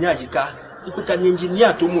èèyàn ní àyíká wípé ta ni ẹnjìníà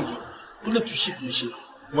tó mòye tó lè tún ship mi ṣe.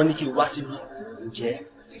 Wọ́n ní kí n wá síbí. Ǹjẹ́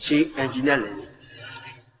ṣé ẹnjìníà lẹ́yìn?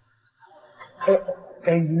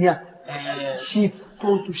 Ẹnjìníà ship tó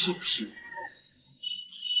ń tún ship ṣe.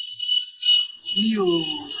 Mi ò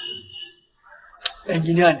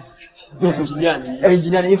engineer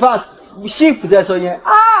ni. In fact, ship tẹ́ sọ yẹn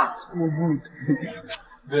mo good.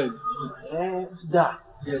 Bẹ́ẹ̀ni. Da.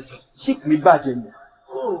 Yes sir. Ship mi bàjẹ́ ni.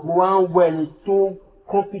 Mo wá ń wá ẹni tó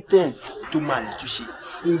competent tó máa lè túnṣe.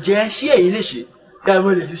 Ǹjẹ́ ṣé ẹ̀yin lè ṣe? Mo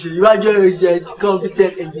lè túnṣe. Iwájú ẹ̀jẹ̀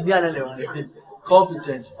competent engineer náà lè wà.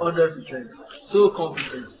 Competent 100%. So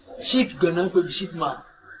competent. Ship gan-an pé ship man.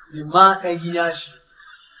 The man engineer ship.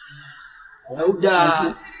 Yes. Ó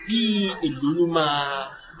dáa bí èlò ló máa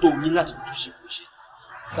tó yín láti fi túnṣe kò ṣe.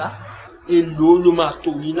 Sá? Èlò ló máa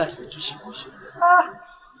tó yín láti fi túnṣe kò ṣe.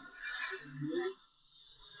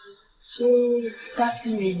 Ṣé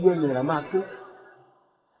 30 million naira máa tó?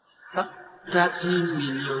 Sá? 30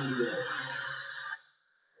 million naira.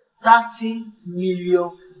 30 million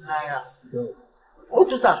naira. Ó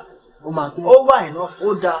tún sà, ó máa tó. Ó wà iná, ó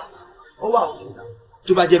dáa, ó wà òkè.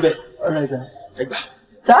 Tó bá jẹ́ bẹ́ẹ̀. Ọ̀rẹ́ sà. Ẹ gbà.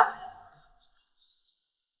 Sá?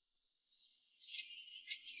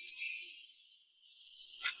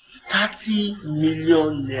 $30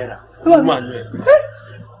 million naira. Ó máa lọ ẹ̀.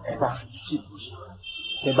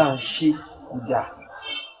 Ẹ bá ṣe ìjà.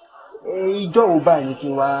 Ìjọ wo báyìí ni kí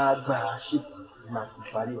n wá gbà ṣe máa fi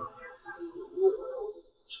parí ẹ̀.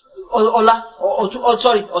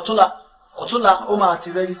 Ọ̀túnla ó máa ti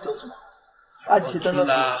rẹ́dí sí ọ̀túnla. Láti ṣe tán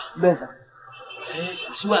lọ́sùn. Bẹ́ẹ̀ sà.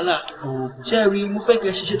 Kò sí wàhálà. Ṣé ẹ rí mo fẹ́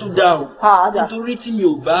kẹ́ ṣiṣẹ́ tó dáa o. Nítorí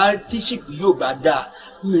tí ṣìpì yóò bá dáa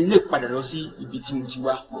mi lè padà lọ sí ibi tí mo ti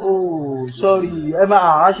wá. Oh, sorry. Ẹ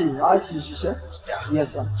máa ṣiṣẹ́. Yes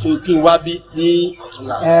sir. So kí n wá bí ní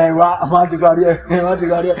ọ̀túnla. Wá a máa ti parí ẹ̀.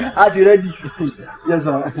 A ti rẹ́dí. Yes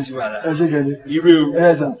sir. Kò sí wàhálà. Ẹ ṣe kẹ́lẹ́. Ire o.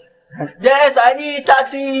 Yes sir. Yes sir, ní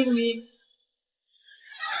 30 mi.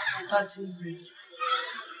 30 mi.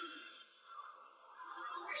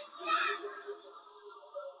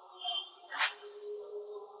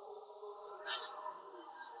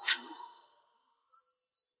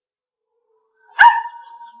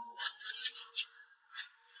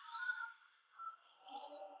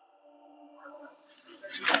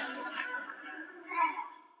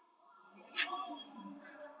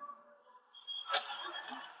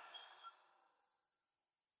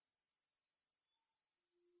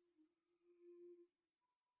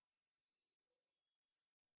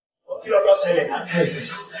 Kí ló lọ ṣẹlẹ̀ náà?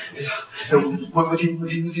 Mo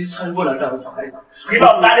ti sáré bọ́ọ̀lù àti àrùn sàkárí. Kí ló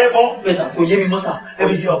sáré fún? Ẹ̀sà kò yé mi mọ́ sà,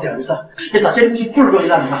 ẹbí ti ọ̀tẹ̀ àrùn sà. Ẹ̀sà ṣé mo ti kúrò lọ́yìn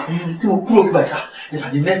lánàá sà? Tí mo kúrò bíbá ẹ̀sà. Ẹ̀sà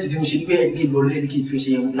the next tí mo ṣe ní pé ẹni kí n lọ lé ẹni kí n fi ṣe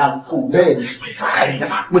yẹn láàkó bẹ́ẹ̀ ni. Sàkárí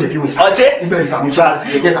ẹ̀sà mo lè fi wẹ̀ sà. Ọ̀sẹ̀? Bẹ́ẹ̀ sà mo ṣe àṣì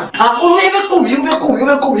ẹ̀sà. Ó fẹ́ kọ̀ mí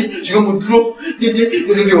ṣùgbọ́n mo dúró dédé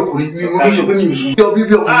gẹ́gẹ́ bí ọkùnrin mi mo ní sọ pé mi ò sùn. Bí ọkùnrin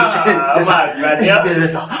ẹ̀sà bẹ́ẹ̀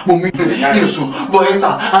sà mo mi ò sùn. Bọ̀ ẹ̀sà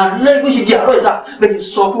lẹ́yìn bó ṣe di àárọ̀ ẹ̀sà bẹ́ẹ̀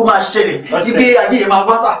sọ pé ó máa ṣẹlẹ̀ ibi ayé yẹn máa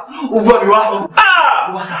wá sà ó gbọ́ mi wá.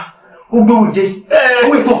 Ó gbé òde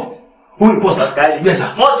ó ìbọn sàkáyé.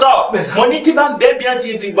 Wọ́n sọ mo ní tí bá ń bẹ́ bí wọ́n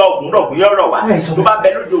ti fi gba ògùn rọ̀ kó yọ̀rọ̀ wá tó bá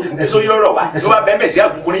bẹ́ lójú ògùn tó yọ̀rọ̀ wá tó bá bẹ́ mẹ̀sí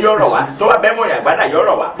àgùnkùn yọ̀rọ̀ wá tó bá bẹ́ mọ̀yàn àgbàdà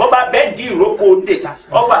yọ̀rọ̀ wá bó bá bẹ́ ǹdí ìrókò ń dè sa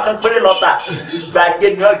ọ̀fà kan péré lọ́ta ìgbà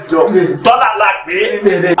jẹ́ ni ọjọ́ tọ́lá la pé.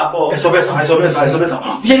 Ẹ̀sọ́ bẹ́ẹ̀ sà.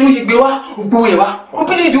 Ṣé ni mo ti gbé wá gbówó yẹn wá? Ó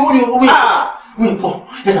bí ti wó ni owó yẹn. Wọ́n pọ̀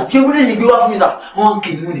ẹ̀sà ṣé wọ́n lè gbé wá fún mi sà? Wọ́n kì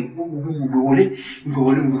í mú ni gbogbo wọlé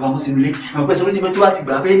mo gbà mọ́ sínú ilé. Àwọn pẹ̀sẹ̀ ló ti mẹ́tọ́ láti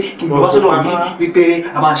gbà pé kí n gbọ́ sọ́dọ̀ mi wípé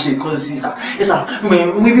a máa ṣe nǹkan sí sà. Ẹ̀sà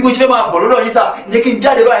bí mo ṣe fẹ́ máa bọ̀ lọ́dọ̀ yín sà jẹ́ kí n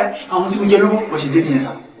jáde báyìí àwọn tí mo jẹ lówó wọ́n ṣe dé nìyẹn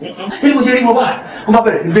sà. Ẹni mo ṣe rí wọn báyìí wọ́n bá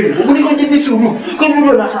bẹ̀rẹ̀ sí bẹ̀rẹ̀ mo ní kó jẹ́ ní sùúrù kó ní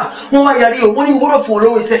lọ́dọ̀ sà wọ́n wá yarí o wọ́n ní gbọ́dọ̀ fún ọ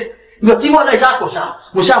lọ́wọ́ iṣẹ́ ìgbà tí wọ́n lè ṣàkóṣà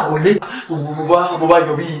mo ṣàwọlé mo bá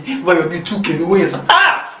yọ bí 2K lówó yẹn sà.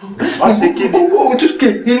 Wọ́n ṣe kéde. Owó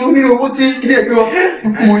 2K nínú owó tí ilé ẹgbẹ́ wọn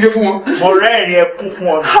mo yẹ fún wọn. Mo rẹ́rìn ẹkún fún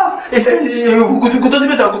ọ. Kò tó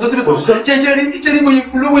síbẹ̀ sà. Ṣé ní mo yẹ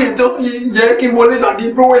fún lówó yẹn tó jẹ́ kí n wọlé sà kí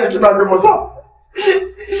n gbówó yẹn kí n máa gbé mọ́ sà.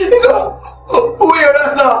 Owó yẹn rẹ̀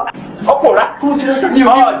sà. Ọkọ̀ rà. Owó ti rẹ̀ sà.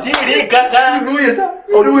 Ọ̀dìrí kankan.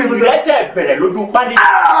 Òsì rẹ́sẹ̀ bẹ̀rẹ̀ lójú pálí.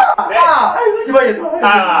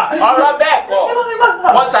 Ọ̀rọ̀ bẹ́ẹ̀ kọ́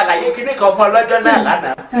wọ́n ṣàlàyé kíní kan fún ọlọ́jọ́ náà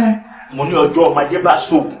lánàá. mo ní ọjọ́ ọmọdé bá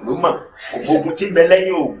sóògùn ló mọ̀ kò ogun tí ń bẹ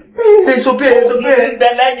lẹ́yìn òògùn. èso bẹ́ẹ̀ èso bẹ́ẹ̀. tí ń bẹ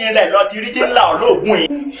lẹ́yìn rẹ̀ lọ tìrí tí ń la olóògùn yìí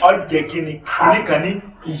ọ̀jẹ̀ kìíní kìíní ní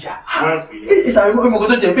ìyá wọn pè é. ìsàlẹ̀ ìmọ̀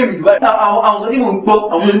tó jẹ́ pé mi Dubai àwọn kan tí mò ń gbọ́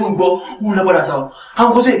àwọn tí mò ń gbọ́ wọn lọ padà sáwọn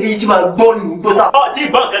àwọn kan tó yẹ kí tí máa gbọ́ ni mò ń gbọ́ sá. ọ̀ tí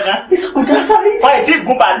gbọ́ kankan. ìsàkójà sáré. wọ́n ì tí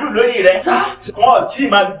gun bàálù lórí rẹ̀. wọ́n ò tí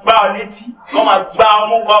máa gbá ọ létí kọ́ máa gbá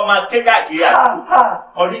ọmú kọ́ máa ké káàkiri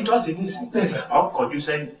ọdún tó sì ní sí ọkọ̀jú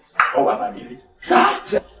sẹ́yìn ọwọ́ àbàdìlẹ̀.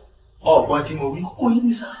 ọ̀gbọ́n tí mo wí. oyin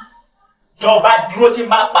ni sá. tó o bá dúró tí n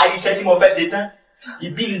bá parí iṣẹ́ tí mo fẹ́ ṣe tán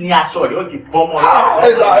ibi ni aṣọ rẹ̀ ó ti bọ́ mọ́ ẹ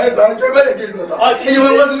sà kí ló bẹ̀rẹ̀ kí n lọ sá.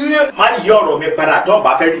 má ní yí ọ̀rọ̀ mi padà tó o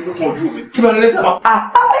bá fẹ́ rí kúkú ojú mi. kí ló ń lé sá.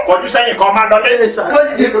 kọjú sẹ́yìn kan máa lọlé.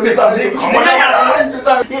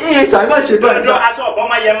 má ṣe bẹ́ẹ̀ sá. aṣọ ọ̀bọ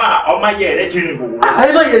máa yẹ máa ọmọ yẹ rẹ ti rìn wò.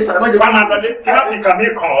 ayé má yẹ sá má jẹ. wọ́n máa lọlé kí wọ́n fi kàn mí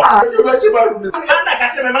kàn ọ́. má nà ká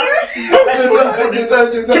sí mi má.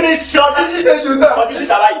 kí ni sọ kọjú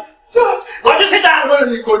síta báyìí. kọjú síta.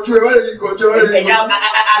 ẹ̀yà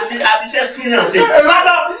àfiṣẹ́ súnyàn sí. má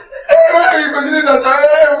lọ.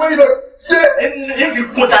 ń fi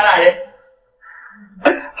kún tara rẹ.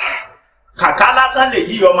 kàkà lásán lè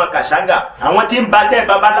yí ọmọ kàṣángà àwọn tí ń baṣẹ́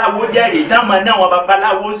babaláwo jẹ́rìí tán mọ̀ ní àwọn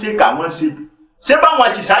babaláwo ń ṣe kà wọ́n ṣe ṣé báwọn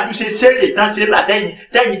ti ṣáájú ṣe ṣeré tán ṣe látẹ̀yìn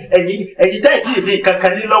ẹ̀yìn tẹ́ tí ìfi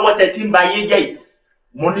kankan ní lọ́wọ́ tẹ́ tí ń ba ayé jẹ́ yìí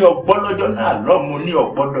mo ní ọgbọ́n lọ́jọ́ náà lọ mo ní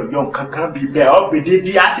ọgbọ́dọ̀ yọ nǹkan kan bíi bẹ́ẹ̀ ọ̀gbẹ̀dẹ̀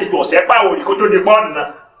bí a ṣètò ọ̀sẹ̀ pàwọ̀ ní kó tó di bọ́ọ̀nù náà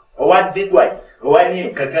ọwọ́ adégbà yìí ọwọ́ ní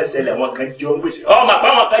nǹkan kan ṣẹlẹ̀ wọn kan jẹ́ ọ́ngbèsè ọmọ àpá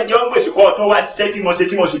wọn kan jẹ́ ọ́ngbèsè kọ́ ọ tó wá ṣiṣẹ́ tí mo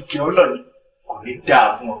sì kí ọ lọ ni kò ní dáa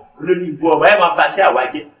fún ọ olórí ìbú ọba ẹ máa bá sí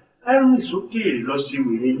àwájẹ ẹrù ìsókèèrè lọ sí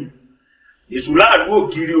wèrè yín èṣù láàrú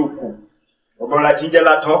ògiri òkú ọbọlá tí ń jẹ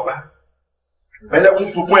látọpa ẹlẹ́kùn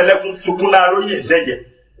sunkún láàróyè ìṣẹjẹ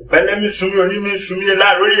ìpẹlẹmí sunmi onímí sunmi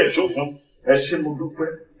láàróyè ìṣòfún ẹ ṣé mo dúpẹ́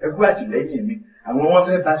ẹgbẹ́ àtìlẹ́yìn mi àwọn wọn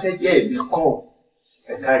fẹ́ bá ṣẹjẹ èmi kọ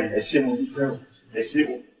ẹ kárí ẹ ṣé mo dúpẹ́ ẹ ṣé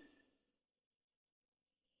mo.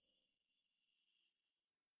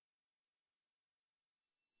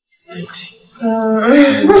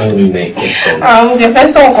 Mo jẹ fẹ́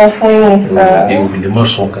sọ nǹkan fún yín sá. ẹ ò lè má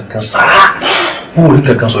sọ kankan sá mo ò ní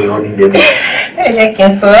kankan sọ yọ ní ilé mi. ẹ jẹ́ kí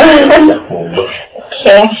n sọ.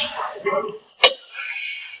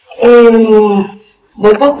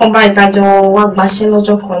 Gbogbo kan bá ìtajọ wa gbaṣẹ́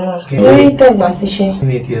lọ́jọ́ kan náà lórí tẹ̀gbà síṣẹ́. kí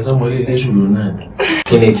ni tiẹ̀ sọ́mọ ilé ilé ṣùgbọ́n náà ni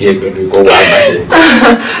kí ni tiẹ̀ pẹ̀lú kó wá gbaṣẹ́.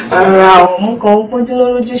 ara ọ̀ mú kan ń pójú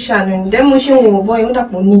lójú ṣàánú ní dẹ́mu ṣé wò bọ́ yóò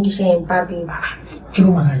dàpọ̀ ní ìdíṣẹ́ yẹn bá dé. kí ló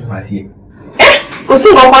máa ń rìn wá sí ẹ. kò sí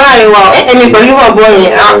nǹkan kan láàrin wa ẹni pẹ̀lú bọ̀bọ̀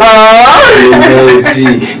yẹn. ẹ̀ẹ́dì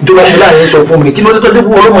tó bá ṣe láàrin sọ fún mi kí ló dé tó dé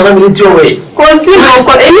fún ọlọ́mọ náà mi létí ọ̀rọ̀ ẹ̀. kò sí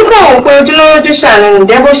nǹkan èmi kàn ń pé ojúlójú ṣàánú ní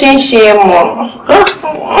dẹ́ bó ṣe ń ṣe é mọ̀.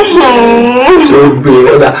 ó gbé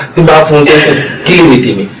ọ̀dà tí bá fún un sẹ́sìn kí lè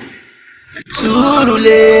tèmi. sùúrù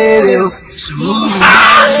lérè o sùúrù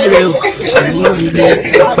lérè o sùúrù lérè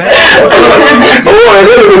ọpẹ́. owó ẹ̀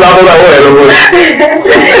lórí mi máa bọ́ owó ẹ̀ lọ́wọ́ rẹ̀.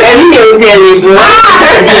 ẹ̀mí yóò ti ẹ̀ lè gbọ́.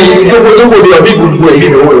 tó kò sí ọbí gbogbo ẹ̀mí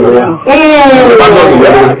mi owó ẹ̀ lọ́wọ́.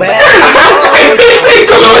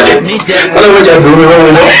 ọlọ́wọ́ jà dùn mí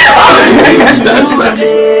lọ́wọ́ lọ. sùúrù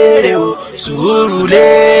lérè o sùúrù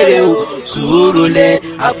lérè o sùúrù lé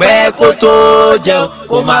àpẹ́ kó tó jẹun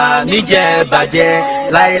kó máa ní jẹ bàjẹ́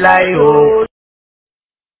láéláé o.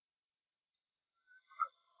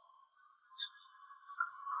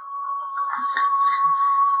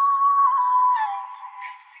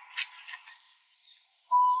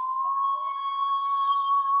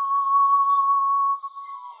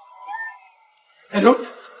 Hello?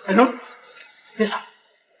 Yes, sir.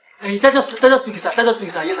 Hey, Titus speaking, sir.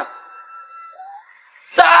 Yes, sir.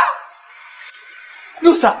 Sir!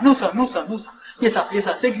 No, sir. Yes,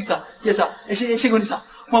 sir. Thank you, sir. Yes, sir. Segun, sir.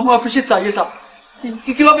 Mama appreciate, sir. Yes, sir.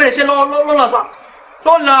 Kí wá bẹ̀rẹ̀ ṣe lọ́la, sir.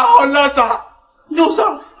 Lọ́la, sir. No, sir.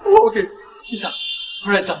 Oh, okay. Yes, sir.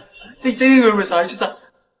 All right, sir. Thank you very much, sir. Yes, sir.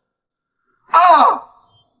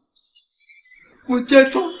 Mo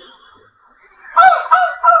jẹ́ tó.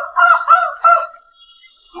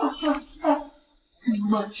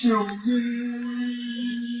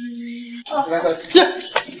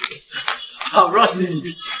 Rọ́ọ̀sì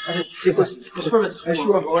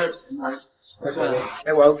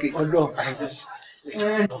ẹ wà òkè ìgbà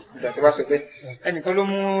tó bá sọ pé ẹnìkan ló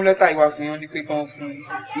mú lẹ́tà ìwà fún yín ní pé kán fún yín.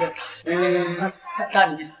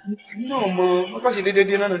 náà mo wọ́n kọ́ ṣe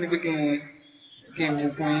déédéé náà ní pé kí n mú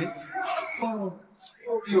fún yín.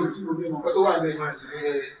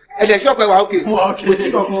 ẹ dẹ̀ ṣọ́ọ̀pù ẹ wà òkè.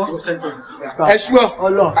 ẹ ṣúọ̀.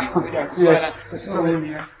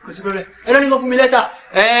 ẹ lọ́ni kan fún mi lẹ́tà.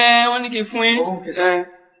 wọ́n ní kí n fún yín.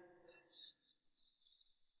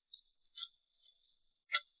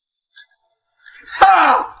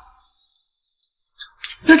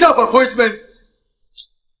 letter of appointment.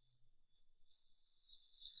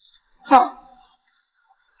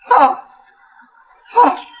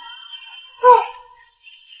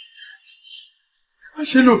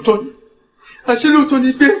 Àṣé lóòótọ́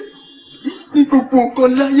ni pé ní gbogbo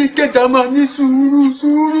nǹkan láyé kẹ́dà máa ní sùúrù.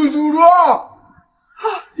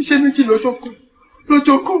 Iṣẹ́ méjì lọ́jọ́ kan.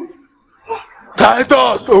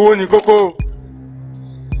 Titus owó ni kókó.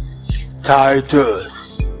 Titus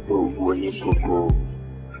owó ni kókó.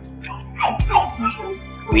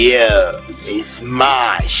 Where is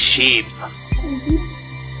my sheep?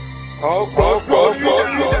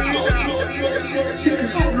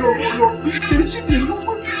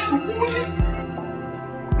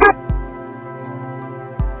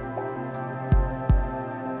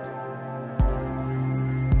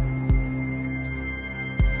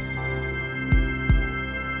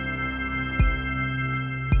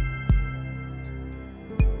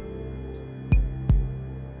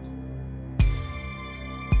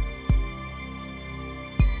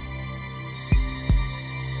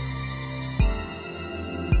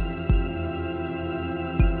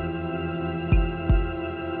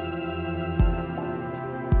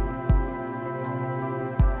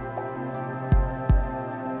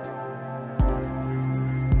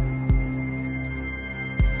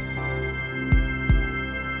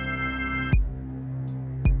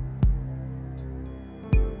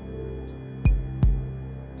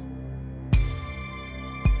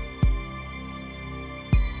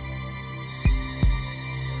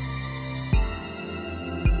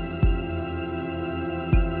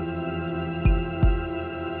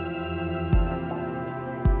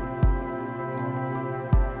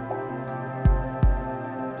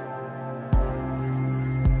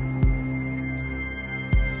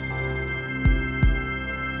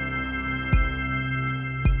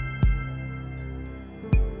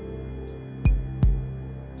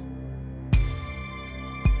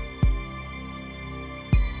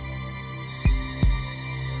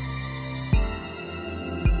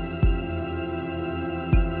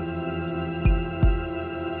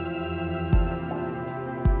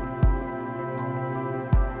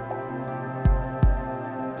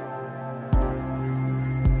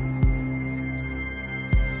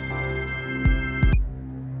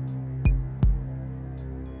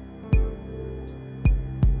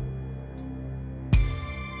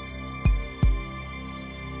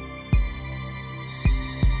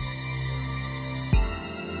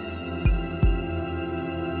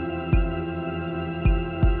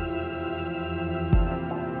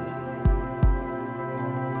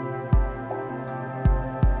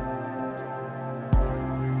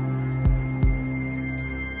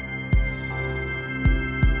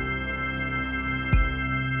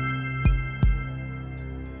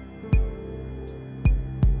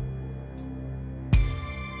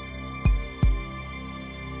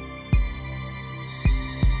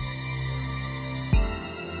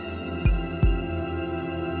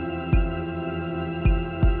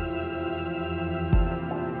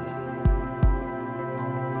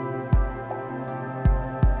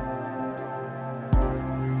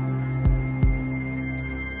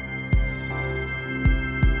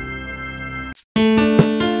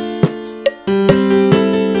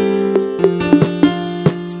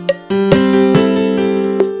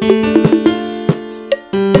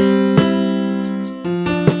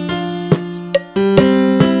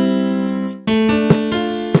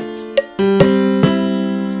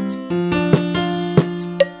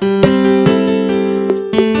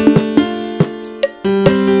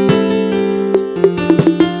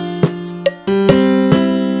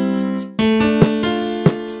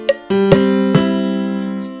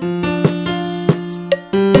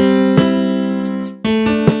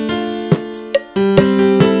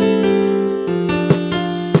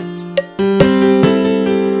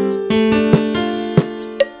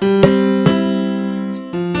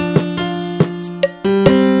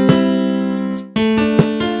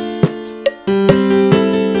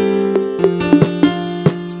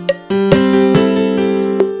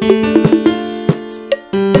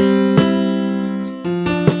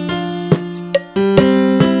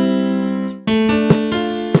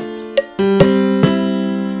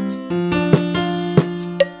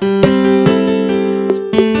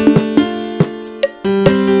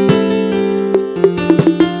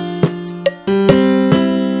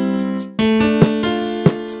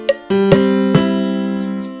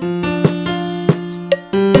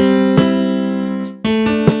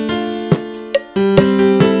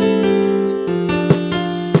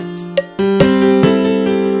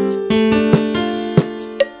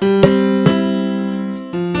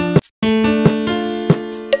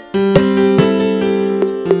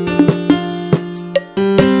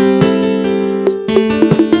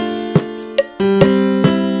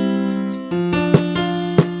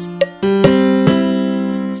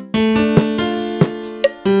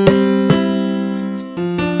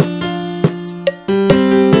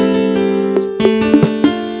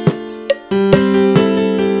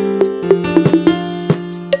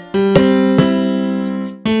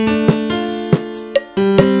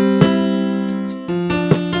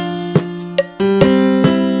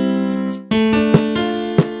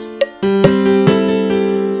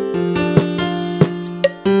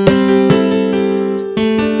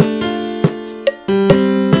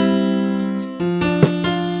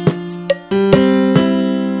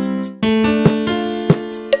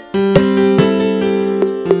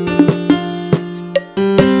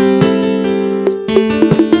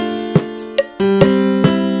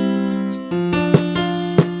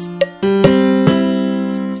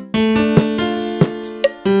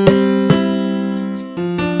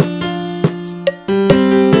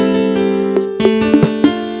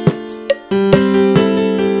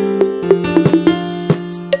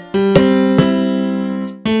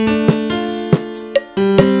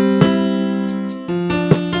 Thank you.